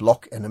shields to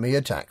block enemy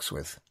attacks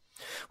with,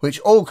 which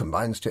all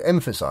combines to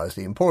emphasise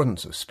the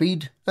importance of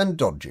speed and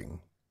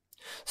dodging.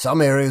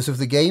 Some areas of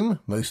the game,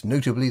 most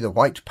notably the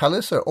White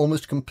Palace, are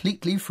almost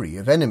completely free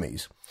of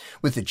enemies,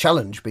 with the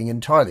challenge being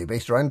entirely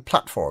based around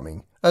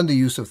platforming and the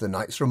use of the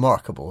knight's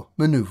remarkable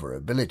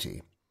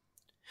manoeuvrability.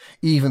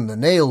 Even the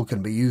nail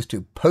can be used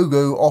to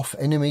pogo off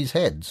enemies'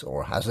 heads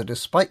or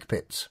hazardous spike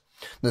pits,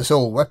 the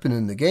sole weapon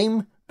in the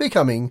game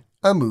becoming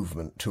a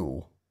movement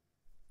tool.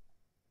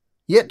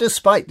 Yet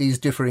despite these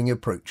differing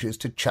approaches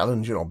to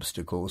challenge and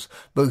obstacles,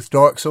 both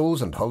Dark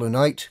Souls and Hollow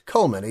Knight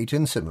culminate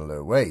in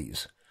similar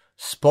ways.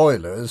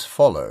 Spoilers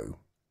follow.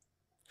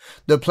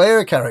 The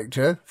player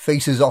character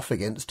faces off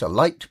against a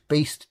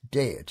light-based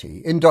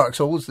deity. In Dark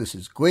Souls, this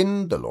is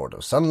Gwyn, the Lord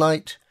of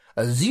Sunlight,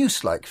 a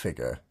Zeus-like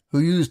figure who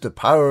used the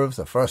power of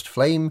the First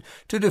Flame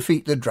to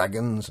defeat the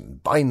dragons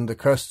and bind the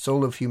cursed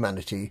soul of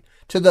humanity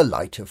to the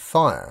light of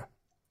fire.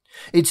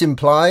 It's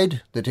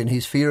implied that in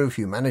his fear of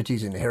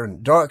humanity's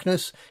inherent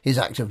darkness, his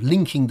act of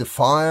linking the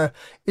fire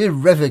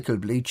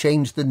irrevocably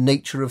changed the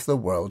nature of the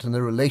world and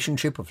the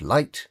relationship of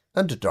light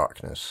and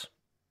darkness.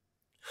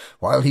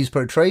 While he's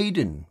portrayed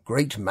in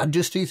great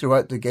majesty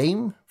throughout the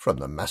game, from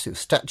the massive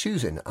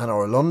statues in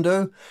Anor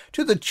Londo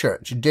to the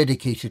church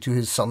dedicated to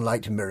his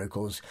sunlight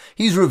miracles,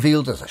 he's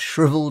revealed as a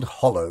shriveled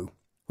hollow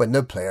when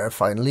the player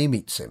finally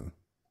meets him.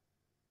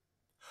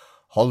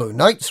 Hollow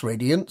Knight's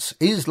radiance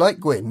is, like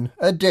Gwyn,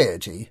 a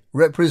deity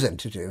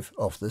representative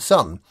of the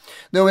sun,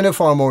 though in a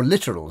far more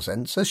literal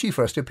sense, as she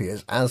first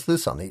appears as the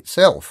sun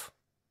itself.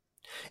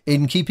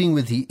 In keeping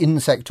with the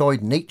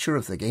insectoid nature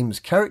of the game's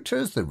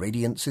characters, the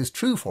Radiance's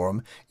true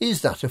form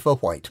is that of a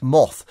white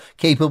moth,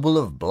 capable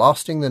of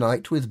blasting the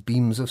night with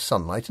beams of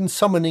sunlight and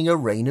summoning a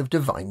rain of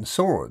divine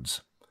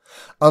swords.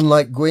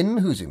 Unlike Gwyn,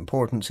 whose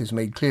importance is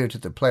made clear to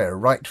the player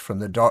right from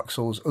the Dark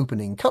Souls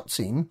opening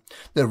cutscene,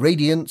 the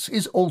Radiance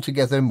is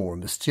altogether more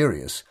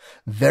mysterious.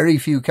 Very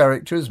few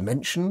characters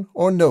mention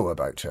or know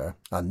about her,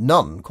 and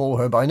none call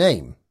her by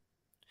name.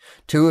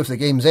 2 of the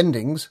game's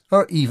endings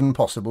are even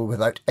possible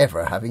without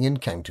ever having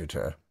encountered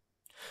her.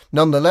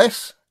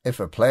 Nonetheless, if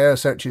a player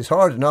searches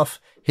hard enough,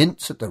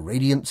 hints at the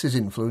Radiance's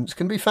influence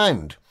can be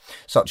found,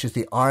 such as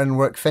the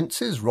ironwork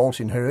fences wrought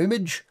in her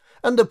image,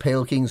 and the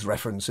Pale King's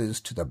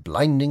references to the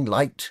blinding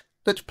light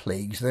that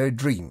plagues their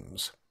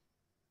dreams.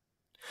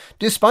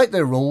 Despite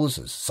their roles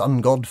as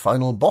Sun God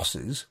final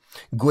bosses,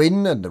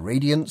 Gwyn and the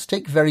Radiance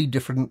take very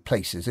different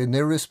places in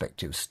their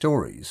respective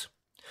stories.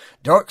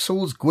 Dark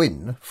Souls'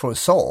 Gwyn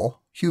foresaw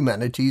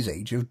humanity's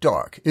Age of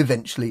Dark,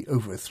 eventually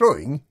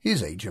overthrowing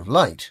his Age of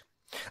Light,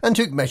 and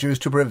took measures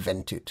to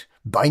prevent it,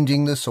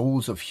 binding the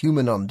souls of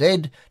human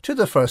undead to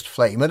the First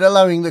Flame and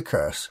allowing the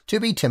curse to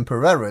be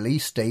temporarily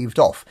staved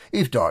off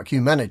if dark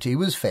humanity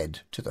was fed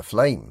to the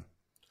flame.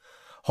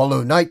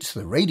 Hollow Knight,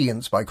 the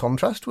Radiance, by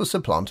contrast, was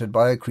supplanted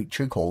by a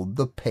creature called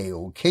the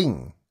Pale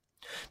King.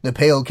 The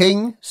Pale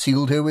King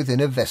sealed her within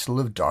a vessel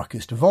of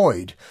darkest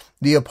void,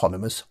 the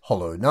eponymous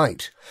Hollow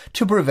Knight,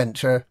 to prevent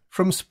her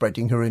from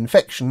spreading her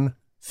infection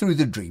through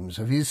the dreams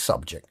of his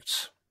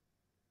subjects.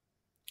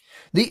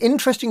 The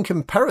interesting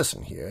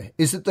comparison here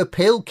is that the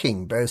Pale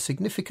King bears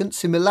significant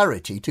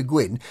similarity to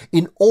Gwyn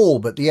in all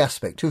but the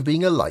aspect of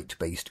being a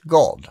light-based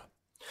god.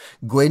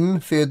 Gwyn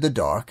feared the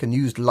dark and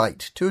used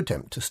light to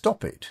attempt to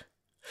stop it.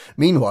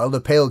 Meanwhile,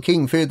 the Pale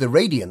King feared the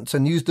Radiance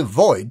and used the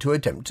void to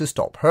attempt to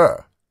stop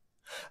her.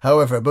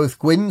 However, both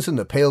Gwyn's and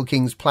the Pale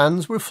King's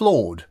plans were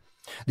flawed.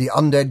 The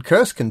undead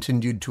curse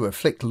continued to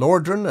afflict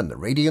Lordran, and the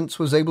Radiance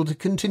was able to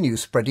continue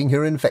spreading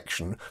her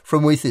infection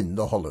from within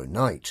the Hollow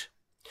Knight.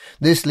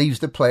 This leaves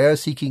the player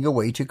seeking a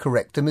way to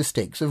correct the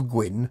mistakes of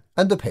Gwyn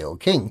and the Pale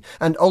King,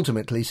 and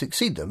ultimately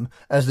succeed them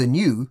as the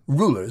new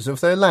rulers of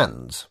their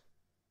lands.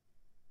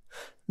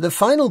 The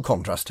final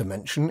contrast to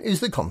mention is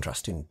the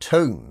contrast in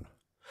tone.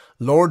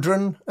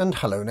 Lordran and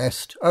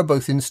Hallownest are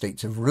both in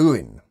states of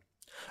ruin.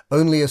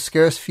 Only a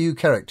scarce few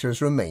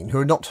characters remain who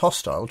are not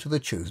hostile to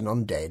the chosen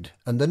undead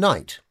and the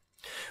knight.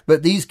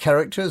 But these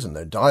characters and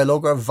their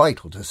dialogue are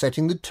vital to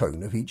setting the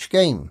tone of each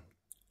game.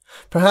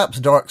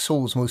 Perhaps Dark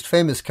Souls' most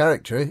famous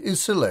character is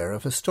Solaire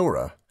of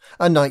Astora,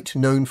 a knight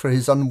known for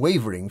his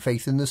unwavering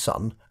faith in the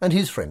sun and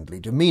his friendly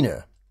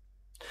demeanour.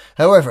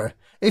 However,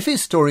 if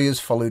his story is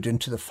followed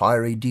into the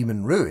fiery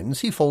demon ruins,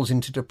 he falls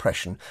into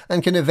depression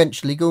and can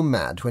eventually go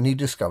mad when he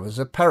discovers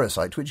a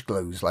parasite which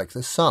glows like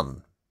the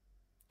sun.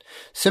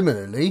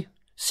 Similarly,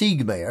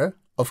 Siegmeyer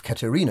of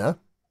Katarina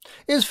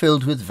is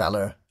filled with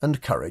valour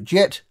and courage,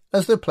 yet,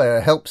 as the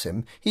player helps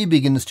him, he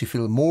begins to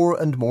feel more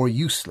and more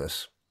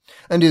useless,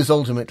 and is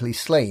ultimately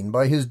slain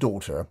by his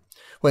daughter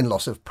when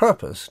loss of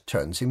purpose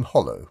turns him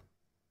hollow.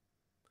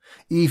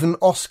 Even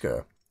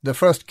Oscar, the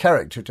first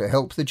character to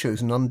help the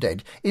chosen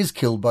undead, is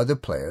killed by the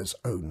player's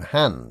own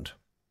hand.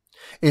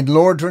 In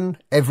Lordran,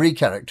 every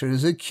character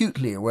is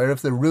acutely aware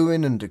of the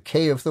ruin and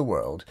decay of the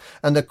world,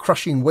 and the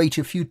crushing weight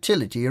of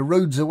futility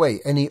erodes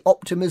away any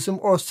optimism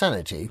or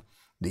sanity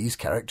these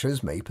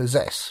characters may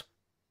possess.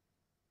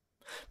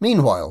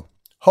 Meanwhile,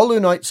 Hollow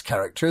Knight's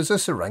characters are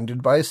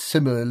surrounded by a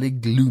similarly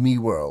gloomy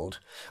world.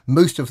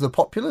 Most of the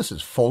populace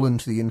has fallen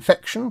to the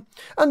infection,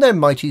 and their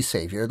mighty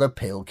saviour, the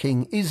Pale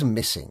King, is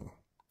missing.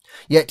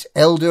 Yet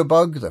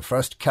Elderbug, the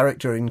first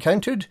character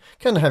encountered,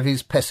 can have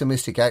his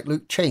pessimistic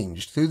outlook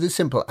changed through the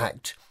simple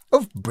act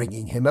of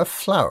bringing him a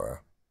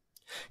flower.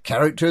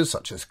 Characters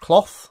such as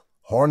Cloth,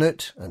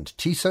 Hornet, and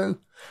Tiso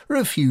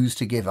refuse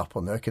to give up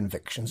on their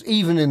convictions,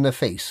 even in the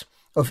face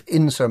of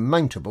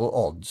insurmountable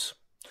odds.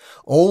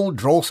 All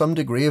draw some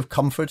degree of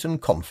comfort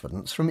and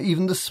confidence from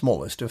even the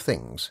smallest of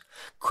things.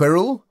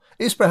 Quirrell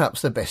is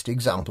perhaps the best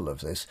example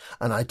of this,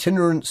 an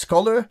itinerant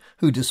scholar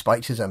who,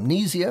 despite his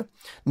amnesia,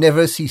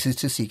 never ceases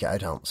to seek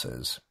out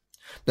answers.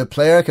 The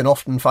player can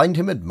often find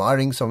him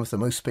admiring some of the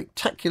most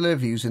spectacular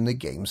views in the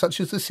game, such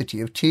as the City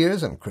of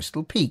Tears and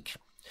Crystal Peak,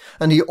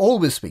 and he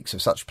always speaks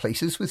of such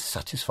places with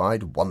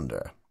satisfied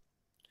wonder.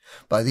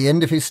 By the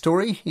end of his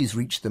story, he's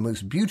reached the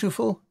most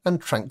beautiful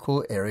and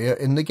tranquil area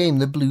in the game,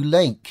 the Blue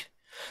Lake,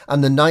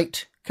 and the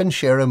knight can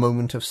share a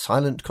moment of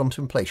silent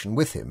contemplation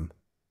with him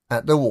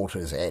at the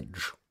water's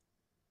edge.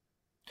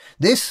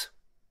 This,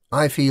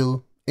 I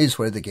feel, is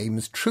where the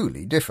games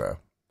truly differ.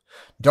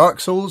 Dark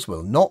Souls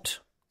will not,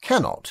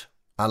 cannot,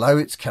 allow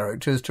its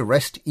characters to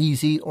rest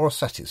easy or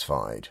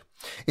satisfied.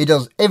 It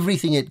does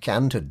everything it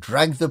can to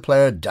drag the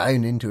player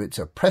down into its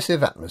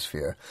oppressive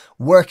atmosphere,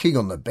 working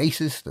on the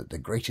basis that the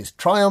greatest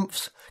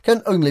triumphs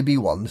can only be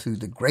won through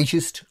the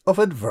greatest of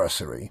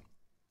adversary.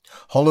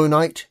 Hollow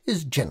Knight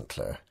is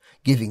gentler,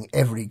 giving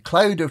every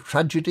cloud of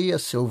tragedy a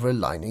silver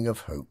lining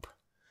of hope.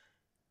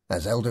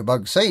 As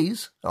Elderbug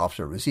says,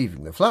 after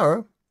receiving the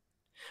flower,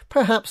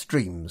 perhaps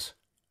dreams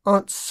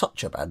aren't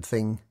such a bad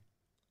thing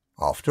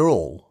after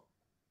all.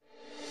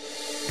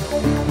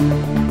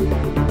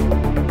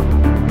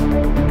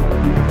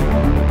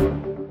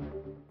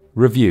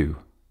 Review: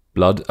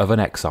 Blood of an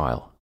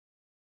Exile.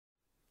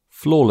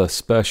 Flawless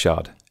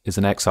Burchard is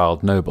an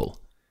exiled noble,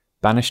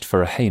 banished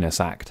for a heinous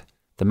act,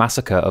 the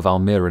massacre of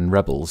Almiran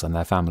rebels and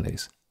their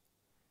families.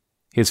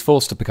 He is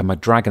forced to become a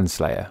dragon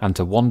slayer and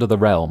to wander the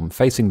realm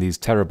facing these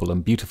terrible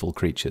and beautiful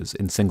creatures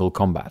in single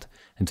combat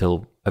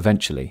until,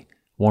 eventually,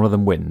 one of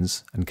them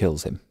wins and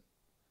kills him.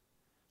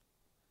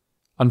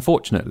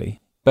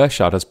 Unfortunately,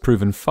 Burchard has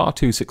proven far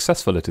too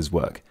successful at his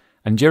work,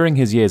 and during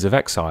his years of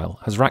exile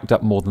has racked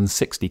up more than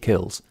 60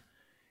 kills.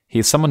 He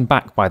is summoned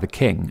back by the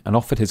king and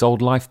offered his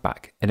old life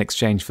back in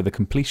exchange for the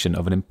completion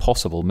of an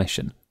impossible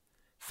mission.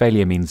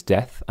 Failure means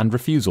death, and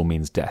refusal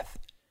means death,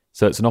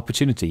 so it's an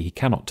opportunity he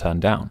cannot turn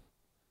down.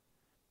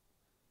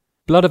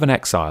 Blood of an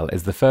Exile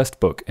is the first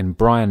book in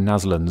Brian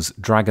Nasland's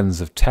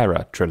Dragons of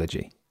Terror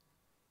trilogy.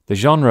 The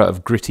genre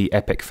of gritty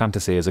epic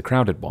fantasy is a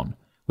crowded one,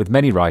 with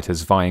many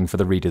writers vying for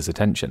the reader's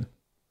attention.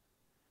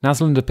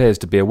 Nasland appears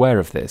to be aware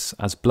of this,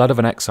 as Blood of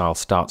an Exile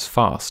starts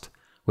fast,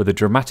 with a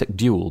dramatic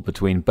duel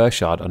between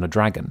Burchard and a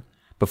dragon,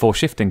 before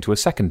shifting to a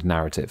second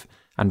narrative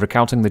and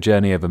recounting the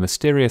journey of a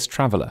mysterious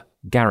traveller,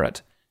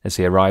 Garrett, as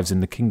he arrives in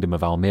the kingdom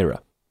of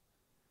Almira.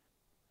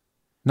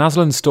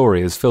 Nasland's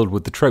story is filled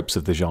with the tropes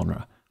of the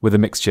genre, with a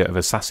mixture of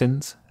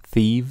assassins,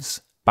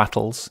 thieves,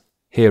 battles,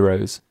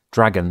 heroes,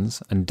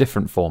 dragons, and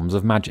different forms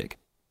of magic.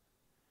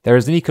 There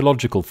is an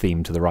ecological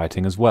theme to the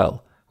writing as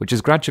well, which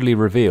is gradually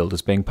revealed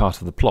as being part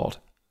of the plot.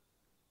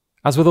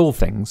 As with all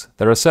things,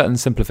 there are certain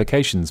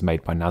simplifications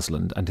made by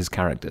Nasland and his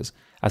characters,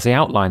 as he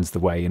outlines the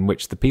way in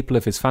which the people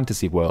of his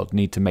fantasy world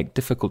need to make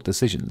difficult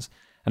decisions,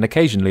 and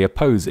occasionally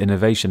oppose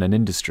innovation and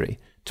industry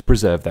to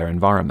preserve their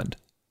environment.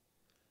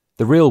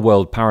 The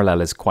real-world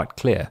parallel is quite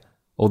clear,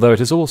 although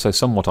it is also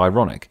somewhat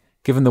ironic,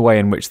 given the way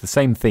in which the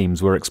same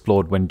themes were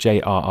explored when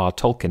J.R.R.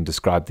 Tolkien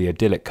described the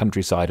idyllic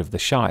countryside of the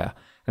Shire,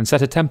 and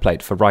set a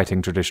template for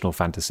writing traditional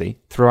fantasy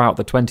throughout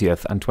the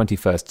 20th and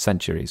 21st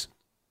centuries.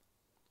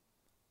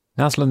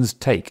 Nasland's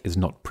take is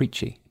not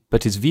preachy,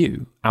 but his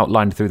view,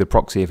 outlined through the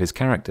proxy of his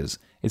characters,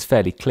 is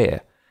fairly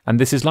clear, and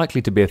this is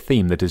likely to be a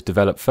theme that is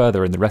developed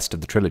further in the rest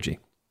of the trilogy.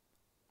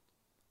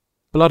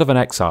 Blood of an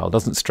Exile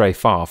doesn't stray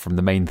far from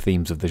the main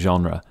themes of the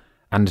genre,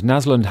 and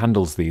Naslund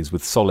handles these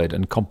with solid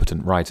and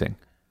competent writing.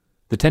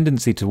 The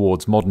tendency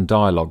towards modern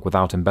dialogue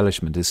without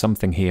embellishment is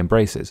something he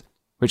embraces,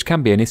 which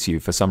can be an issue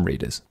for some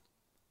readers.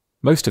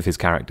 Most of his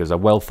characters are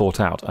well thought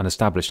out and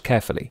established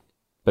carefully,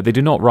 but they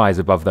do not rise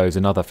above those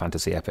in other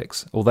fantasy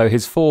epics, although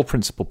his 4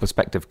 principal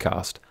perspective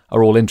cast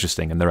are all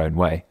interesting in their own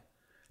way.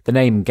 The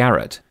name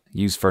Garrett,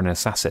 used for an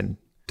assassin,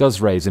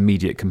 does raise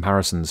immediate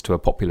comparisons to a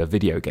popular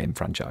video game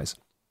franchise.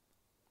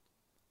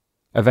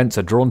 Events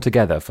are drawn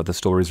together for the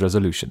story's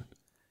resolution.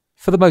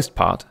 For the most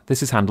part,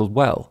 this is handled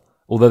well,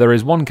 although there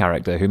is one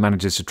character who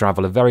manages to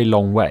travel a very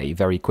long way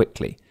very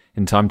quickly,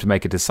 in time to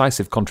make a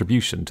decisive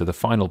contribution to the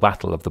final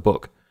battle of the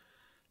book.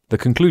 The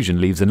conclusion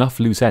leaves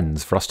enough loose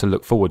ends for us to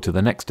look forward to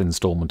the next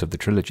instalment of the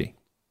trilogy.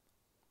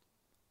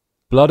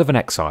 Blood of an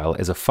Exile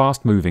is a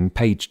fast-moving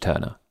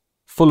page-turner,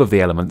 full of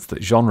the elements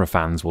that genre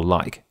fans will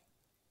like.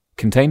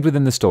 Contained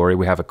within the story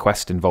we have a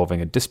quest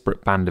involving a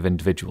disparate band of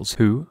individuals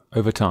who,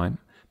 over time,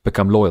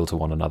 become loyal to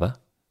one another.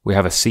 We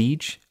have a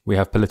siege, we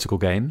have political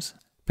games,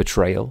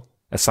 betrayal,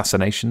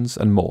 assassinations,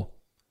 and more.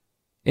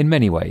 In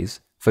many ways,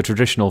 for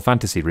traditional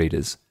fantasy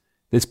readers,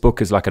 this book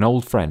is like an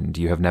old friend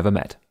you have never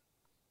met.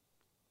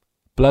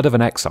 Blood of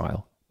an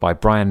Exile by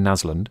Brian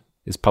Naslund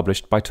is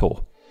published by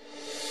Tor.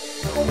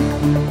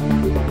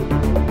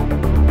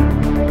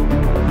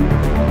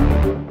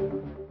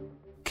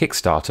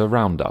 Kickstarter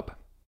Roundup.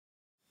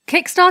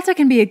 Kickstarter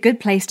can be a good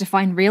place to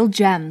find real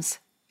gems.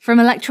 From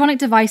electronic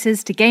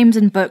devices to games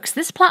and books,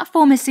 this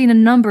platform has seen a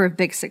number of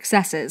big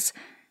successes.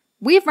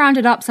 We've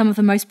rounded up some of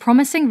the most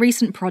promising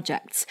recent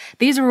projects.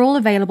 These are all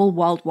available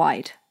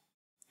worldwide.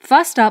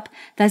 First up,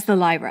 there's the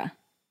Lyra.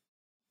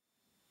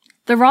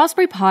 The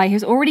Raspberry Pi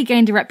has already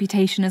gained a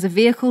reputation as a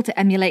vehicle to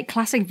emulate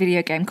classic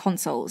video game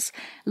consoles.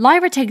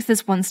 Lyra takes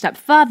this one step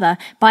further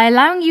by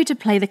allowing you to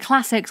play the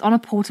classics on a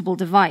portable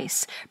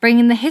device,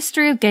 bringing the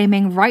history of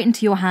gaming right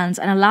into your hands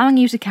and allowing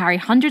you to carry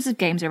hundreds of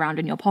games around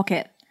in your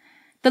pocket.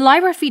 The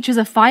Lyra features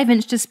a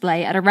 5-inch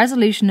display at a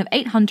resolution of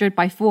 800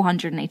 by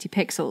 480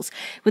 pixels,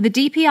 with a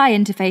DPI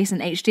interface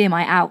and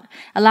HDMI out,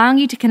 allowing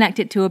you to connect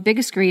it to a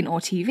bigger screen or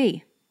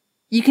TV.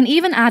 You can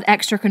even add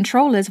extra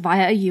controllers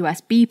via a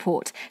USB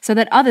port, so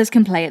that others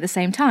can play at the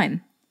same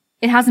time.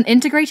 It has an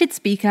integrated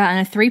speaker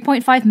and a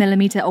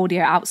 3.5mm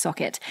audio out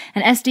socket,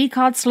 an SD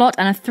card slot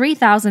and a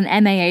 3000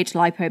 mAh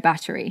LiPo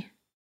battery.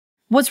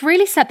 What's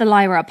really set the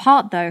Lyra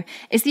apart, though,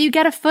 is that you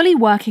get a fully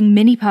working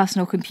mini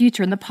personal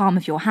computer in the palm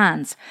of your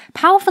hands,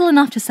 powerful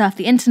enough to surf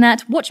the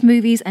internet, watch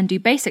movies, and do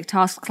basic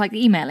tasks like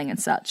emailing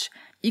and such.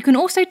 You can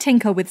also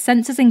tinker with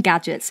sensors and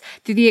gadgets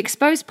through the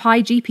exposed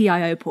Pi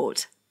GPIO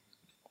port.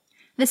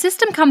 The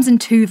system comes in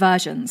 2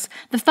 versions.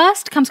 The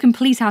first comes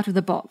complete out of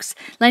the box,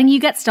 letting you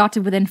get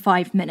started within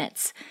 5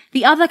 minutes.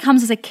 The other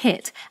comes as a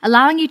kit,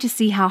 allowing you to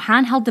see how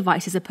handheld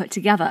devices are put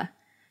together.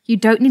 You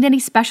don't need any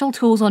special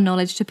tools or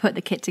knowledge to put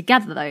the kit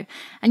together though,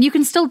 and you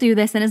can still do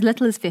this in as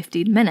little as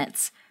 15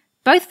 minutes.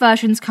 Both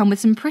versions come with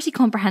some pretty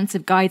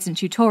comprehensive guides and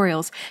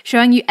tutorials,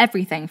 showing you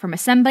everything from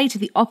assembly to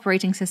the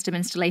operating system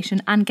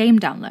installation and game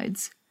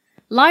downloads.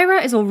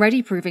 Lyra is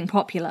already proving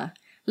popular.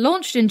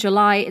 Launched in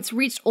July, it's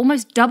reached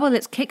almost double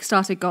its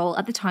Kickstarter goal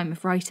at the time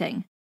of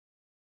writing.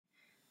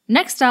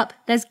 Next up,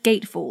 there's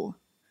Gatefall.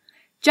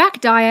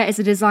 Jack Dyer is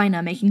a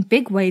designer making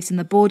big waves in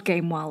the board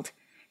game world.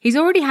 He's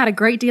already had a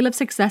great deal of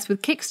success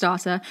with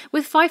Kickstarter,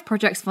 with 5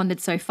 projects funded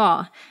so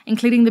far,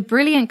 including the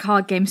brilliant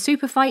card game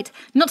Super Fight,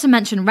 not to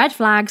mention Red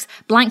Flags,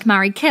 Blank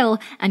Marry Kill,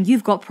 and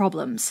You've Got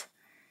Problems.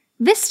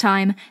 This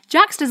time,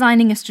 Jack's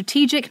designing a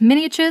strategic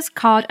miniatures,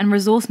 card, and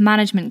resource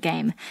management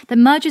game that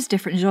merges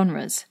different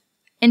genres.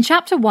 In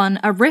Chapter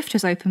 1, a rift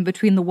has opened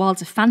between the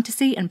worlds of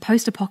fantasy and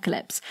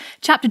post-apocalypse.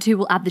 Chapter 2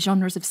 will add the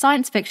genres of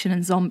science fiction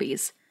and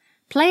zombies.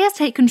 Players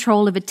take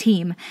control of a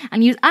team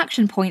and use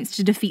action points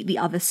to defeat the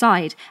other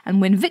side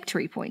and win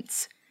victory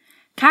points.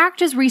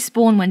 Characters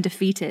respawn when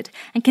defeated,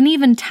 and can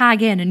even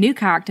tag in a new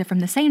character from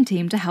the same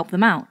team to help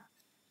them out.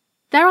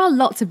 There are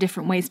lots of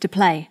different ways to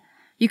play.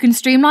 You can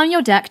streamline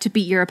your deck to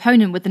beat your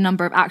opponent with the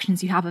number of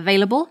actions you have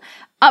available,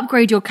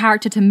 upgrade your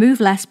character to move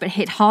less but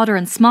hit harder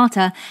and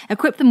smarter,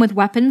 equip them with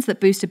weapons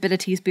that boost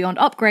abilities beyond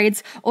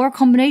upgrades, or a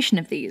combination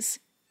of these.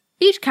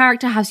 Each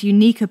character has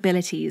unique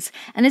abilities,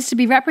 and is to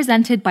be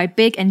represented by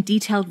big and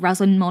detailed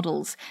resin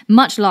models,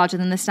 much larger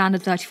than the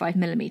standard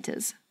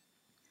 35mm.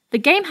 The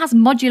game has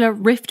modular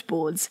rift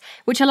boards,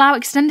 which allow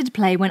extended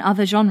play when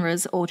other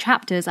genres or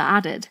chapters are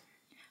added.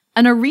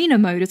 An arena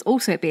mode is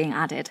also being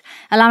added,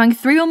 allowing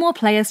 3 or more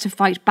players to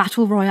fight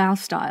Battle Royale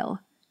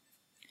style.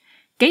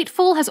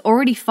 Gatefall has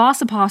already far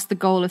surpassed the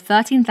goal of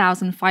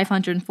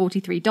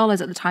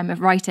 $13,543 at the time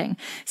of writing,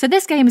 so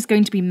this game is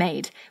going to be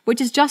made,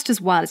 which is just as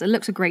well as it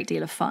looks a great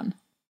deal of fun.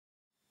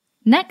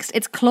 Next,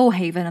 it's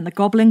Clawhaven and the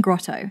Goblin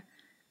Grotto.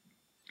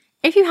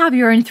 If you have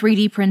your own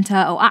 3D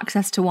printer or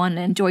access to one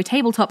and enjoy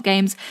tabletop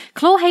games,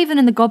 Clawhaven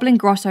and the Goblin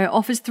Grotto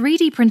offers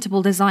 3D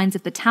printable designs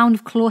of the town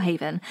of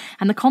Clawhaven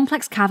and the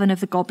complex cavern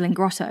of the Goblin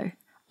Grotto.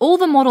 All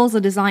the models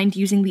are designed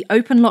using the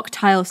OpenLock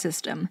tile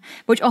system,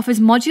 which offers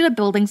modular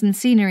buildings and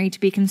scenery to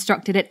be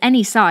constructed at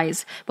any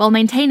size, while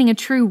maintaining a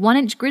true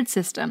 1-inch grid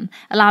system,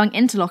 allowing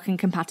interlocking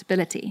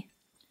compatibility.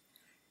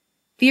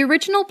 The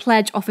original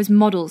pledge offers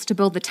models to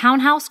build the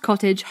townhouse,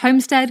 cottage,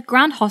 homestead,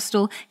 grand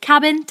hostel,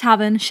 cabin,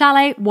 tavern,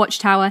 chalet,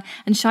 watchtower,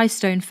 and shy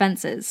stone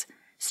fences.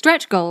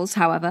 Stretch goals,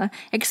 however,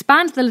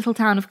 expand the little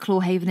town of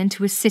Clawhaven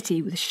into a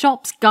city with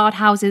shops,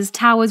 guardhouses,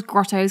 towers,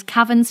 grottos,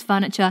 caverns,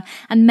 furniture,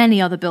 and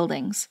many other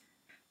buildings.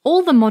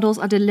 All the models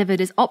are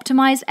delivered as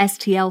optimized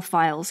STL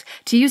files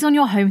to use on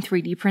your home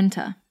 3D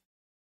printer.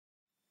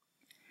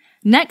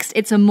 Next,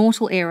 it's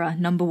Immortal Era,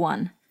 number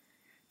 1.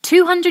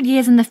 200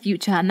 years in the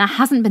future, and there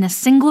hasn't been a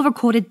single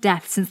recorded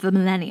death since the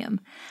millennium.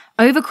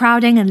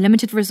 Overcrowding and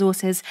limited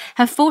resources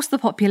have forced the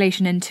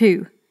population in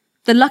two.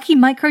 The lucky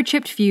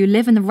microchipped few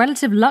live in the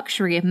relative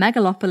luxury of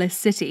Megalopolis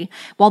City,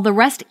 while the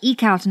rest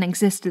eke out an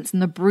existence in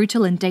the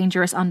brutal and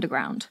dangerous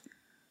underground.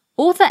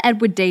 Author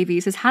Edward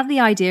Davies has had the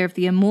idea of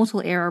the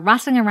Immortal Era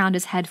rattling around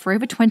his head for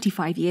over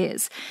 25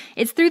 years.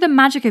 It's through the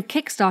magic of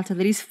Kickstarter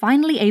that he's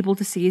finally able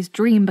to see his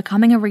dream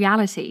becoming a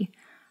reality.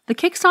 The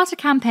Kickstarter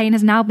campaign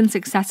has now been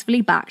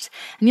successfully backed,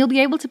 and you'll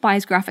be able to buy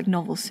his graphic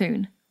novel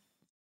soon.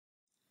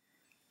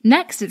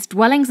 Next, it's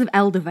Dwellings of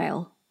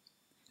Eldervale.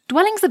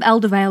 Dwellings of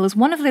Eldervale is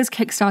one of those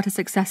Kickstarter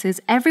successes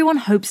everyone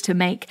hopes to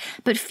make,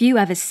 but few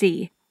ever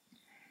see.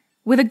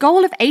 With a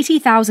goal of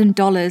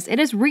 $80,000, it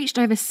has reached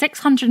over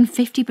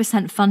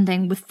 650%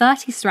 funding with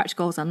 30 stretch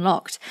goals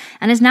unlocked,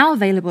 and is now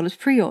available as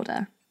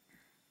pre-order.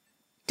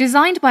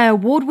 Designed by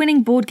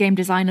award-winning board game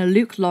designer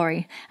Luke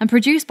Laurie and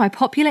produced by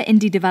popular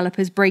indie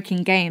developers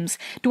Breaking Games,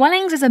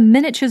 Dwellings is a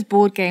miniatures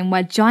board game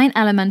where giant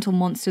elemental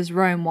monsters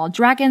roam while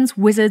dragons,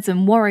 wizards,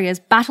 and warriors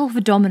battle for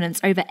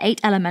dominance over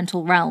 8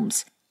 elemental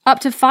realms.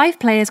 Up to 5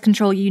 players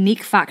control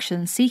unique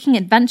factions seeking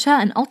adventure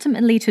and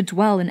ultimately to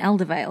dwell in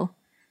Eldervale.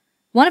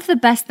 One of the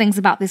best things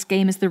about this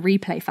game is the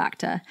replay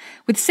factor.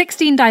 With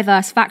 16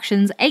 diverse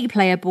factions, 8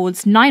 player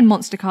boards, 9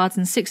 monster cards,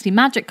 and 60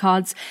 magic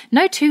cards,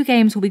 no 2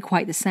 games will be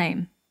quite the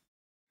same.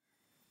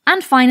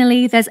 And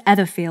finally, there's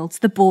Etherfields,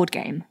 the board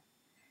game.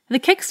 The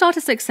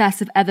Kickstarter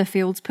success of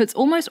Etherfields puts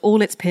almost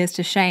all its peers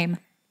to shame.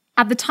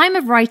 At the time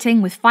of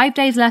writing, with 5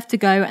 days left to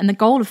go and the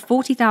goal of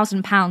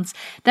 £40,000,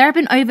 there have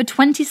been over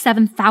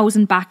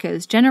 27,000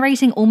 backers,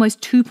 generating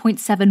almost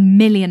 £2.7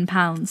 million.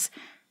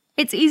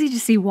 It's easy to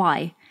see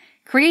why.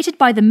 Created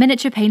by the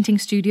miniature painting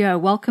studio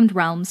Welcomed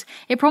Realms,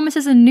 it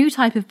promises a new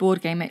type of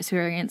board game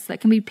experience that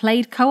can be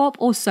played co-op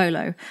or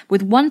solo,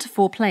 with 1 to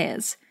 4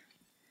 players.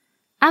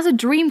 As a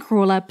dream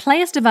crawler,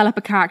 players develop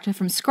a character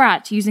from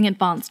scratch using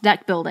advanced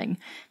deck building,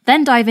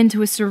 then dive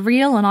into a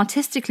surreal and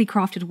artistically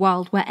crafted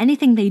world where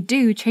anything they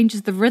do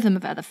changes the rhythm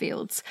of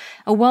Etherfields,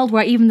 a world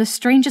where even the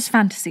strangest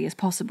fantasy is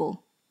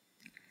possible.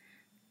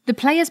 The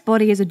player's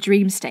body is a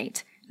dream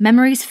state.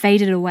 Memories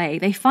faded away,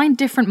 they find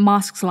different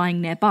masks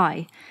lying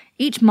nearby.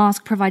 Each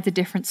mask provides a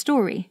different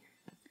story.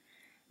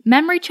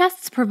 Memory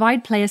chests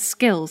provide players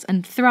skills,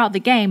 and throughout the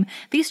game,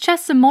 these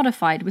chests are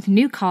modified with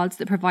new cards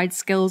that provide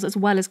skills as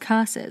well as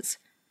curses.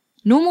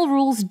 Normal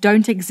rules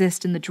don't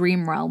exist in the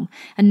Dream Realm,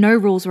 and no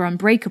rules are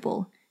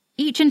unbreakable.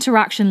 Each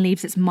interaction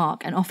leaves its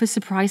mark and offers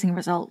surprising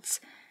results.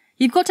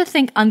 You've got to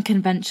think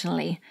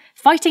unconventionally.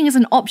 Fighting is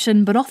an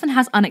option, but often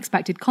has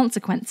unexpected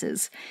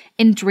consequences.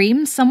 In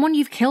Dreams, someone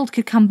you've killed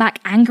could come back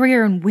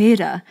angrier and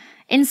weirder.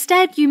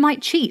 Instead, you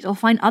might cheat or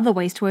find other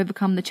ways to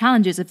overcome the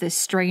challenges of this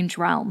strange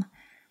realm.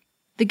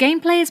 The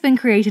gameplay has been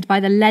created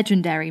by the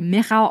legendary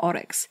Michał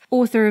Oryx,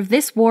 author of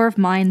This War of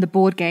Mine, the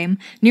board game,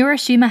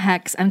 Neuroshima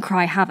Hex, and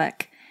Cry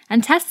Havoc,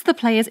 and tests the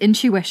player's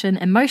intuition,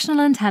 emotional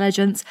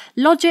intelligence,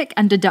 logic,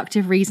 and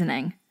deductive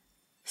reasoning.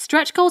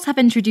 Stretch goals have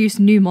introduced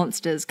new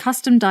monsters,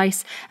 custom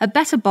dice, a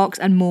better box,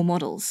 and more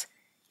models.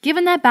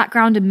 Given their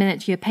background in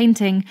miniature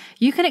painting,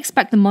 you can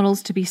expect the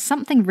models to be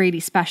something really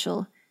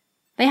special.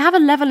 They have a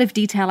level of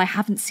detail I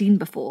haven't seen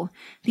before.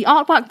 The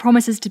artwork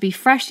promises to be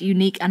fresh,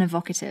 unique, and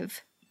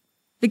evocative.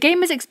 The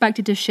game is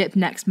expected to ship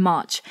next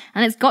March,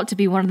 and it's got to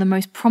be one of the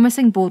most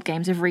promising board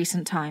games of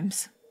recent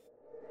times.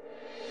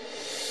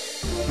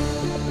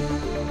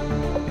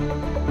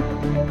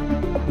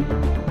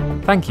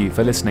 Thank you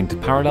for listening to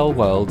Parallel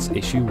Worlds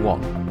Issue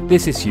 1.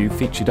 This issue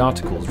featured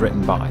articles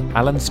written by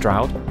Alan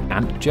Stroud,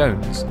 Ant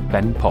Jones,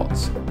 Ben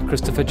Potts,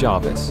 Christopher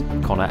Jarvis,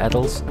 Connor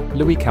Eddles,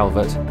 Louis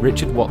Calvert,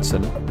 Richard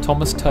Watson,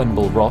 Thomas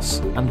Turnbull Ross,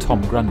 and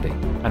Tom Grundy,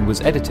 and was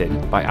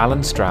edited by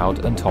Alan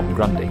Stroud and Tom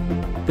Grundy.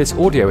 This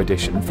audio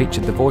edition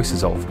featured the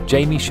voices of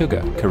Jamie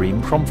Sugar,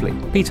 Kareem Cromfley,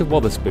 Peter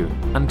Wotherspoon,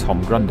 and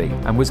Tom Grundy,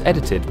 and was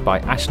edited by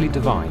Ashley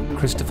Devine,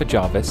 Christopher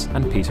Jarvis,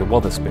 and Peter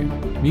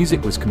Wotherspoon.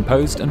 Music was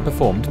composed and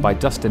performed by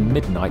Dustin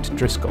Midnight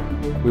Driscoll.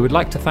 We would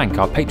like to thank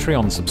our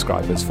Patreon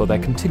subscribers for their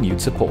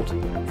continued support.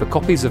 For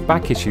copies of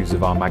back issues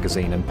of our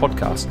magazine and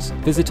podcasts,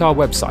 visit our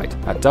website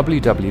at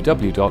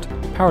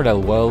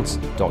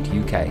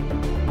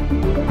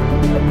www.parallelworlds.uk.